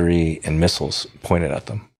artillery and missiles pointed at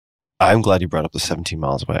them. I'm glad you brought up the 17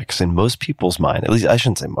 miles away, because in most people's mind, at least I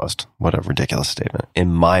shouldn't say most, what a ridiculous statement.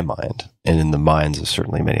 In my mind, and in the minds of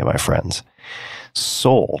certainly many of my friends,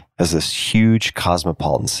 Seoul, as this huge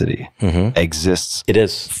cosmopolitan city, exists. It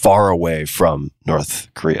is far away from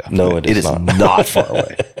North Korea. No, it is not far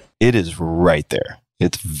away. It is right there.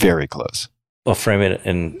 It's very close. I'll frame it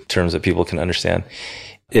in terms that people can understand.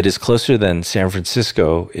 It is closer than San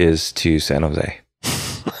Francisco is to San Jose.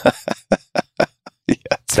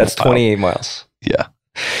 Yeah, that's 28 miles. Yeah.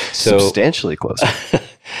 So substantially closer.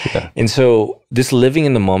 Yeah. And so this living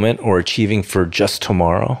in the moment or achieving for just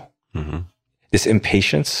tomorrow, this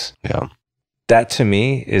impatience, that to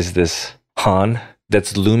me is this Han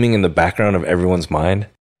that's looming in the background of everyone's mind.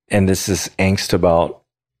 And this angst about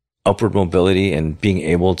upward mobility and being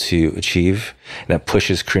able to achieve, that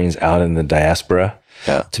pushes Koreans out in the diaspora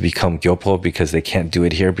to become gyopo because they can't do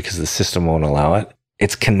it here because the system won't allow it.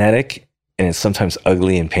 It's kinetic. And it's sometimes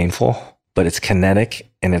ugly and painful, but it's kinetic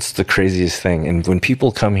and it's the craziest thing. And when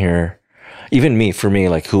people come here, even me,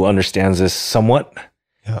 who understands this somewhat,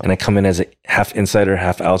 and I come in as a half insider,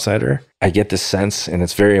 half outsider, I get this sense, and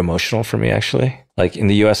it's very emotional for me, actually. Like in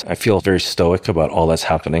the US, I feel very stoic about all that's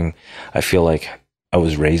happening. I feel like I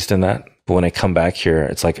was raised in that. But when I come back here,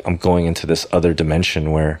 it's like I'm going into this other dimension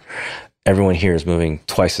where everyone here is moving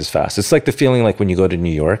twice as fast. It's like the feeling like when you go to New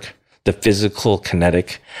York, the physical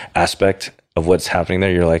kinetic aspect of what's happening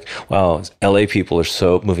there, you're like, wow, LA people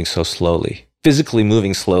are moving so slowly, physically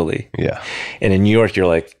moving slowly. Yeah. And in New York, you're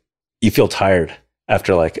like, you feel tired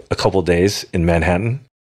after like a couple days in Manhattan.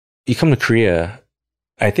 You come to Korea,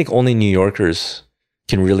 I think only New Yorkers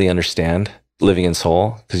can really understand living in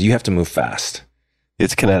Seoul because you have to move fast.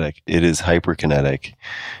 It's kinetic. It is hyperkinetic.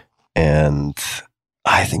 And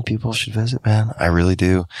I think people should visit, man. I really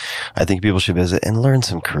do. I think people should visit and learn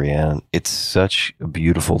some Korean. It's such a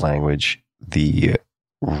beautiful language. The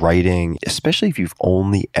writing, especially if you've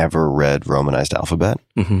only ever read Romanized alphabet,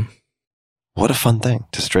 what a fun thing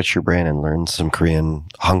to stretch your brain and learn some Korean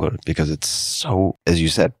Hangul, because it's so, as you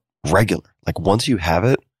said, regular. Like once you have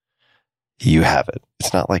it, you have it.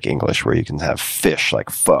 It's not like English where you can have fish, like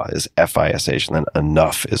pho is F-I-S-H, and then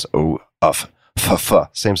enough is O-F.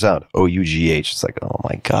 Same sound, O-U-G-H. It's like, oh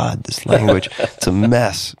my God, this language, it's a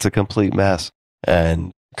mess. It's a complete mess.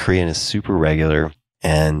 And Korean is super regular.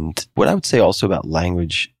 And what I would say also about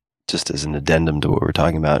language, just as an addendum to what we're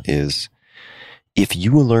talking about, is if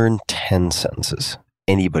you learn 10 sentences,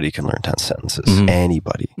 anybody can learn 10 sentences,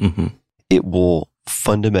 anybody. It will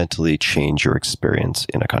fundamentally change your experience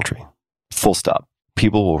in a country. Full stop.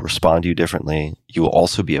 People will respond to you differently. You will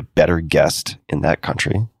also be a better guest in that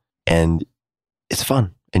country. And it's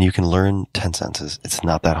fun. And you can learn 10 sentences. It's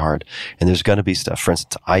not that hard. And there's going to be stuff. For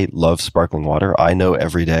instance, I love sparkling water. I know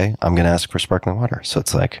every day I'm going to ask for sparkling water. So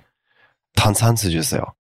it's like, 탄산수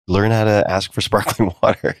주세요. Learn how to ask for sparkling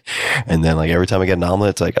water. And then like every time I get an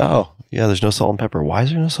omelet, it's like, oh, yeah, there's no salt and pepper. Why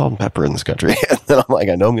is there no salt and pepper in this country? And then I'm like,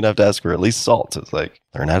 I know I'm going to have to ask for at least salt. So it's like,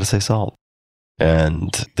 learn how to say salt.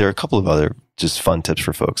 And there are a couple of other just fun tips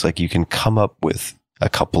for folks. Like you can come up with a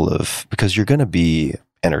couple of, because you're going to be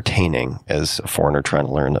entertaining as a foreigner trying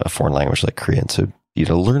to learn a foreign language like Korean. So,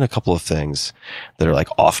 learn a couple of things that are like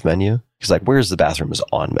off menu. Because like, where's the bathroom is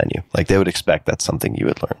on menu. Like they would expect that's something you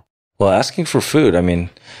would learn. Well, asking for food, I mean,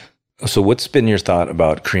 so what's been your thought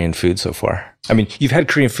about Korean food so far? I mean, you've had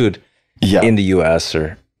Korean food in the US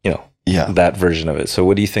or, that version of it. So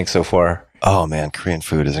what do you think so far? Oh man, Korean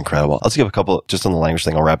food is incredible. Let's give a couple, just on the language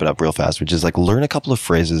thing, I'll wrap it up real fast, which is like learn a couple of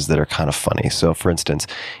phrases that are kind of funny. So for instance,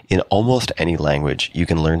 in almost any language, you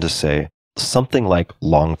can learn to say something like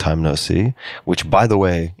long time no see, which by the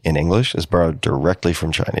way, in English is borrowed directly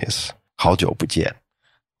from Chinese. 好久不见.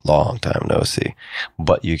 Long time no see.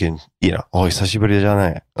 But you can,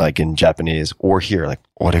 히사시부리잖아요. Like in Japanese or here, like,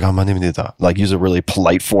 오래간만입니다. Like use a really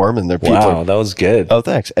polite form and there people wow, that was good. Oh,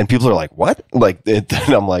 thanks. And people are like, what? Like, and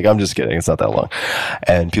I'm like, I'm just kidding. It's not that long.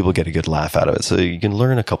 And people get a good laugh out of it. So you can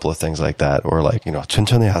learn a couple of things like that. Or like,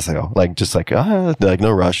 천천히 하세요. Like just like, like no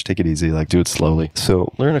rush, take it easy, like do it slowly.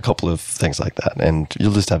 So learn a couple of things like that and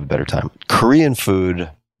you'll just have a better time. Korean food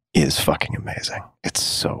is fucking amazing. It's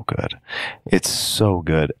so good. It's so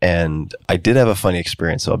good. And I did have a funny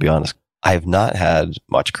experience, so I'll be honest. I have not had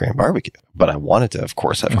much Korean barbecue, but I wanted to, of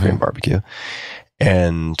course, have Korean barbecue.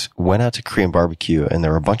 And went out to Korean barbecue and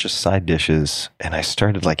there were a bunch of side dishes and I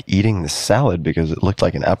started like eating the salad because it looked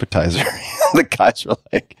like an appetizer. The guys were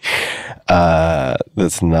like,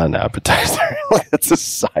 that's not an appetizer. That's a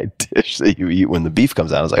side dish that you eat when the beef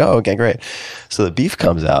comes out. I was like, oh, okay, great. So the beef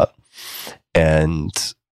comes out and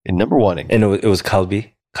number one. And it was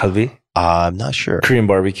kalbi? Kalbi? I'm not sure. Korean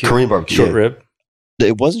barbecue? Short rib?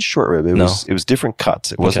 It wasn't short rib. It was different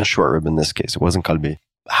cuts. It wasn't short rib in this case. It wasn't kalbi.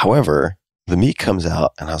 However, the meat comes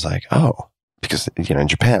out and I was like, oh, because, in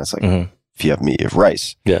Japan, it's like, if you have meat, you have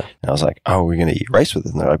rice. Yeah. And I was like, oh, we're going to eat rice with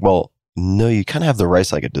it. And they're like, well, no, you kind of have the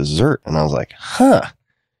rice like a dessert. And I was like,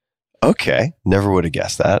 okay. Never would have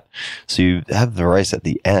guessed that. So you have the rice at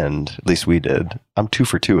the end, at least we did. I'm 2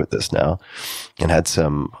 for 2 at this now. And had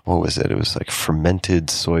some, what was it? It was like fermented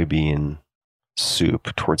soybean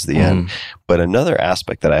soup towards the end. But another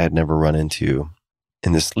aspect that I had never run into,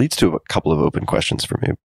 and this leads to a couple of open questions for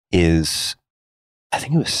me, is I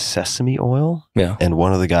think it was sesame oil. Yeah. And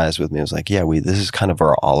one of the guys with me was like, yeah, this is kind of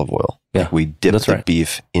our olive oil. Yeah. Like we dipped the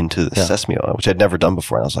beef into the sesame oil, which I'd never done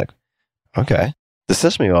before. And I was like, okay. The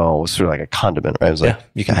sesame oil was sort of like a condiment, right? It was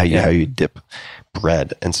like how you dip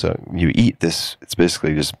bread. And so you eat this, it's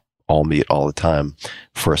basically just all meat all the time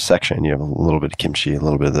for a section. You have a little bit of kimchi, a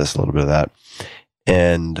little bit of this, a little bit of that.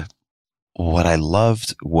 And what I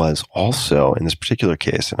loved was also in this particular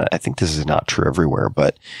case, and I think this is not true everywhere,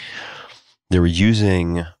 but they were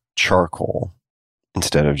using charcoal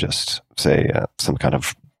instead of just, say, some kind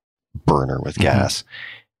of burner with gas.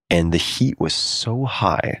 And the heat was so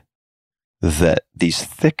high that these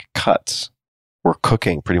thick cuts were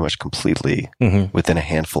cooking pretty much completely within a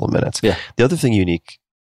handful of minutes. Yeah. The other thing unique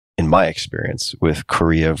in my experience with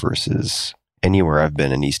Korea versus anywhere I've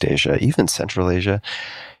been in East Asia, even Central Asia,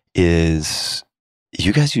 is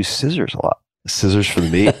you guys use scissors a lot. Scissors for the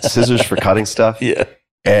meat, scissors for cutting stuff. Yeah.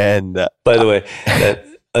 And by the way, that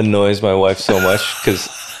annoys my wife so much because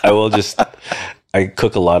I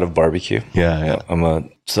cook a lot of barbecue. Yeah. I'm a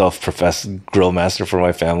self-professed grill master for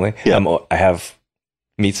my family. Yeah. I have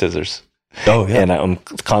meat scissors. Oh, yeah. And I'm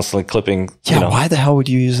constantly clipping. Yeah, why the hell would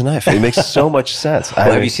you use a knife? It makes so much sense.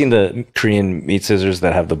 Well, have you seen the Korean meat scissors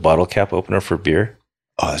that have the bottle cap opener for beer?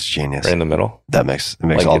 Oh, that's genius. Right in the middle. That makes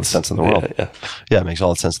all the sense in the world. Yeah, it makes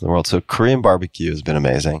all the sense in the world. So Korean barbecue has been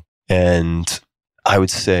amazing. And I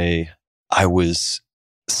would say I was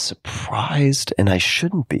surprised, and I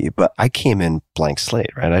shouldn't be, but I came in blank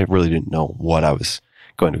slate, right? I really didn't know what I was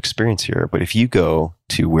going to experience here. But if you go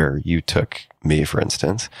to where you took me, for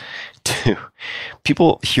instance,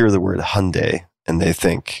 people hear the word Hyundai and they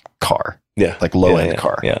think car, like low-end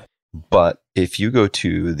car. Yeah. But if you go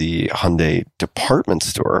to the Hyundai department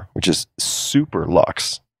store, which is super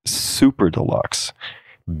luxe, super deluxe,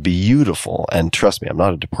 beautiful, and trust me, I'm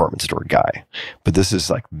not a department store guy, but this is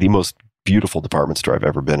like the most beautiful department store I've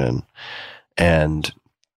ever been in. And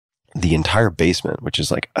the entire basement, which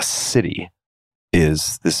is like a city,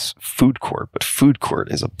 is this food court, but food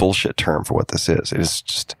court is a bullshit term for what this is. It is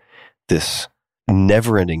just this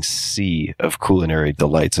never-ending sea of culinary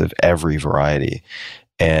delights of every variety.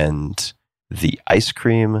 And the ice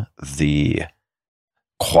cream, the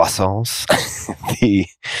croissants, the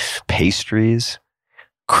pastries,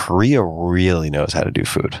 Korea really knows how to do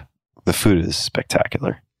food. The food is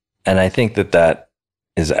spectacular. And I think that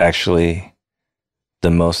is actually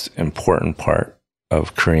the most important part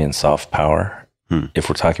of Korean soft power. If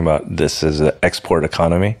we're talking about this as an export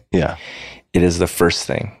economy, yeah, it is the first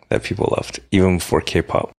thing that people loved, even before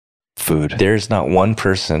K-pop. Food. There's not one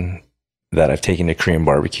person that I've taken to Korean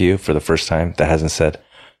barbecue for the first time that hasn't said,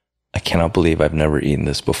 I cannot believe I've never eaten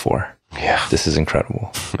this before. Yeah. This is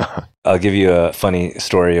incredible. I'll give you a funny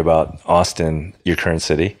story about Austin, your current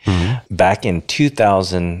city. Mm-hmm. Back in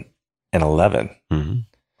 2011, I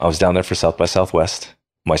was down there for South by Southwest.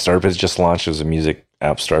 My startup has just launched. It was a music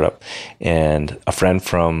app startup. And a friend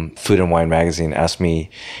from Food and Wine magazine asked me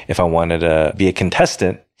if I wanted to be a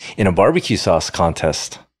contestant in a barbecue sauce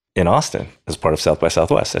contest in Austin as part of South by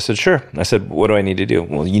Southwest. I said, sure. I said, what do I need to do?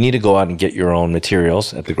 Well, you need to go out and get your own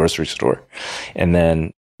materials at the grocery store. And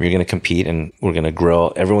then you're going to compete and we're going to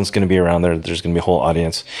grill. Everyone's going to be around there. There's going to be a whole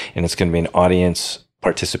audience and it's going to be an audience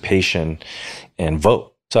participation and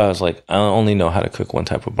vote. So I was like, I only know how to cook one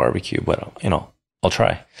type of barbecue, but I'll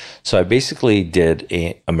try. So I basically did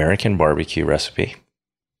an American barbecue recipe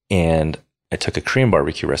and I took a Korean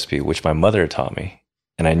barbecue recipe, which my mother had taught me.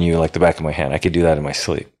 And I knew like the back of my hand, I could do that in my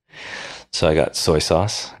sleep. So I got soy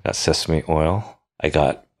sauce, I got sesame oil, I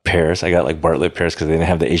got pears. I got like Bartlett pears because they didn't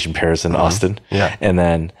have the Asian pears in Austin. Yeah. And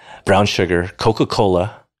then brown sugar,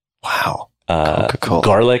 Coca-Cola. Wow. Coca-Cola.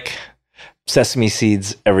 Garlic, sesame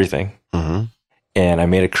seeds, everything. Mm-hmm. And I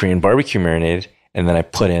made a Korean barbecue marinade. And then I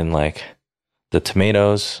put in like the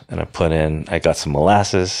tomatoes and I got some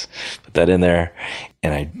molasses, put that in there.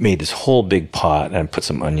 And I made this whole big pot and I put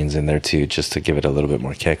some onions in there too, just to give it a little bit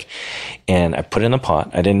more kick. And I put it in the pot.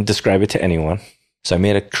 I didn't describe it to anyone. So I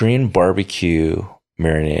made a Korean barbecue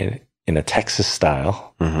marinade in a Texas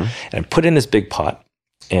style. Mm-hmm. And I put it in this big pot.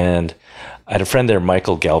 And I had a friend there,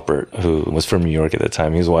 Michael Galpert, who was from New York at the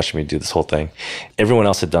time. He was watching me do this whole thing. Everyone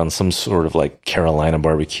else had done some sort of like Carolina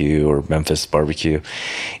barbecue or Memphis barbecue.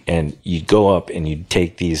 And you'd go up and you'd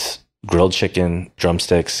take these grilled chicken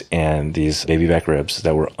drumsticks and these baby back ribs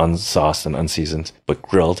that were unsauced and unseasoned, but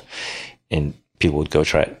grilled. And people would go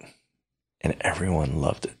try it. And everyone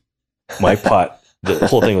loved it. My pot, the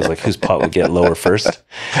whole thing was like whose pot would get lower first.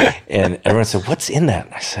 And everyone said, what's in that?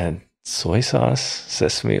 And I said, soy sauce,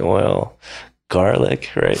 sesame oil, garlic,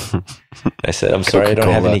 right? I said, I'm sorry, I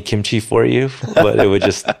don't have any kimchi for you, but it would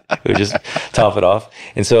just top it off.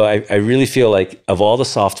 And so I really feel like of all the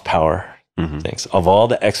soft power things, of all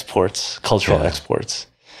the exports, cultural exports,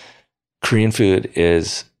 Korean food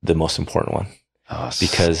is the most important one. Oh,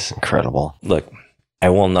 because incredible. Look, I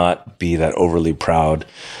will not be that overly proud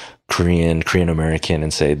Korean American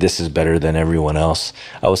and say this is better than everyone else.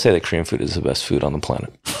 I will say that Korean food is the best food on the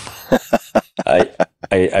planet.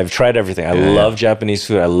 I've tried everything. I love Japanese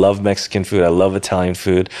food. I love Mexican food. I love Italian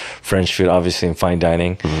food, French food, obviously in fine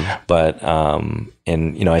dining. Mm-hmm. But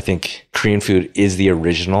I think Korean food is the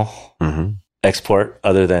original export,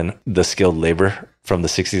 other than the skilled labor from the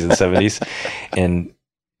 60s and 70s. And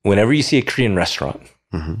whenever you see a Korean restaurant,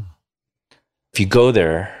 if you go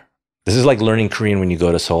there. This is like learning Korean when you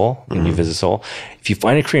go to Seoul, when you visit Seoul. If you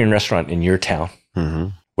find a Korean restaurant in your town,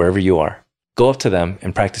 wherever you are, go up to them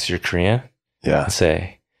and practice your Korean. Yeah.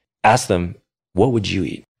 And ask them, what would you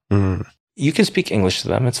eat? You can speak English to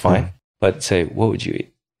them, it's fine. But say, what would you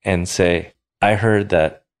eat? And say, I heard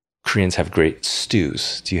that Koreans have great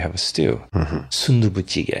stews. Do you have a stew?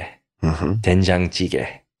 Sundubujigae,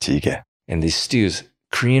 된장찌개. Jjigae. And these stews,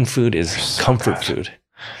 Korean food is comfort food.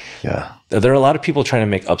 Yeah. There are a lot of people trying to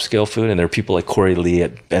make upscale food, and there are people like Corey Lee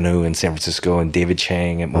at Bennu in San Francisco and David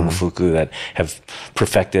Chang at Momofuku that have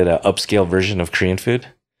perfected an upscale version of Korean food.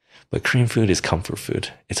 But Korean food is comfort food.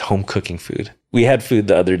 It's home cooking food. We had food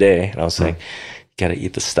the other day, and I was saying, you got to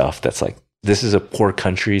eat the stuff that's like, this is a poor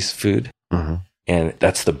country's food, and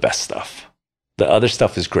that's the best stuff. The other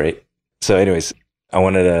stuff is great. So anyways, I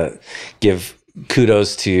wanted to give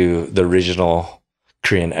kudos to the original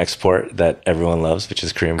Korean export that everyone loves, which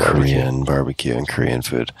is Korean barbecue. Korean barbecue and Korean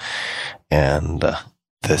food. And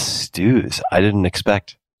the stews, I didn't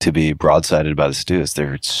expect to be broadsided by the stews.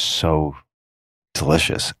 They're so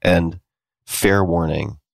delicious. And fair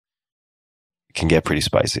warning, it can get pretty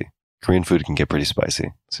spicy. Korean food can get pretty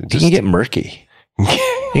spicy. So you can get murky.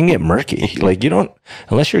 You can get murky. Like you don't,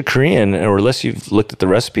 unless you're Korean or unless you've looked at the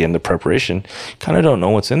recipe and the preparation, kind of don't know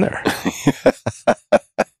what's in there.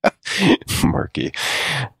 quirky.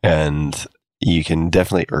 And you can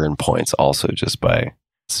definitely earn points also just by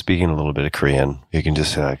speaking a little bit of Korean. You can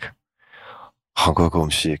just say like, 한국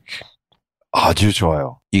음식 아주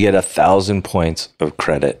좋아요. You get 1,000 points of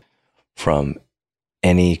credit from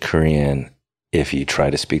any Korean if you try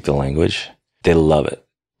to speak the language. They love it.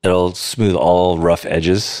 It'll smooth all rough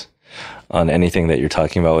edges on anything that you're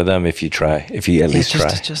talking about with them if you at least try.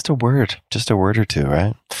 Just a word or two,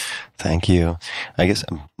 right? Thank you. I guess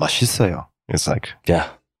맛있어요. It's like, yeah,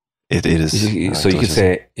 it is. So you could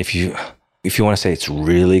say, if you want to say it's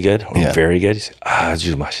really good or very good, you say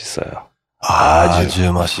아주 맛있어요.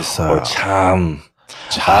 아주 맛있어요. Or 참.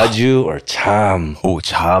 아주 or 참. Oh,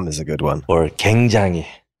 참 is a good one. Or 굉장히.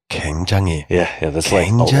 굉장히. Yeah, that's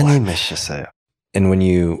굉장히 맛있어요. And when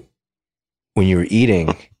you're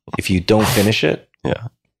eating, if you don't finish it,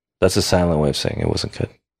 that's a silent way of saying it wasn't good.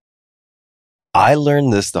 I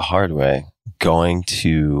learned this the hard way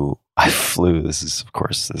I flew, this is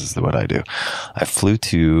what I do. I flew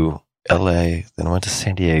to LA, then I went to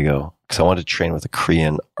San Diego because I wanted to train with a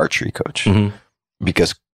Korean archery coach. Mm-hmm.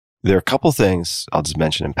 Because there are a couple things I'll just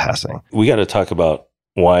mention in passing. We got to talk about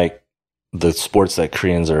why the sports that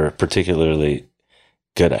Koreans are particularly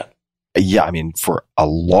good at. Yeah, I mean, for a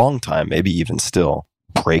long time, maybe even still,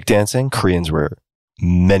 breakdancing, Koreans were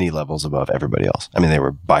many levels above everybody else. I mean, they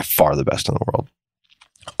were by far the best in the world.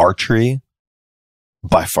 Archery,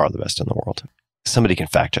 by far the best in the world. Somebody can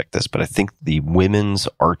fact check this, but I think the women's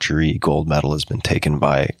archery gold medal has been taken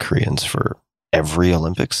by Koreans for every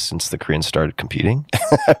Olympics since the Koreans started competing.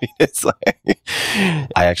 I mean, it's like,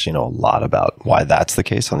 I actually know a lot about why that's the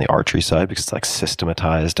case on the archery side because it's like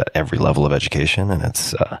systematized at every level of education and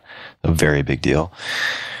it's a very big deal.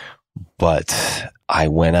 But I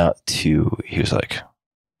went out he was like,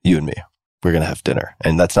 you and me, we're going to have dinner.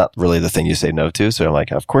 And that's not really the thing you say no to. So I'm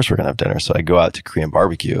like, of course we're going to have dinner. So I go out to Korean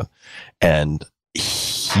barbecue and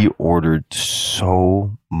he ordered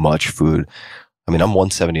so much food. I mean, I'm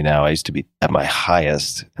 170 now. I used to be at my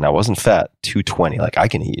highest and I wasn't fat, 220. Like I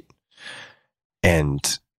can eat.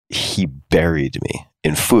 And he buried me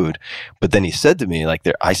in food. But then he said to me, like,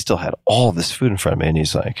 I still had all this food in front of me. And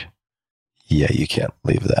he's like, yeah, you can't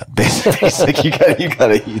leave that. Basically, he's like, you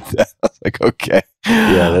gotta eat that. I was like, okay.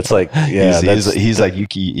 Yeah, that's like, yeah. He's like,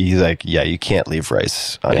 yeah, you can't leave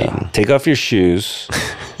rice uneaten. Yeah. Take off your shoes,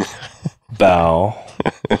 bow,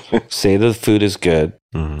 say the food is good,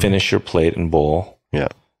 finish your plate and bowl. Yeah.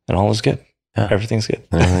 And all is good. Yeah. Everything's good.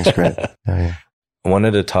 Everything's great. Yeah. I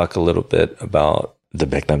wanted to talk a little bit about the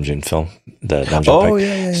Baek Namjoon film. The Namjoon Paik.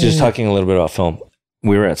 Yeah. So just talking a little bit about film.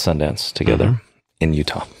 We were at Sundance together in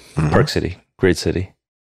Utah. Park City, great city.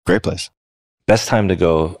 Great place. Best time to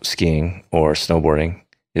go skiing or snowboarding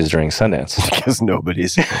is during Sundance. Because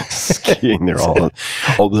nobody's skiing. They're all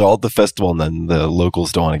at the festival and then the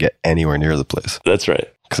locals don't want to get anywhere near the place. That's right.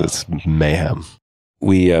 Because it's mayhem.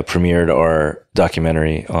 We premiered our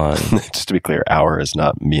documentary on... Just to be clear, our is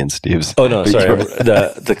not me and Steve's. Oh, no, sorry.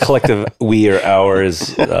 The collective we or our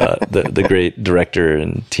is the great director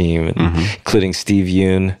and team, including Steve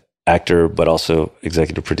Yoon, actor, but also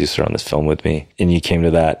executive producer on this film with me. And you came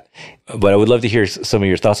to that. But I would love to hear some of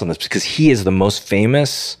your thoughts on this because he is the most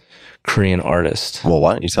famous Korean artist. Well,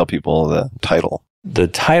 why don't you tell people the title? The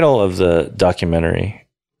title of the documentary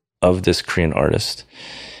of this Korean artist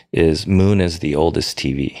is Moon is the Oldest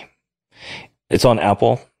TV. It's on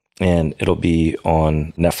Apple and it'll be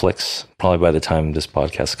on Netflix probably by the time this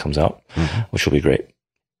podcast comes out, which will be great.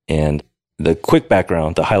 And the quick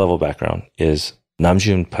background, the high-level background is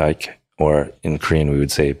Namjoon Paik, or in Korean we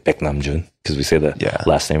would say Baek Namjoon because we say the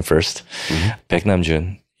last name first. Baek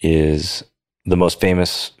Namjoon is the most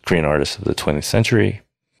famous Korean artist of the 20th century,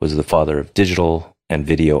 was the father of digital and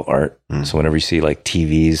video art. So whenever you see like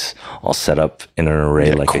TVs all set up in an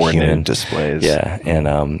array like a human displays. Yeah.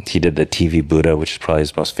 And he did the TV Buddha, which is probably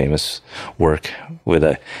his most famous work, with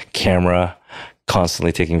a camera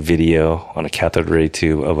constantly taking video on a cathode ray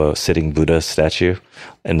tube of a sitting Buddha statue.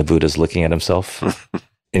 And the Buddha's looking at himself.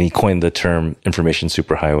 And he coined the term information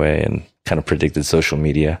superhighway and kind of predicted social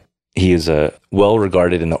media. He is well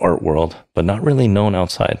regarded in the art world, but not really known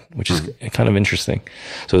outside, which is kind of interesting.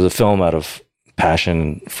 So it was a film out of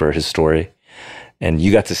passion for his story, and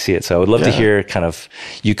you got to see it. So I would love to hear kind of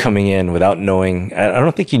you coming in without knowing. I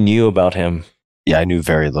don't think you knew about him. Yeah, I knew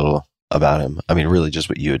very little about him. I mean, really just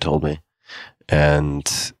what you had told me. And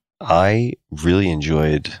I really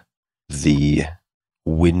enjoyed the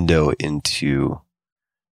window into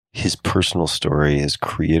his personal story, his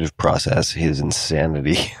creative process, his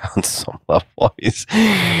insanity on some level. He's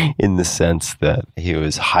in the sense that he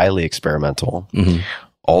was highly experimental.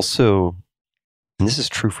 Also, and this is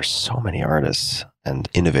true for so many artists, and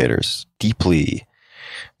innovators, deeply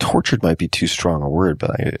tortured might be too strong a word,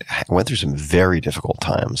 but I went through some very difficult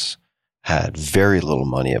times, had very little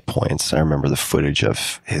money at points. I remember the footage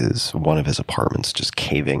of one of his apartments just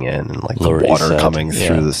caving in and like Lower the East water Side. coming Yeah,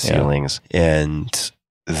 through the yeah. ceilings. And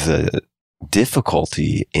the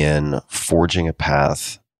difficulty in forging a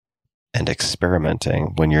path and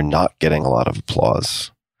experimenting when you're not getting a lot of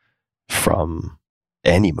applause from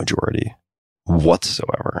any majority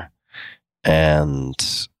whatsoever. And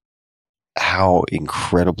how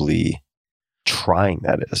incredibly trying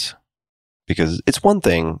that is. Because it's one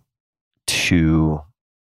thing to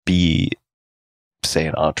be, say,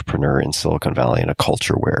 an entrepreneur in Silicon Valley in a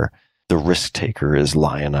culture where the risk taker is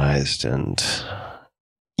lionized and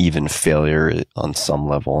even failure on some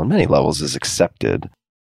level, on many levels, is accepted,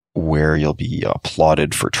 where you'll be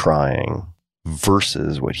applauded for trying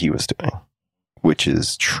versus what he was doing, which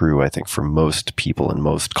is true, I think, for most people in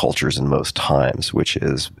most cultures and most times, which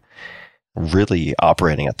is really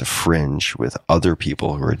operating at the fringe with other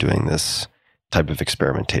people who are doing this type of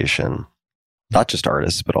experimentation, not just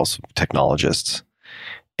artists, but also technologists,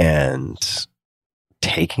 and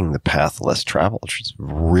taking the path less traveled, which is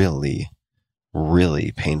really,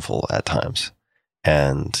 really painful at times.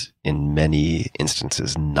 And in many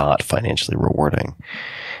instances, not financially rewarding.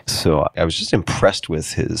 So I was just impressed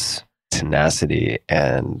with his tenacity,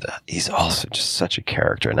 and he's also just such a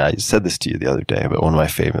character. And I said this to you the other day, but one of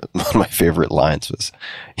my favorite lines was,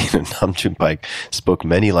 Namjoon Paik spoke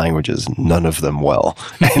many languages, none of them well.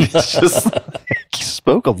 And it's just he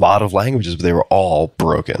spoke a lot of languages, but they were all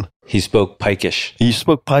broken. He spoke Pikish. He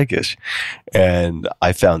spoke Pikish, and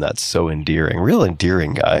I found that so endearing. Real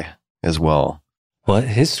endearing guy as well. Well,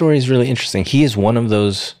 his story is really interesting. He is one of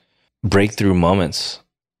those breakthrough moments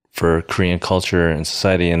for Korean culture and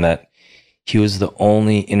society, in that he was the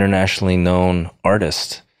only internationally known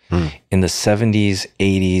artist in the 70s,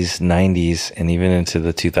 80s, 90s, and even into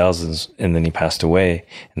the 2000s. And then he passed away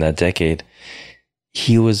in that decade.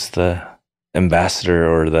 He was the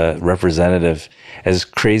ambassador or the representative, as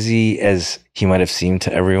crazy as he might have seemed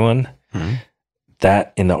to everyone,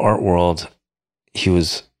 that in the art world, he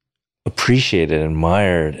was appreciated,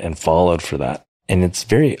 admired, and followed for that. And it's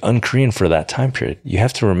very un-Korean for that time period. You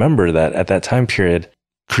have to remember that at that time period,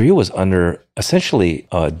 Korea was under essentially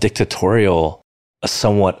a dictatorial, a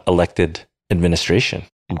somewhat elected administration.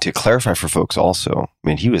 And to clarify for folks also, I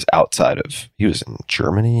mean, he was in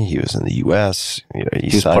Germany, he was in the US.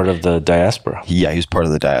 He was part of the diaspora. He was part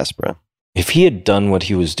of the diaspora. If he had done what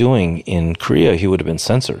he was doing in Korea, he would have been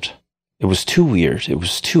censored. It was too weird. It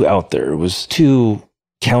was too out there. It was too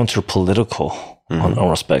counter-political on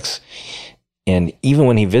all respects. And even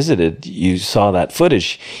when he visited, you saw that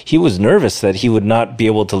footage. He was nervous that he would not be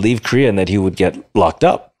able to leave Korea and that he would get locked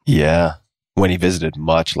up. Yeah, when he visited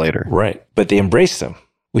much later. Right. But they embraced him,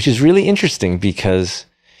 which is really interesting, because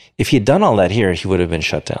if he had done all that here, he would have been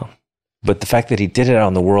shut down. But the fact that he did it out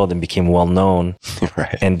in the world and became well known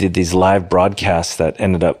Right. and did these live broadcasts that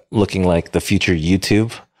ended up looking like the future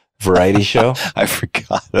YouTube variety show. I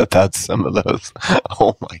forgot about some of those.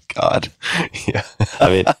 Oh my God. Yeah. I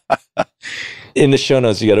mean, in the show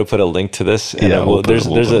notes, you got to put a link to this. And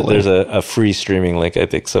there's a free streaming link, I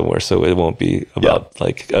think, somewhere. So it won't be about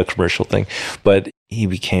like a commercial thing. But he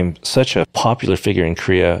became such a popular figure in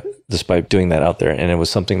Korea despite doing that out there. And it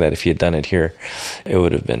was something that if he had done it here, it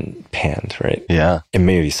would have been panned, right? Yeah. And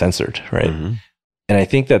maybe censored, right? Mm-hmm. And I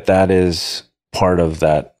think that is part of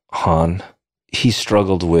that Han. He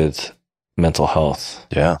struggled with mental health.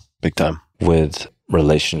 Yeah, big time. With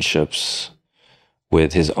relationships,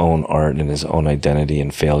 with his own art and his own identity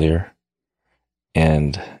and failure.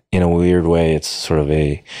 And in a weird way, it's sort of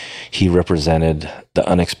he represented the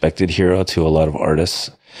unexpected hero to a lot of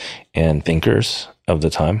artists and thinkers of the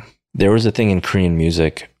time. There was a thing in Korean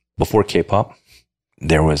music before K-pop.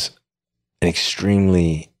 There was an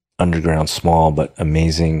extremely underground, small, but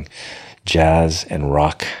amazing jazz and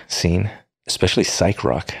rock scene, especially psych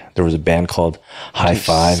rock. There was a band called High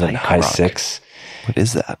Five and High Six. What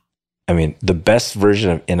is that? I mean, the best version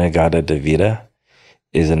of Inagata Davida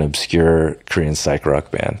is an obscure Korean psych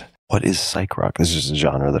rock band. What is psych rock? This is a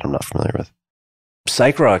genre that I'm not familiar with.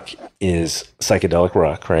 Psych rock is psychedelic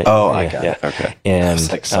rock, right? Oh, I got it. Okay. And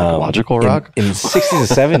it's like psychological rock? In the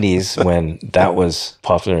 60s and 70s, when that was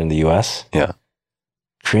popular in the US,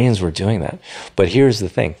 Koreans were doing that. But here's the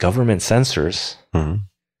thing. Government censors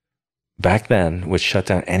back then would shut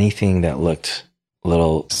down anything that looked a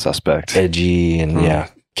little suspect, edgy,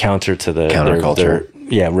 and counter to the counterculture.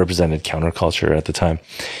 Represented counterculture at the time.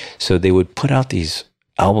 So they would put out these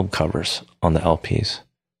album covers on the LPs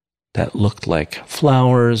that looked like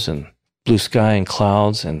flowers and blue sky and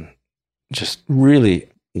clouds, and just really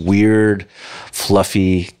weird,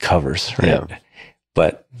 fluffy covers, right? Yeah.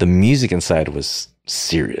 But the music inside was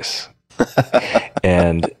serious.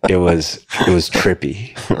 And it was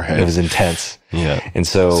trippy. Right. It was intense. Yeah. And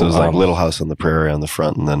so it was like Little House on the Prairie on the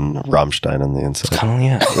front and then Rammstein on the inside. kind of,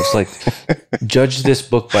 yeah. It's like, judge this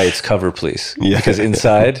book by its cover, please. Yeah. Because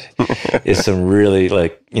inside is some really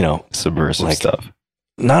like, Subversive like, stuff.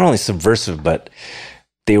 not only subversive, but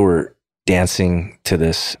they were dancing to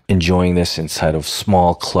this, enjoying this inside of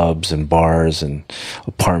small clubs and bars and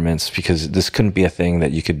apartments, because this couldn't be a thing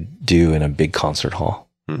that you could do in a big concert hall.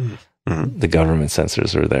 Mm-hmm. Mm-hmm. The government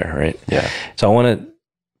censors are there, right? Yeah. So I want to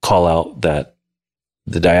call out that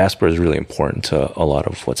the diaspora is really important to a lot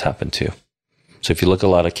of what's happened too. So if you look at a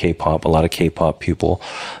lot of K-pop people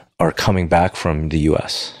are coming back from the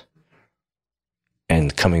US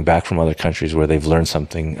and coming back from other countries where they've learned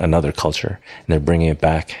something, another culture, and they're bringing it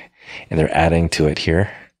back and they're adding to it here.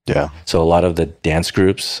 Yeah. So a lot of the dance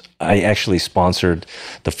groups, I actually sponsored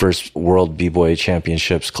the first World B-Boy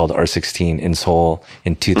Championships called R16 in Seoul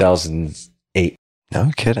in 2008.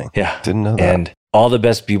 No kidding. Yeah. Didn't know that. And all the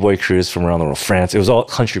best B-Boy crews from around the world, France, it was all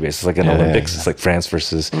country-based. It's like an Olympics. It's like France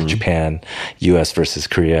versus Japan, US versus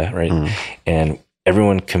Korea, right? And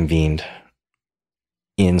everyone convened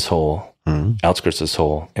in Seoul, outskirts of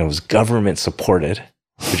Seoul, and it was government supported,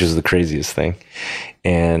 which is the craziest thing.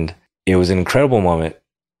 And it was an incredible moment.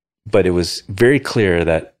 But it was very clear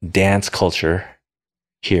that dance culture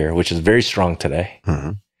here, which is very strong today,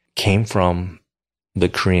 came from the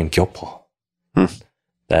Korean gyopo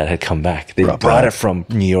that had come back. They brought it from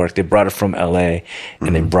New York, they brought it from LA,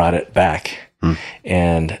 and they brought it back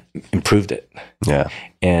and improved it. Yeah.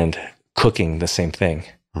 And cooking, the same thing.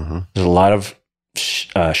 There's a lot of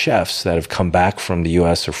chefs that have come back from the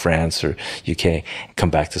US or France or UK and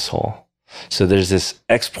come back to Seoul. So there's this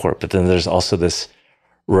export, but then there's also this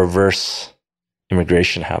reverse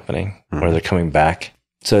immigration happening where they're coming back.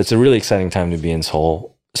 So it's a really exciting time to be in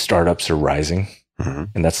Seoul. Startups are rising,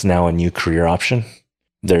 and that's now a new career option.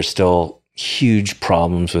 There's still huge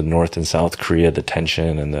problems with North and South Korea, the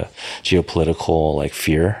tension and the geopolitical like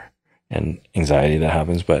fear and anxiety that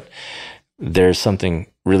happens. But there's something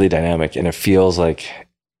really dynamic, and it feels like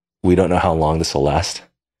we don't know how long this will last.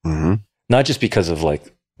 Not just because of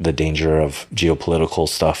like the danger of geopolitical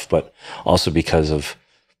stuff, but also because of,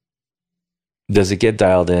 does it get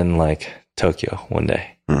dialed in like Tokyo one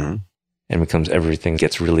day and becomes everything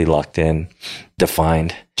gets really locked in,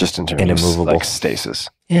 defined, just in terms and of immovable, like stasis.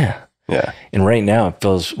 Yeah. And right now it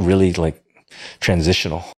feels really like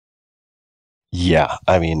transitional. Yeah.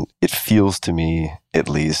 I mean, it feels to me at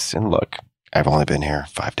least, and look, I've only been here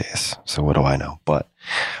 5 days, so what do I know? But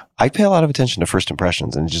I pay a lot of attention to first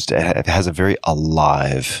impressions, and it has a very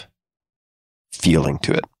alive feeling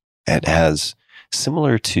to it. It has,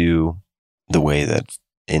 similar to the way that,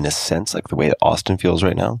 in a sense, like the way that Austin feels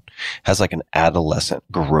right now, has like an adolescent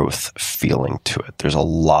growth feeling to it. There's a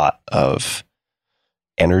lot of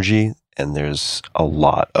energy and there's a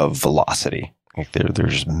lot of velocity. Like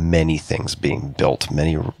there's many things being built,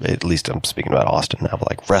 at least I'm speaking about Austin now, but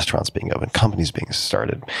like restaurants being opened, companies being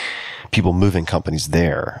started, people moving companies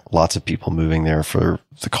there, lots of people moving there for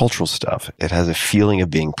the cultural stuff. It has a feeling of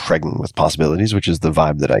being pregnant with possibilities, which is the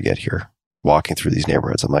vibe that I get here. Walking through these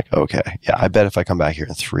neighborhoods, I'm like, okay, yeah, I bet if I come back here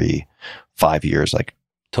in 3-5 years, like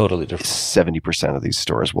totally different. 70% of these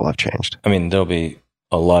stores will have changed. I mean, there'll be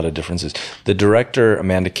a lot of differences. The director,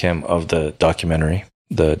 Amanda Kim, of the documentary,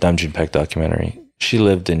 the Nam June-paik documentary, she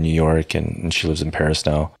lived in New York and she lives in Paris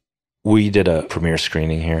now. We did a premiere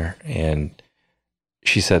screening here, and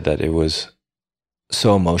she said that it was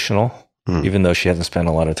so emotional, even though she hasn't spent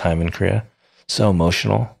a lot of time in Korea, so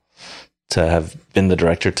emotional to have been the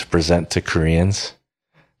director to present to Koreans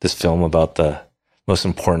this film about the most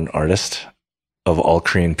important artist of all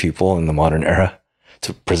Korean people in the modern era,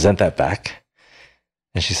 to present that back.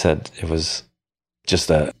 And she said it was just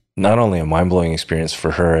not only a mind-blowing experience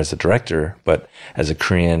for her as a director, but as a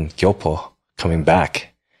Korean gyopo coming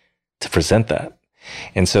back to present that.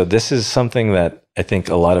 And so this is something that I think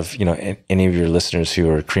a lot of, any of your listeners who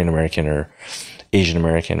are Korean American or Asian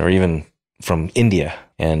American or even from India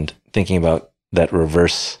and thinking about that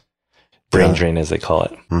reverse brain drain, as they call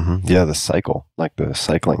it. Yeah, the cycle, like the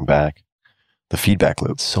cycling back, the feedback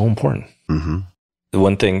loop. So important. The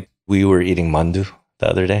one thing, we were eating mandu the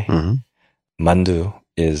other day. Mandu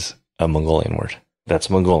is a Mongolian word. That's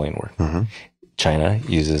a Mongolian word. China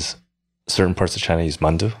uses, certain parts of China use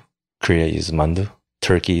mandu. Korea uses mandu.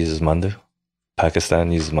 Turkey uses mandu.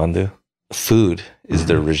 Pakistan uses mandu. Food is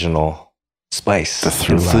the original spice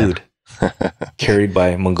in food carried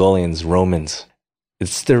by Mongolians, Romans.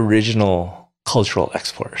 It's the original cultural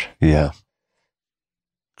export. Yeah.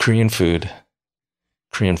 Korean food,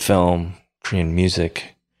 Korean film, Korean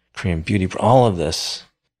music, Korean beauty, all of this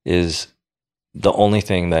is the only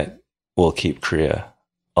thing that will keep Korea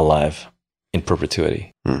alive in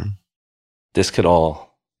perpetuity. Mm. This could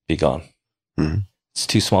all be gone. Mm. It's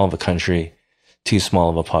too small of a country, too small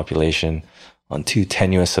of a population, on too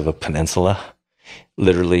tenuous of a peninsula,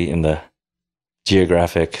 literally in the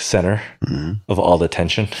geographic center of all the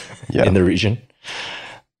tension in the region.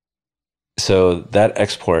 So that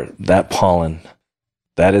export, that pollen,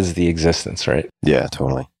 that is the existence, right? Yeah,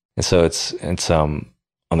 totally. And so it's on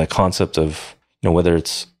the concept of, whether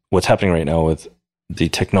it's what's happening right now with the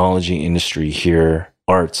technology industry here,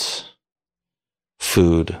 arts,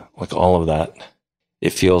 food, like all of that,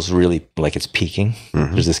 it feels really like it's peaking.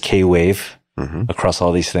 There's this K wave across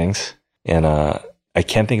all these things. And I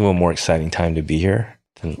can't think of a more exciting time to be here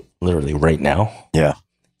than literally right now. Yeah.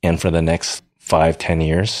 And for the next 5-10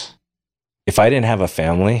 years, if I didn't have a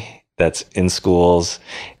family that's in schools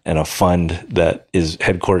and a fund that is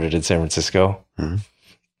headquartered in San Francisco,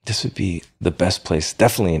 this would be the best place,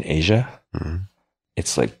 definitely in Asia.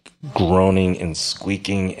 It's like groaning and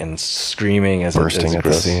squeaking and screaming as bursting it at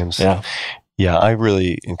the seams. Yeah. Yeah, I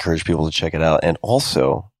really encourage people to check it out. And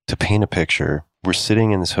also, to paint a picture, we're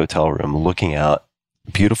sitting in this hotel room looking out,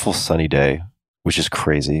 beautiful sunny day, which is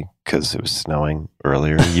crazy because it was snowing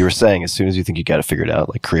earlier. You were saying as soon as you think you got it figured out,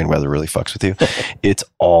 like Korean weather really fucks with you. It's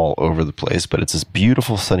all over the place, but it's this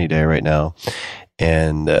beautiful sunny day right now.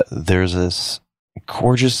 And there's this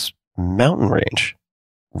gorgeous mountain range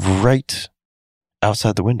right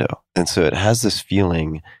outside the window. And so it has this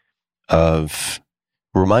feeling of,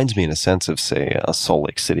 reminds me in a sense of, say, a Salt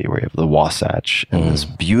Lake City where you have the Wasatch and this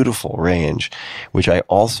beautiful range, which I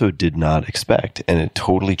also did not expect. And it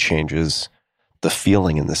totally changes the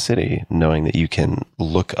feeling in the city, knowing that you can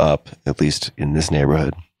look up, at least in this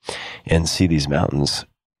neighborhood, and see these mountains.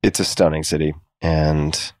 It's a stunning city.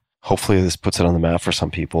 And hopefully this puts it on the map for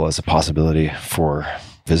some people as a possibility for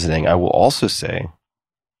visiting. I will also say,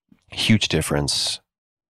 huge difference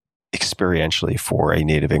experientially for a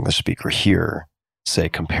native English speaker here, say,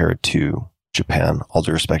 compared to Japan. All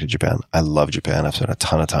due respect to Japan. I love Japan. I've spent a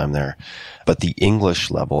ton of time there. But the English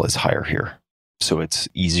level is higher here. So it's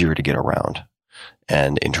easier to get around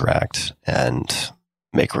and interact and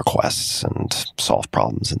make requests and solve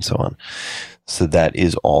problems and so on. So that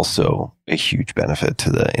is also a huge benefit to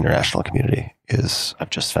the international community, is I've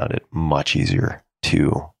just found it much easier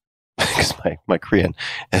to, because my Korean,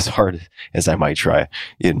 as hard as I might try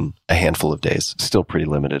in a handful of days, still pretty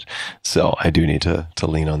limited. So I do need to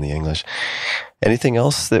lean on the English. Anything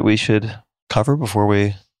else that we should cover before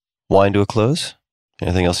we wind to a close?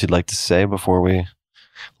 Anything else you'd like to say before we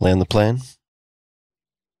land the plane?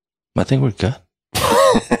 I think we're good.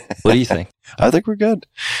 What do you think? I think we're good.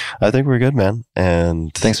 I think we're good, man.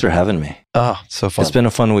 And thanks for having me. Oh, so fun. It's been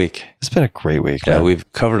a fun week. It's been a great week. Yeah, man.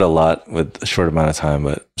 we've covered a lot with a short amount of time,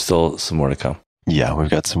 but still some more to come. Yeah, we've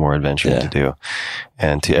got some more adventuring to do.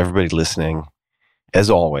 And to everybody listening, as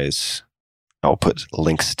always, I'll put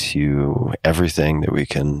links to everything that we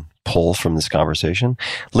can pull from this conversation.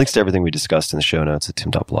 Links to everything we discussed in the show notes at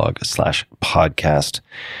tim.blog/podcast.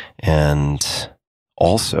 And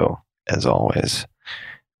also, as always,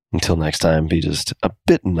 until next time, be just a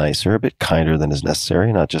bit nicer, a bit kinder than is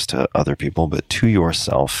necessary, not just to other people, but to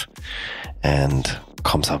yourself. And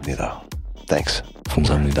감사합니다. Thanks.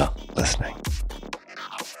 감사합니다. Listening.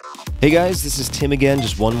 Hey guys, this is Tim again.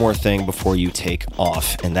 Just one more thing before you take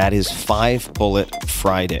off, and that is 5 Bullet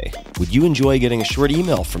Friday. Would you enjoy getting a short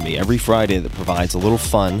email from me every Friday that provides a little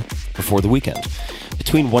fun before the weekend?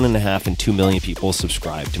 Between 1.5 and 2 million people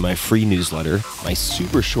subscribe to my free newsletter, my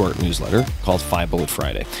super short newsletter called 5 Bullet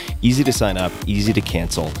Friday. Easy to sign up, easy to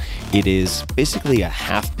cancel. It is basically a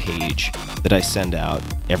half page that I send out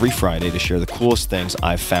every Friday to share the coolest things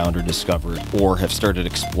I've found or discovered or have started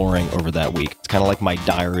exploring over that week. It's kind of like my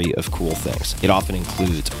diary of cool things. It often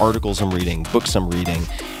includes articles I'm reading, books I'm reading,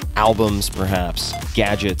 albums perhaps,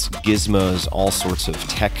 gadgets, gizmos, all sorts of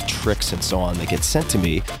tech tricks and so on that get sent to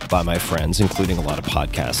me by my friends, including a lot of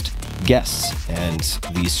podcast guests. And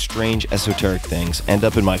these strange esoteric things end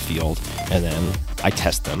up in my field, and then I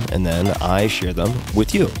test them, and then I share them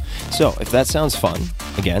with you. So if that sounds fun,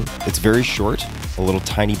 again, it's very short, a little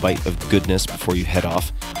tiny bite of goodness before you head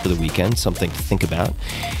off for the weekend, something to think about.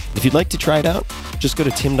 If you'd like to try it out, just go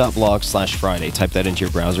to tim.blog/Friday. Type that into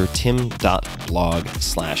your browser,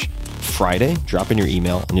 tim.blog/Friday. Drop in your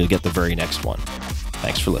email, and you'll get the very next one.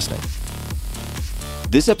 Thanks for listening.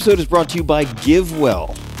 This episode is brought to you by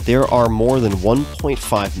GiveWell. There are more than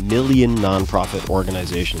 1.5 million nonprofit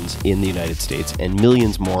organizations in the United States and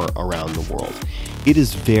millions more around the world. It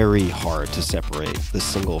is very hard to separate the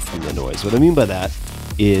signal from the noise. What I mean by that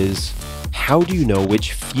is, how do you know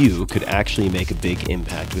which few could actually make a big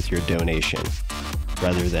impact with your donation,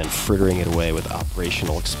 rather than frittering it away with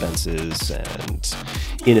operational expenses and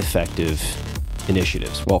ineffective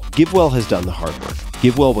initiatives? Well, GiveWell has done the hard work.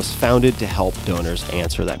 GiveWell was founded to help donors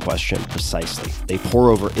answer that question precisely. They pore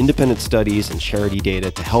over independent studies and charity data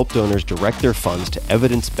to help donors direct their funds to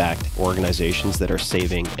evidence-backed organizations that are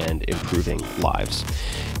saving and improving lives.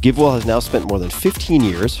 GiveWell has now spent more than 15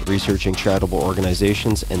 years researching charitable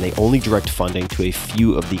organizations, and they only direct funding to a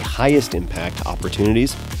few of the highest impact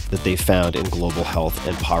opportunities that they found in global health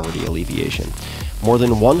and poverty alleviation. More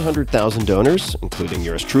than 100,000 donors, including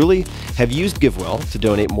yours truly, have used GiveWell to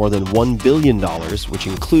donate more than $1 billion, which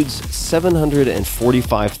includes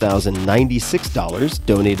 $745,096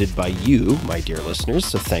 donated by you, my dear listeners,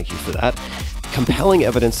 so thank you for that. Compelling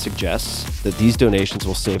evidence suggests that these donations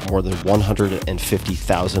will save more than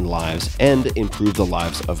 150,000 lives and improve the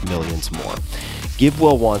lives of millions more.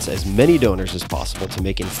 GiveWell wants as many donors as possible to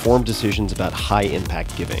make informed decisions about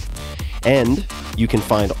high-impact giving. And you can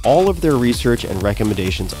find all of their research and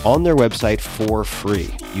recommendations on their website for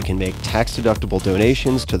free. You can make tax-deductible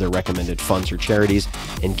donations to their recommended funds or charities,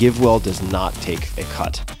 and GiveWell does not take a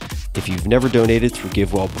cut. If you've never donated through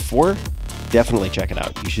GiveWell before, definitely check it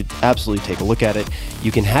out. You should absolutely take a look at it.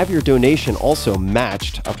 You can have your donation also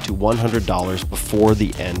matched up to $100 before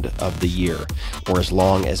the end of the year, or as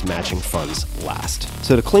long as matching funds last.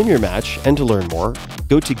 So to claim your match and to learn more,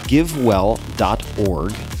 go to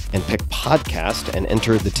givewell.org and pick podcast and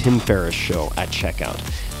enter The Tim Ferriss Show at checkout.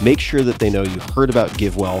 Make sure that they know you heard about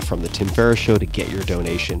GiveWell from The Tim Ferriss Show to get your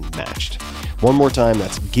donation matched. One more time,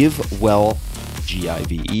 that's GiveWell,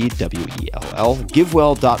 GiveWell,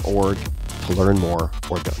 givewell.org to learn more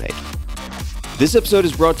or donate. This episode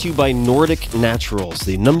is brought to you by Nordic Naturals,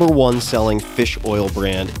 the #1 selling fish oil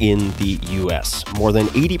brand in the US. More than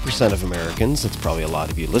 80% of Americans, that's probably a lot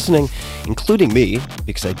of you listening, including me,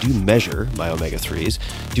 because I do measure my omega-3s,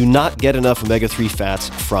 do not get enough omega-3 fats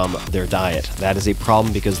from their diet. That is a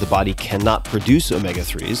problem because the body cannot produce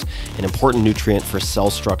omega-3s, an important nutrient for cell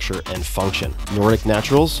structure and function. Nordic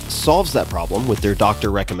Naturals solves that problem with their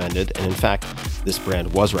doctor-recommended, and in fact, this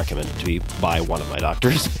brand was recommended to me by one of my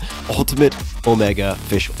doctors, Ultimate Omega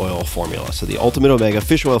Fish Oil Formula. So the Ultimate Omega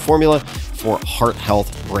Fish Oil Formula for heart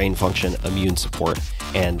health, brain function, immune support,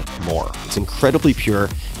 and more. It's incredibly pure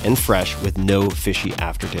and fresh with no fishy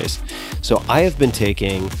aftertaste. So I have been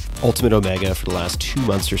taking Ultimate Omega for the last 2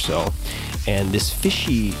 months or so, and this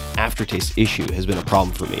fishy aftertaste issue has been a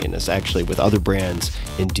problem for me, and it's actually with other brands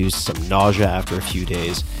induced some nausea after a few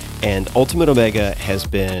days. And Ultimate Omega has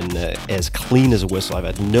been as clean as a whistle. I've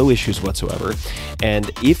had no issues whatsoever.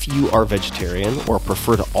 And if you are vegetarian or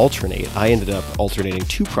prefer to alternate, I ended up alternating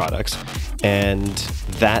 2 products. And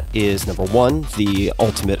that is #1, the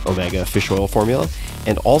Ultimate Omega Fish Oil Formula,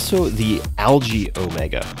 and also the Algae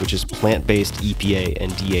Omega, which is plant-based EPA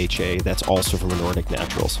and DHA. That's also from Nordic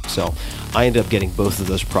Naturals. So I ended up getting both of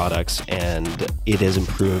those products, and it has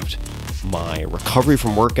improved my recovery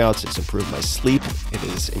from workouts, it's improved my sleep, it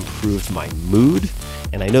has improved my mood,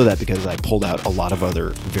 and I know that because I pulled out a lot of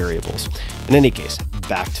other variables. In any case,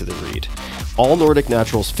 back to the read. All Nordic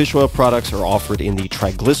Naturals fish oil products are offered in the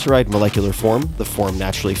triglyceride molecular form, the form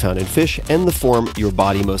naturally found in fish, and the form your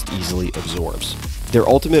body most easily absorbs. Their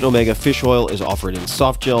Ultimate Omega Fish Oil is offered in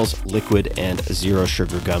soft gels, liquid, and zero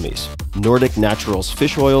sugar gummies. Nordic Naturals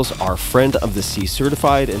fish oils are Friend of the Sea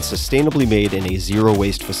certified and sustainably made in a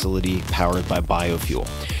zero-waste facility powered by biofuel.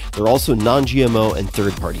 They're also non-GMO and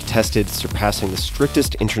third-party tested, surpassing the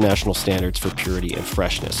strictest international standards for purity and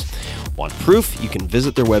freshness. Want proof? You can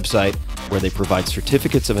visit their website, where they provide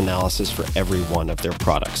certificates of analysis for every one of their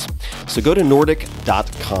products. So go to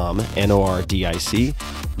nordic.com, Nordic,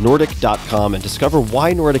 nordic.com, and discover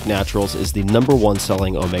why Nordic Naturals is the #1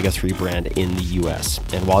 selling omega-3 brand in the US.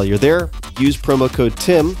 And while you're there, use promo code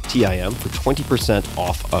TIM, T-I-M, for 20%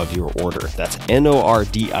 off of your order. That's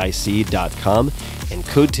nordic.com, and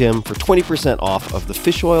code TIM for 20% off of the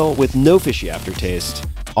fish oil with no fishy aftertaste.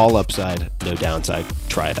 All upside, no downside.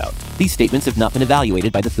 Try it out. These statements have not been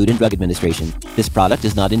evaluated by the Food and Drug Administration. This product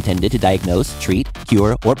is not intended to diagnose, treat,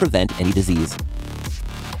 cure, or prevent any disease.